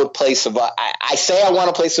think I would play Survivor. I say I want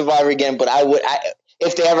to play Survivor again, but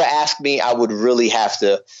if they ever ask me, I would really have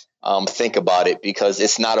to think about it, because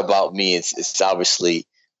it's not about me. It's obviously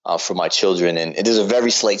for my children, and there's a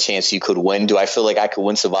very slight chance you could win. Do I feel like I could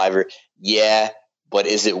win Survivor? Yeah, but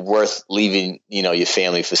is it worth leaving, your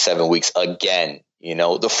family for 7 weeks again?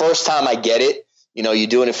 The first time I get it, you're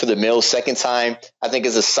doing it for the meal. Second time, I think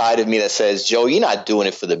there's a side of me that says, Joe, you're not doing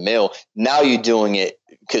it for the meal. Now you're doing it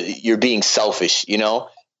because you're being selfish, So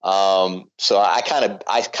I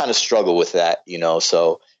kind of struggle with that,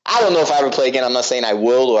 So I don't know if I ever play again. I'm not saying I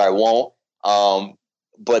will or I won't.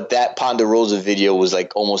 But that Ponderosa video was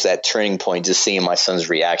like almost that turning point, just seeing my son's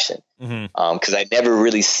reaction. Mm-hmm. Because I'd never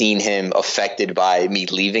really seen him affected by me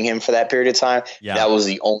leaving him for that period of time. Yeah. That was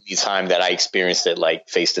the only time that I experienced it, like,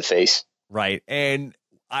 face to face. Right. And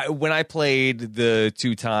when I played the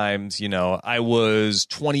 2 times, I was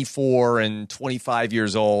 24 and 25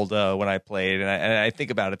 years old when I played. And I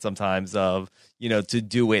think about it sometimes of, to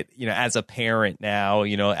do it, as a parent now,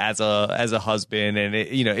 as a husband. And,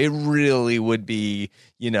 it really would be,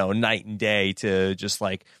 night and day to just,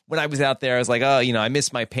 like, when I was out there, I was like, oh, I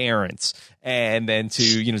miss my parents. And then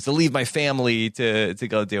to leave my family to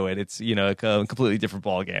go do it. It's, a completely different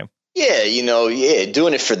ballgame. Yeah,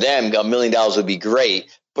 doing it for them, $1 million would be great.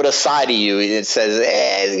 But a side of you, it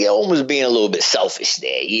says, you're almost being a little bit selfish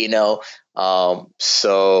there,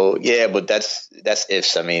 So yeah, but that's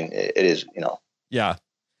ifs. I mean, it is, Yeah.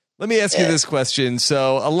 Let me ask you this question.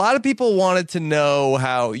 So a lot of people wanted to know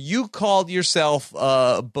how you called yourself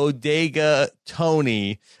Bodega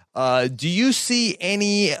Tony. Do you see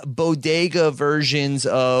any bodega versions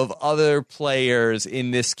of other players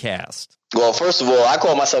in this cast? Well, first of all, I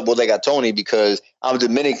call myself Bodega Tony because I'm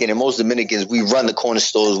Dominican, and most Dominicans, we run the corner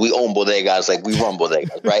stores. We own bodegas, like we run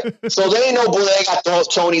bodegas, right? So there ain't no Bodega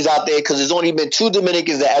Tonys out there, because there's only been 2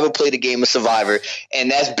 Dominicans that ever played the game of Survivor, and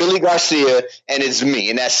that's Billy Garcia and it's me,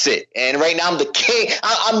 and that's it. And right now I'm the king.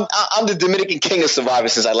 I'm the Dominican king of Survivor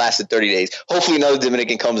since I lasted 30 days. Hopefully another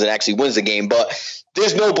Dominican comes and actually wins the game, but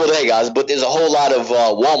there's no bodegas, but there's a whole lot of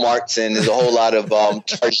Walmarts, and there's a whole lot of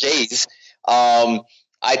Targets.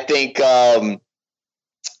 I think, I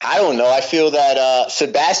don't know. I feel that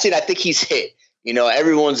Sebastian, I think he's hit.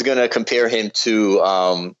 Everyone's going to compare him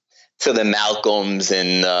to the Malcolms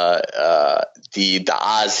and the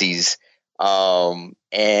Ozzies.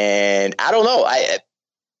 And I don't know. I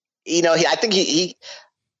think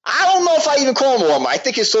I don't know if I even call him a Walmart. I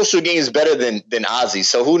think his social game is better than Ozzy.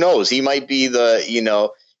 So who knows? He might be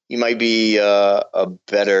he might be a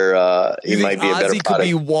better. He might be a better Ozzy product. could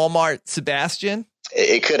be Walmart Sebastian.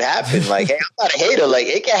 It could happen. Like, hey, I'm not a hater. Like,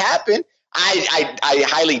 it can happen. I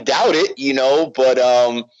highly doubt it. But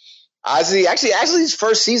Ozzy actually his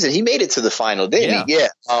first season he made it to the final, didn't he? Yeah.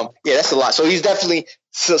 That's a lot. So he's definitely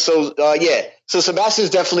So Sebastian's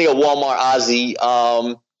definitely a Walmart Ozzy.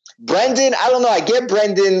 Brendan, I don't know. I get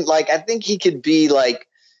Brendan. Like, I think he could be like.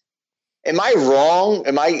 Am I wrong?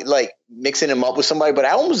 Am I like mixing him up with somebody? But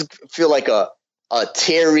I almost feel like a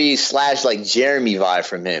Terry / like Jeremy vibe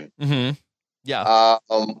from him. Mm-hmm. Yeah. I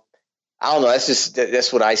don't know.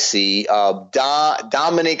 That's what I see.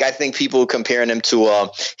 Dominic, I think people comparing him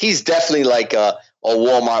to. He's definitely like a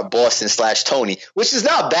Walmart Boston / Tony, which is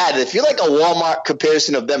not bad. If you're like a Walmart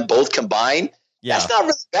comparison of them both combined, that's not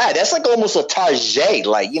really bad. That's like almost a Target.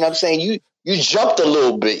 Like, you know what I'm saying? You jumped a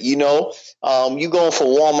little bit, you going for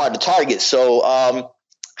Walmart to Target. So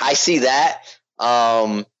I see that.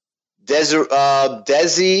 Desi,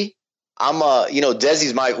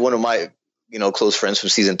 Desi's one of my close friends from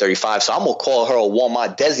season 35. So I'm gonna call her a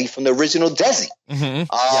Walmart Desi from the original Desi.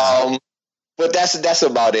 Mm-hmm. But that's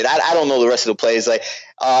about it. I don't know the rest of the players. Like,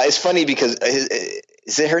 it's funny because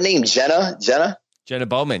is it her name Jenna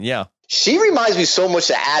Bowman? Yeah. She reminds me so much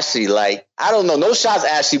of Ashley. Like, I don't know, no shots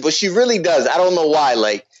Ashley, but she really does. I don't know why.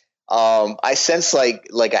 Like, I sense like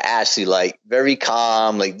a Ashley, like very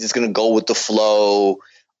calm, like just gonna go with the flow.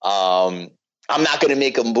 I'm not gonna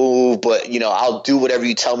make a move, but I'll do whatever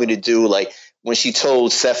you tell me to do. Like when she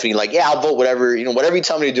told Stephanie, like, yeah, I'll vote whatever you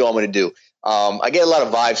tell me to do, I'm gonna do. I get a lot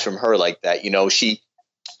of vibes from her like that.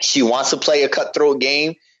 She wants to play a cutthroat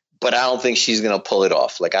game, but I don't think she's gonna pull it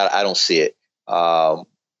off. Like I don't see it.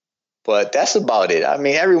 But that's about it. I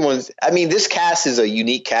mean, this cast is a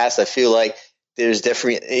unique cast. I feel like there's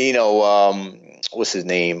different, what's his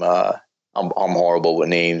name? I'm horrible with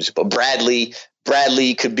names, but Bradley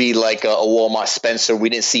could be like a Walmart Spencer. We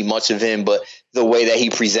didn't see much of him, but the way that he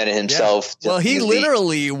presented himself. Yeah. Well, he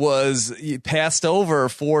literally was passed over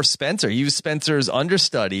for Spencer. He was Spencer's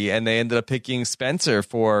understudy, and they ended up picking Spencer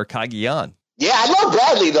for Cagayan. Yeah, I love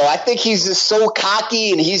Bradley, though. I think he's just so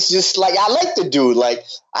cocky, and he's just like, I like the dude. Like,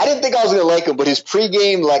 I didn't think I was going to like him, but his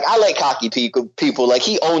pregame, like, I like cocky people. Like,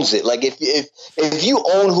 he owns it. Like, if you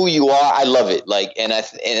own who you are, I love it. Like, and I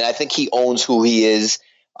think he owns who he is.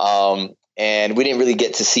 And we didn't really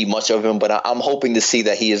get to see much of him, but I'm hoping to see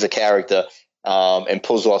that he is a character and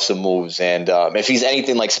pulls off some moves. And if he's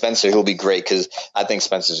anything like Spencer, he'll be great because I think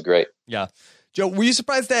Spencer's great. Yeah. Joe, were you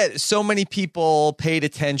surprised that so many people paid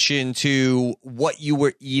attention to what you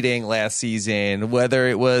were eating last season, whether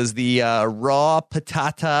it was the raw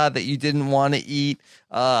patata that you didn't want to eat?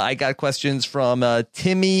 I got questions from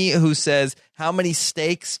Timmy, who says, how many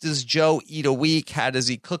steaks does Joe eat a week? How does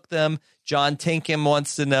he cook them? John Tinkham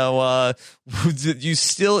wants to know, did you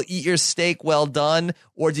still eat your steak well done,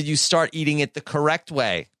 or did you start eating it the correct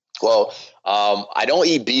way? Well, I don't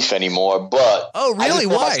eat beef anymore, but... Oh, really?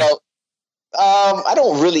 Why? I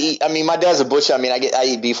don't really eat. I mean, my dad's a butcher. I mean, I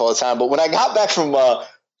eat beef all the time. But when I got back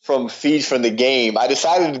from feed from the game, I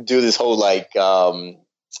decided to do this whole like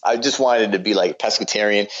I just wanted to be like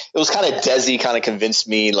pescatarian. It was kind of Desi kind of convinced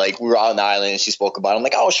me. Like we were out on the island and she spoke about it. I'm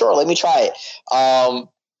like, oh sure, let me try it.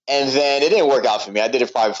 And then it didn't work out for me. I did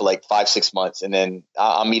it probably for like 5-6 months, and then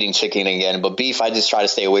I'm eating chicken again. But beef, I just try to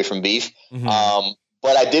stay away from beef. Mm-hmm.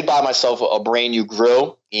 But I did buy myself a brand new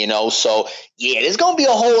grill, so yeah, there's going to be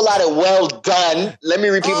a whole lot of well done. Let me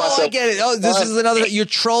repeat myself. I get it. Oh, this is another, you're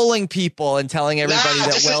trolling people and telling everybody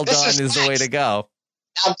that well done is the way to go.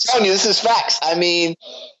 I'm telling you, this is facts. I mean,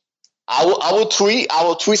 I will tweet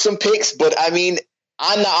some pics, but I mean,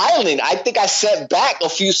 on the island, I think I set back a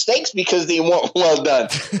few steaks because they weren't well done.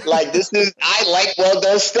 Like I like well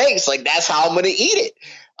done steaks. Like that's how I'm going to eat it.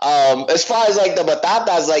 As far as like the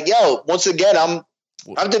batatas, like, yo, once again, I'm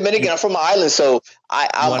Dominican. I'm from an island, so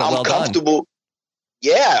I'm comfortable. Done.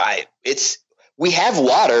 Yeah, we have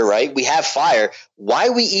water, right? We have fire. Why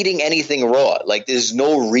are we eating anything raw? Like, there's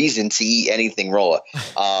no reason to eat anything raw.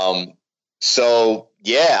 So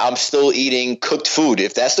yeah, I'm still eating cooked food.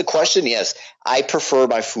 If that's the question, yes, I prefer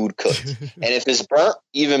my food cooked, and if it's burnt,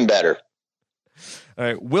 even better. All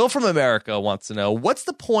right. Will from America wants to know, what's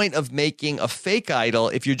the point of making a fake idol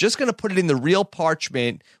if you're just going to put it in the real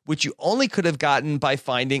parchment, which you only could have gotten by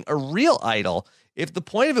finding a real idol? If the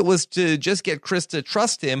point of it was to just get Chris to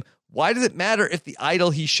trust him, why does it matter if the idol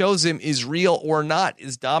he shows him is real or not?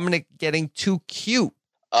 Is Dominic getting too cute?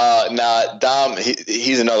 Nah, Dom,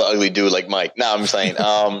 he's another ugly dude like Mike. Nah, I'm saying,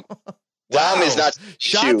 Dom is not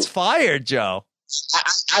Shots cute. Fired, Joe.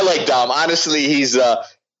 I like Dom. Honestly, he's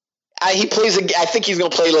he plays. I think he's gonna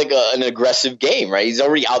play like an aggressive game, right? He's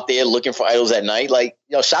already out there looking for idols at night. Like,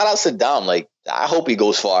 shout out to Dom. Like, I hope he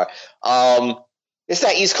goes far. It's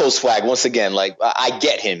that East Coast swag once again. Like, I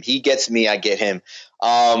get him. He gets me. I get him.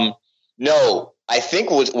 No, I think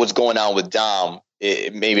what's going on with Dom.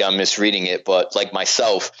 Maybe I'm misreading it, but like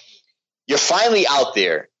myself, you're finally out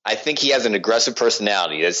there. I think he has an aggressive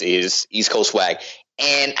personality. That's his East Coast swag.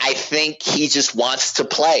 And I think he just wants to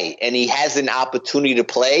play, and he has an opportunity to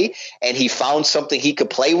play, and he found something he could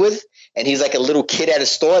play with. And he's like a little kid at a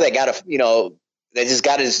store that got that just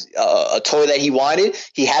got his a toy that he wanted.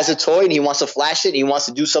 He has a toy and he wants to flash it and he wants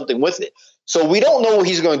to do something with it. So we don't know what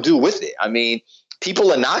he's going to do with it. I mean,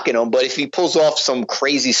 people are knocking him, but if he pulls off some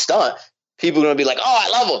crazy stunt, people are going to be like, oh, I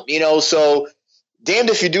love him, so damned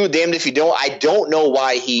if you do, damned if you don't. I don't know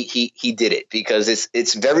why he did it, because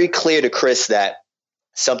it's very clear to Chris that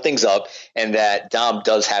something's up and that Dom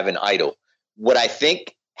does have an idol. What I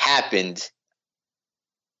think happened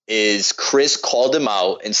is Chris called him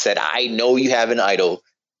out and said, I know you have an idol.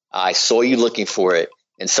 I saw you looking for it,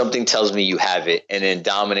 and something tells me you have it. And then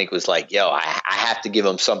Dominic was like, yo, I have to give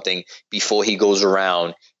him something before he goes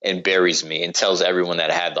around and buries me and tells everyone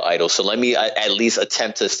that I have the idol. So let me at least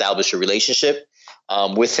attempt to establish a relationship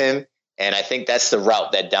with him. And I think that's the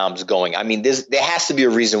route that Dom's going. I mean, there has to be a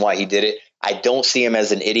reason why he did it. I don't see him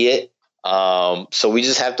as an idiot. So we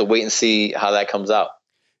just have to wait and see how that comes out.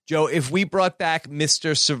 Joe, if we brought back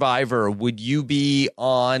Mr. Survivor, would you be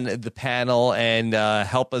on the panel and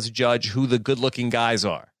help us judge who the good-looking guys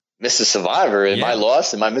are? Mr. Survivor? Am I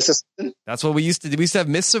lost? Am I missing something? That's what we used to do. We used to have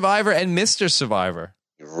Miss Survivor and Mr. Survivor.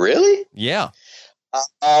 Really? Yeah.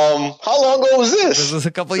 How long ago was this? This was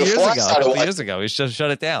a couple years ago. We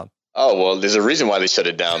shut it down. Oh, well, there's a reason why they shut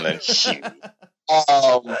it down then.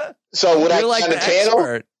 So would I be on the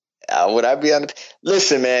panel? Would I be on the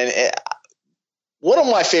Listen, man, one of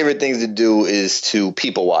my favorite things to do is to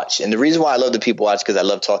people watch. And the reason why I love to people watch because I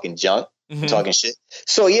love talking junk, talking shit.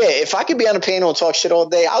 So, yeah, if I could be on a panel and talk shit all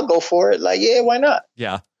day, I'll go for it. Like, yeah, why not?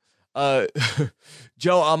 Yeah.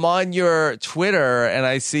 Joe, I'm on your Twitter and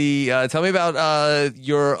I see, tell me about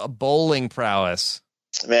your bowling prowess.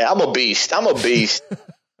 Man, I'm a beast. Yeah,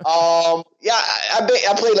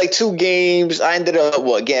 I played like 2 games. I ended up,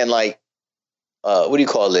 what do you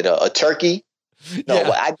call it? A turkey? No, yeah.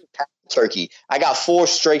 I did turkey. I got 4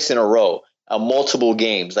 strikes in a row, multiple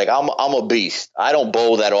games. Like I'm a beast. I don't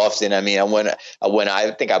bowl that often. I mean,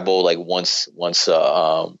 I think I bowl like once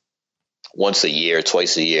a year,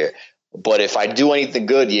 twice a year. But if I do anything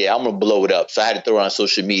good, yeah, I'm gonna blow it up. So I had to throw it on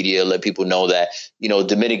social media, let people know that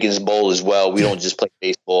Dominicans bowl as well. We don't just play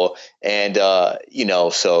baseball, and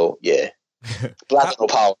so yeah, black no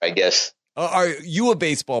power, I guess. Are you a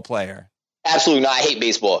baseball player? Absolutely not. I hate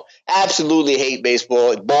baseball. Absolutely hate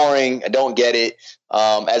baseball. It's boring. I don't get it.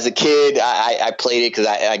 As a kid, I played it because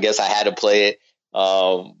I guess I had to play it.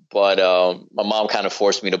 But my mom kind of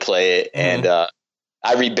forced me to play it, and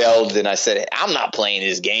I rebelled and I said, I'm not playing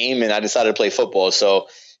this game, and I decided to play football. So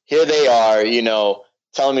here they are,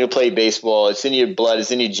 telling me to play baseball. It's in your blood, it's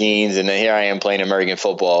in your genes, and then here I am playing American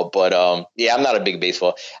football. But yeah, I'm not a big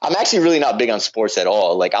baseball. I'm actually really not big on sports at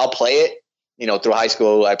all. Like I'll play it, through high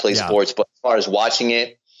school I play sports, but as far as watching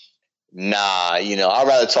it, nah, I'd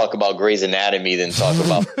rather talk about Grey's Anatomy than talk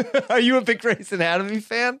about. Are you a big Grey's Anatomy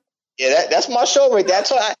fan? Yeah, that's my show right there. That's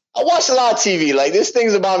why I watch a lot of TV. Like, there's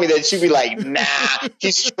things about me that you'd be like, nah,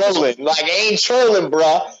 he's trolling. Like, I ain't trolling,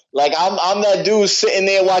 bro. Like, I'm that dude sitting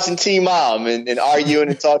there watching Teen Mom and arguing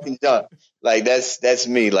and talking junk. Like, that's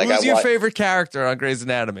me. Like, who's your favorite character on Grey's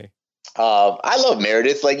Anatomy? I love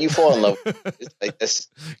Meredith. Like, you fall in love with her. It's like, that's,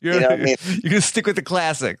 you know what I mean? You're gonna stick with the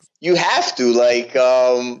classics. You have to. Like,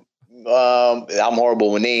 I'm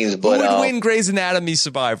horrible with names, but who would win Grey's Anatomy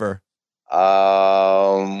Survivor?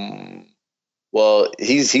 Well,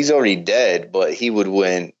 he's already dead, but he would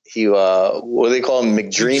win. He what do they call him?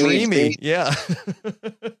 McDreamy? Yeah.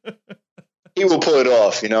 He will pull it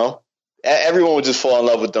off, Everyone would just fall in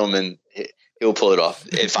love with him and he'll pull it off.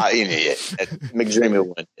 If McDreamy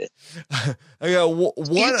will win.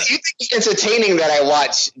 You think it's entertaining that I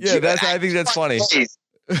watch? Yeah, I think that's funny.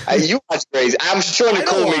 You watch Grey's. I'm sure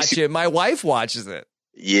Nicole I don't watch it. My wife watches it.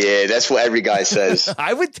 Yeah, that's what every guy says.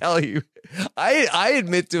 I would tell you. I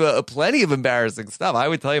admit to plenty of embarrassing stuff. I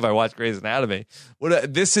would tell you if I watch Grey's Anatomy.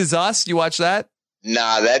 This Is Us? You watch that?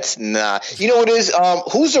 Nah, that's not. You know what it is?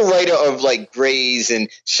 Who's the writer of like Grey's and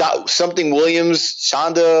something Williams?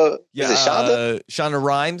 Shonda? Yeah, is it Shonda? Shonda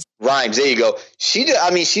Rhimes. Rhimes. There you go. She's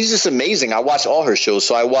just amazing. I watch all her shows.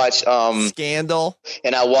 So I watch Scandal,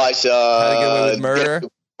 and I watch How to Get Away with Murder.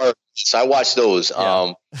 So I watch those.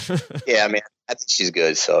 Yeah. Yeah, I mean, I think she's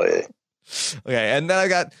good. So yeah. Okay, and then I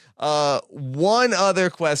got one other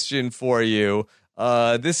question for you.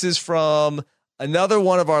 This is from another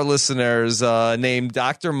one of our listeners named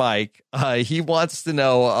Dr. Mike. He wants to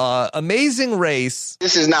know, Amazing Race.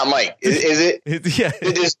 This is not Mike, is it? Yeah.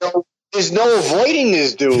 There's no avoiding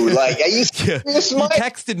this dude. Like, are you Yeah. serious, He Mike?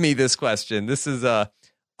 texted me this question. This is,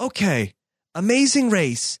 okay, Amazing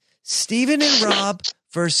Race. Steven and Rob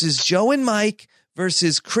versus Joe and Mike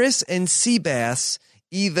versus Chris and Seabass.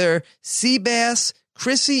 Either Seabass,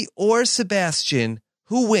 Chrissy, or Sebastian.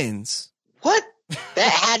 Who wins? What?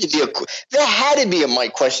 That had to be a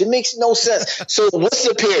Mike question. It makes no sense. So what's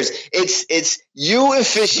the pairs? It's you and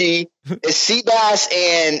Fishy, it's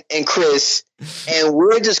Seabass and Chris, and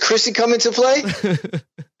where does Chrissy come into play?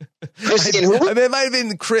 Chrissy and who? I mean, it might have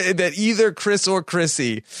been that either Chris or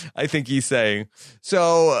Chrissy, I think he's saying.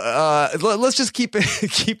 So let's just keep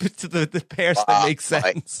it to the pairs that make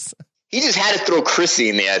sense. He just had to throw Chrissy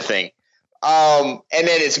in there, I think. And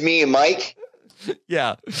then it's me and Mike.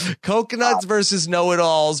 Yeah. Coconuts versus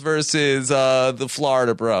know-it-alls versus the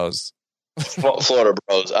Florida Bros. Florida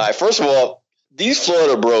Bros. All right, first of all, these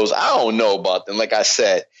Florida Bros, I don't know about them. Like I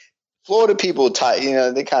said, Florida people,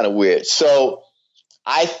 they're kind of weird. So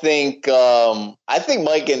I think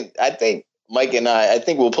Mike and I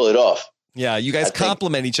think we'll pull it off. Yeah, you guys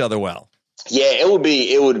complement each other well. Yeah, it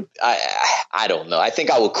would. I don't know. I think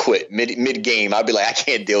I would quit mid game. I'd be like, I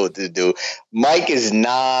can't deal with this dude. Mike is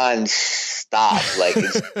non-stop. Like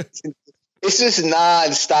it's just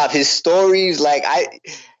non-stop. His stories, like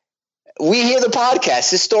we hear the podcast.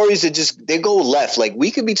 His stories they go left. Like we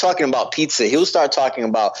could be talking about pizza. He'll start talking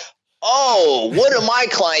about, oh, one of my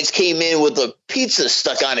clients came in with a pizza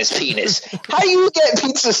stuck on his penis. How do you get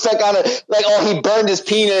pizza stuck on it? Like, oh, he burned his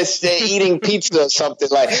penis eating pizza or something.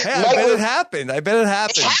 Like, hey, I bet it happened.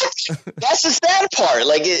 That's the sad part.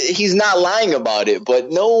 Like, he's not lying about it,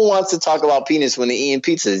 but no one wants to talk about penis when they're eating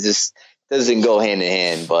pizza. It just doesn't go hand in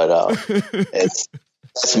hand. But that's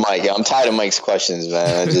Mike. I'm tired of Mike's questions,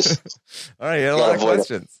 man. All right, you had a lot of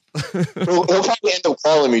questions. He'll probably end up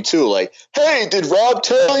calling me too. Like, hey, did Rob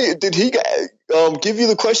tell you? Did he give you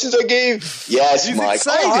the questions I gave? Yes, He's Mike.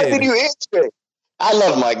 excited. Oh, how did you answer it? I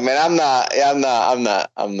love Mike, man.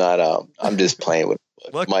 I'm just playing with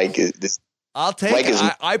Look, Mike.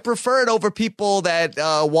 I prefer it over people that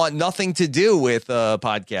want nothing to do with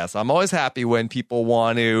podcasts. I'm always happy when people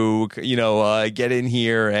want to, get in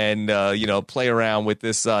here and play around with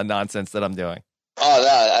this nonsense that I'm doing.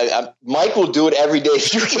 Oh, no, Mike will do it every day.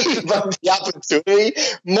 If you give him the opportunity,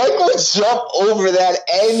 Mike will jump over that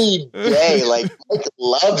any day. Like, Mike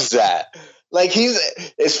loves that. Like,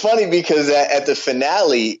 it's funny because at the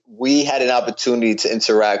finale, we had an opportunity to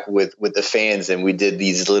interact with the fans, and we did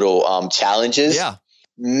these little challenges. Yeah.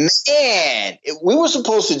 Man, we were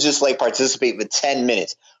supposed to just like participate for 10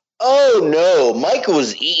 minutes. Oh no, Mike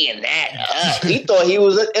was eating that up. He thought he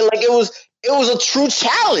was it was a true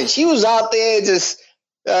challenge. He was out there just,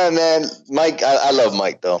 man, Mike, I love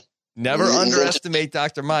Mike, though. Never underestimate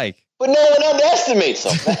Dr. Mike. But no one underestimates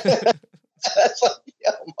him. That's like,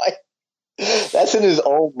 Mike, that's in his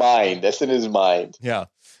own mind. That's in his mind. Yeah.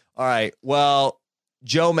 All right. Well,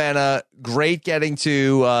 Joe Mena, great getting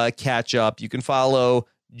to catch up. You can follow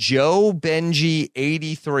Joe Benji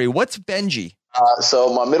 83. What's Benji?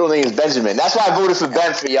 So my middle name is Benjamin. That's why I voted for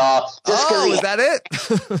Ben for y'all. Is that it?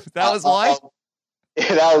 That was why?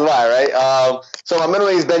 Yeah, that was why, right? So my middle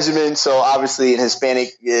name is Benjamin. So obviously in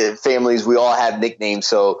Hispanic families, we all have nicknames.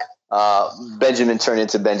 So Benjamin turned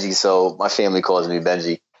into Benji. So my family calls me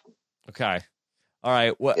Benji. Okay. All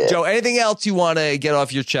right. Well, yeah. Joe, anything else you want to get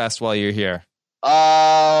off your chest while you're here?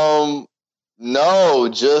 No,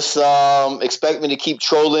 just expect me to keep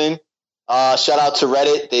trolling. Shout out to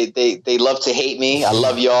Reddit. They love to hate me. I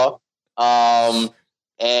love y'all.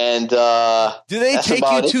 Do they take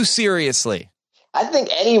you too seriously? I think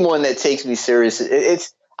anyone that takes me serious,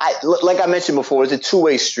 like I mentioned before, it's a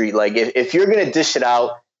two-way street. Like if you're gonna dish it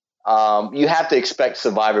out, you have to expect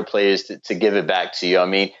Survivor players to give it back to you. I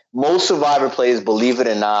mean, most Survivor players, believe it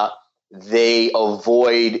or not, they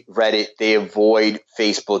avoid Reddit, they avoid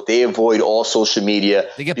Facebook, they avoid all social media.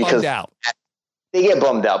 They get bummed out. They get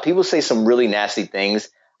bummed out. People say some really nasty things.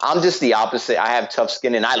 I'm just the opposite. I have tough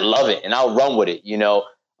skin and I love it and I'll run with it.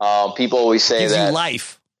 People always say gives that. You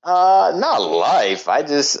life. Not life. I'd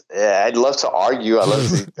love to argue. I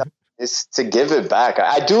love to give it back.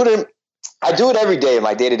 I do it every day in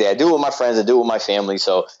my day to day. I do it with my friends. I do it with my family.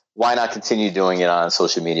 So why not continue doing it on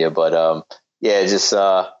social media? But I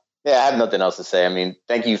have nothing else to say. I mean,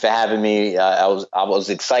 thank you for having me. I was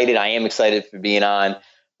excited. I am excited for being on.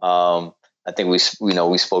 I think we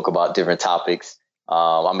spoke about different topics.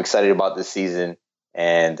 I'm excited about this season.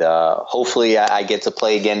 And hopefully I get to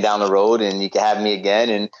play again down the road, and you can have me again,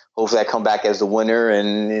 and hopefully I come back as the winner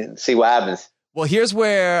and see what happens. Well, here's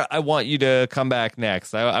where I want you to come back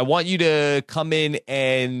next. I want you to come in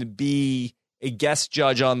and be a guest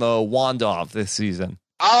judge on the Wand-Off this season.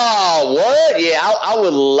 Oh, what? Yeah, I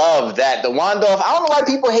would love that. The Wand-Off. I don't know why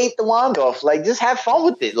people hate the Wand-Off. Like, just have fun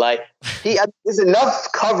with it. Like, there's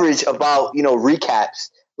enough coverage about,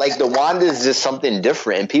 recaps. Like, the Wand is just something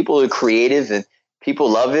different, and people are creative, and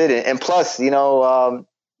people love it. And plus, I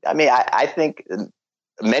think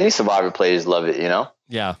many Survivor players love it,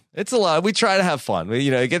 Yeah, it's a lot. We try to have fun.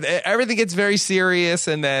 Everything gets very serious,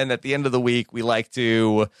 and then at the end of the week, we like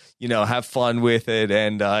to, have fun with it,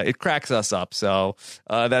 and it cracks us up. So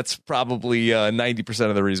that's probably 90%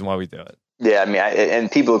 of the reason why we do it. Yeah,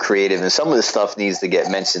 and people are creative, and some of the stuff needs to get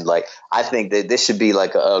mentioned. Like, I think that this should be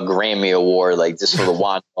like a Grammy award, like just for the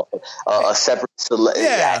one, a separate.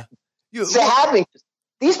 Yeah, having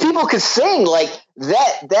these people could sing like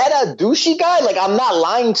that douchey guy. Like, I'm not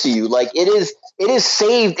lying to you. Like, it is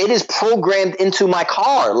saved. It is programmed into my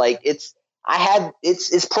car. Like, it's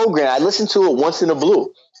programmed. I listen to it once in a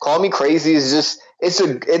blue. Call Me Crazy is just it's a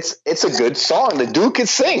good song. The dude could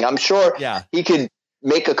sing. I'm sure he could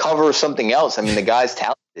make a cover of something else. I mean, the guy's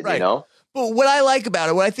talented, right. But what I like about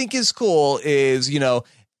it, what I think is cool is, a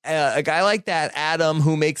guy like that, Adam,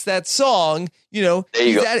 who makes that song,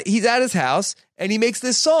 he's at his house and he makes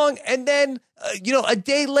this song. And then, a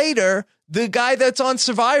day later, the guy that's on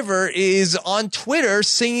Survivor is on Twitter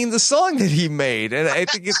singing the song that he made. And I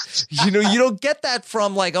think it's, you don't get that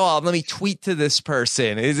from like, oh, let me tweet to this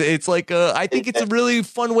person. It's like, I think it's a really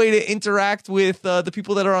fun way to interact with the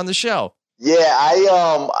people that are on the show. Yeah,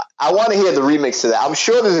 I want to hear the remix to that. I'm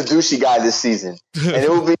sure there's a douchey guy this season, and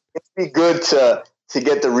it'd be good to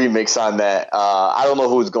get the remix on that. I don't know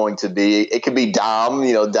who it's going to be. It could be Dom.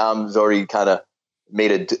 Dom's already kind of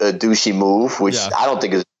made a douchey move, which I don't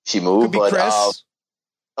think is a douchey move. Could be but Chris.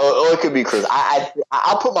 It could be Chris.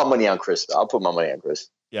 I'll put my money on Chris.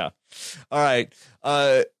 Yeah. All right,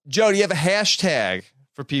 Joe, do you have a hashtag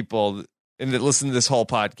for people that listen to this whole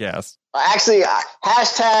podcast? Actually,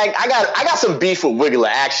 hashtag. I got some beef with Wiggler.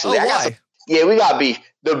 Actually, why? We got beef.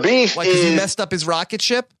 The beef is because he messed up his rocket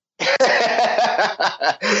ship.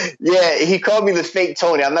 Yeah, he called me the fake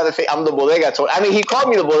Tony. I'm not the fake. I'm the Bodega Tony. I mean, he called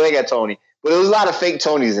me the Bodega Tony, but there was a lot of fake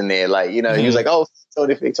Tonys in there. Like, he was like, "Oh,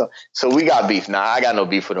 Tony, fake Tony." So we got beef. Nah, I got no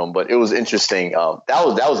beef with him, but it was interesting. That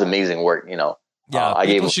was amazing work. Yeah,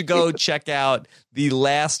 people should go check out the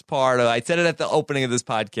last part of. I said it at the opening of this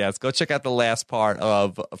podcast. Go check out the last part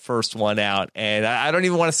of First One Out, and I don't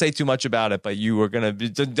even want to say too much about it. But you were gonna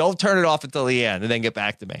don't turn it off until the end, and then get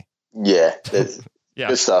back to me. Yeah,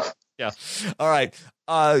 good stuff. Yeah. All right,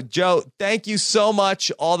 Joe. Thank you so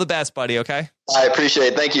much. All the best, buddy. Okay. I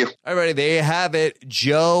appreciate it. Thank you. Alrighty, there you have it.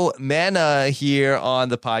 Joe Mena here on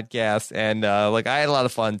the podcast. And I had a lot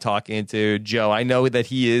of fun talking to Joe. I know that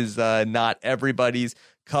he is not everybody's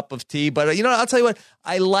cup of tea, but I'll tell you what,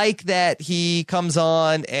 I like that he comes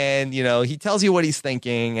on and, he tells you what he's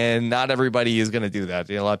thinking, and not everybody is going to do that.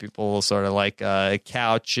 A lot of people will sort of like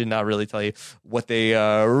couch and not really tell you what they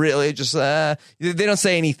really just, they don't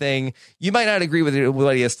say anything. You might not agree with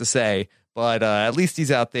what he has to say, but at least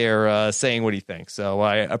he's out there saying what he thinks. So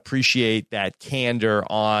I appreciate that candor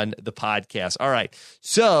on the podcast. All right.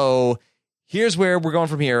 So here's where we're going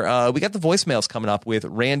from here. We got the voicemails coming up with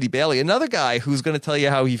Randy Bailey, another guy who's going to tell you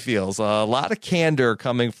how he feels. A lot of candor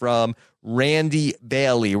coming from Randy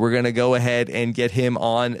Bailey. We're going to go ahead and get him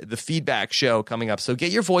on the feedback show coming up. So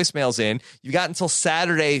get your voicemails in. You've got until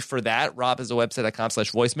Saturday for that.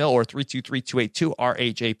 robhasawebsite.com/voicemail or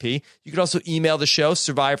 323-282-RHAP. You can also email the show,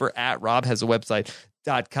 survivor@robhasawebsite.com.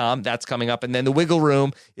 That's coming up. And then the Wiggle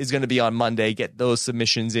Room is going to be on Monday. Get those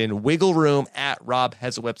submissions in.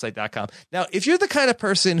 wiggleroom@robhasawebsite.com. Now, if you're the kind of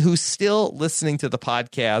person who's still listening to the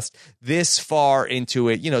podcast this far into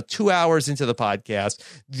it, 2 hours into the podcast,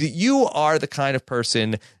 you are the kind of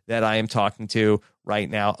person that I am talking to right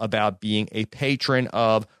now about being a patron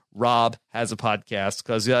of Rob Has a Podcast,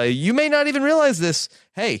 because you may not even realize this.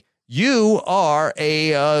 Hey, you are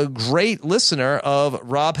a great listener of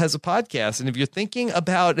Rob Has a Podcast. And if you're thinking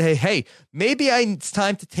about, hey, maybe it's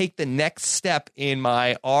time to take the next step in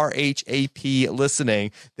my RHAP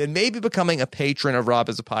listening, then maybe becoming a patron of Rob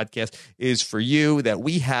Has a Podcast is for you. That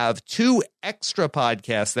we have 2 extra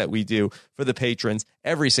podcasts that we do for the patrons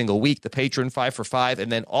every single week. The Patron 5 for 5, and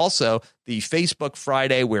then also the Facebook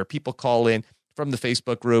Friday, where people call in from the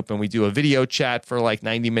Facebook group and we do a video chat for like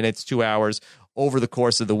 90 minutes, 2 hours over the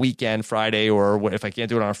course of the weekend, Friday, or if I can't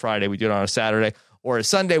do it on a Friday, we do it on a Saturday. or a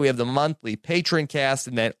Sunday. We have the monthly patron cast,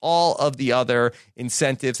 and then all of the other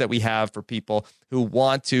incentives that we have for people who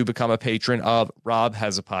want to become a patron of Rob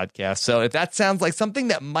Has a Podcast. So if that sounds like something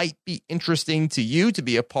that might be interesting to you to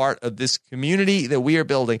be a part of this community that we are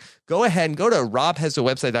building, go ahead and go to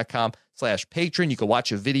robhasawebsite.com/patron. You can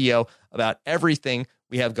watch a video about everything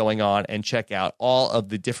we have going on and check out all of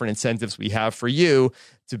the different incentives we have for you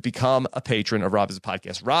to become a patron of Rob Has a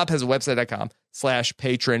Podcast.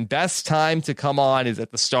 robhasawebsite.com/patron. Best time to come on is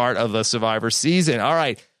at the start of the Survivor season. All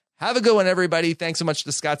right. Have a good one, everybody. Thanks so much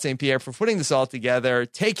to Scott St. Pierre for putting this all together.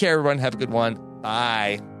 Take care, everyone. Have a good one.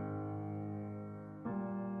 Bye.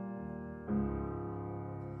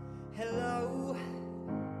 Hello,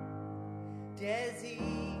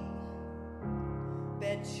 Desi.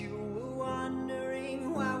 Bet you were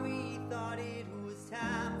wondering why we thought it was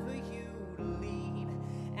time for you to leave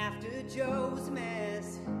after Joe's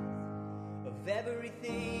mess of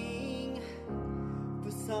everything.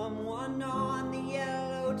 For someone on the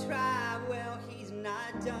yellow tribe, well, he's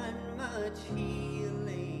not done much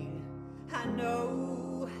healing. I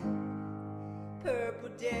know, Purple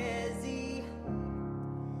Desi,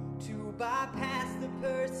 to bypass the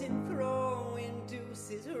person throwing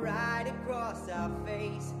deuces right across our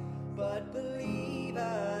face. But believe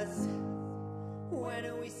us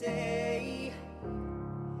when we say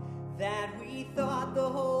that we thought the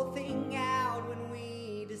whole thing out when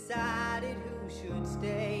we decided who should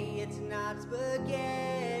stay. It's not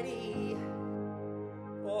spaghetti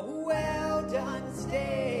or well done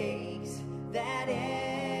steaks that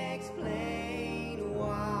explain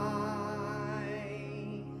why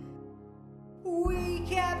we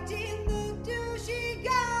kept in the douchey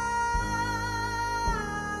guy,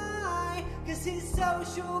 'cause his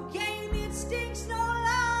social game, it stinks no lies.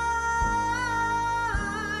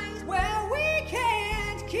 Well, we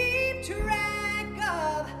can't keep track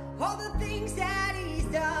of all the things that he's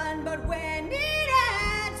done, but when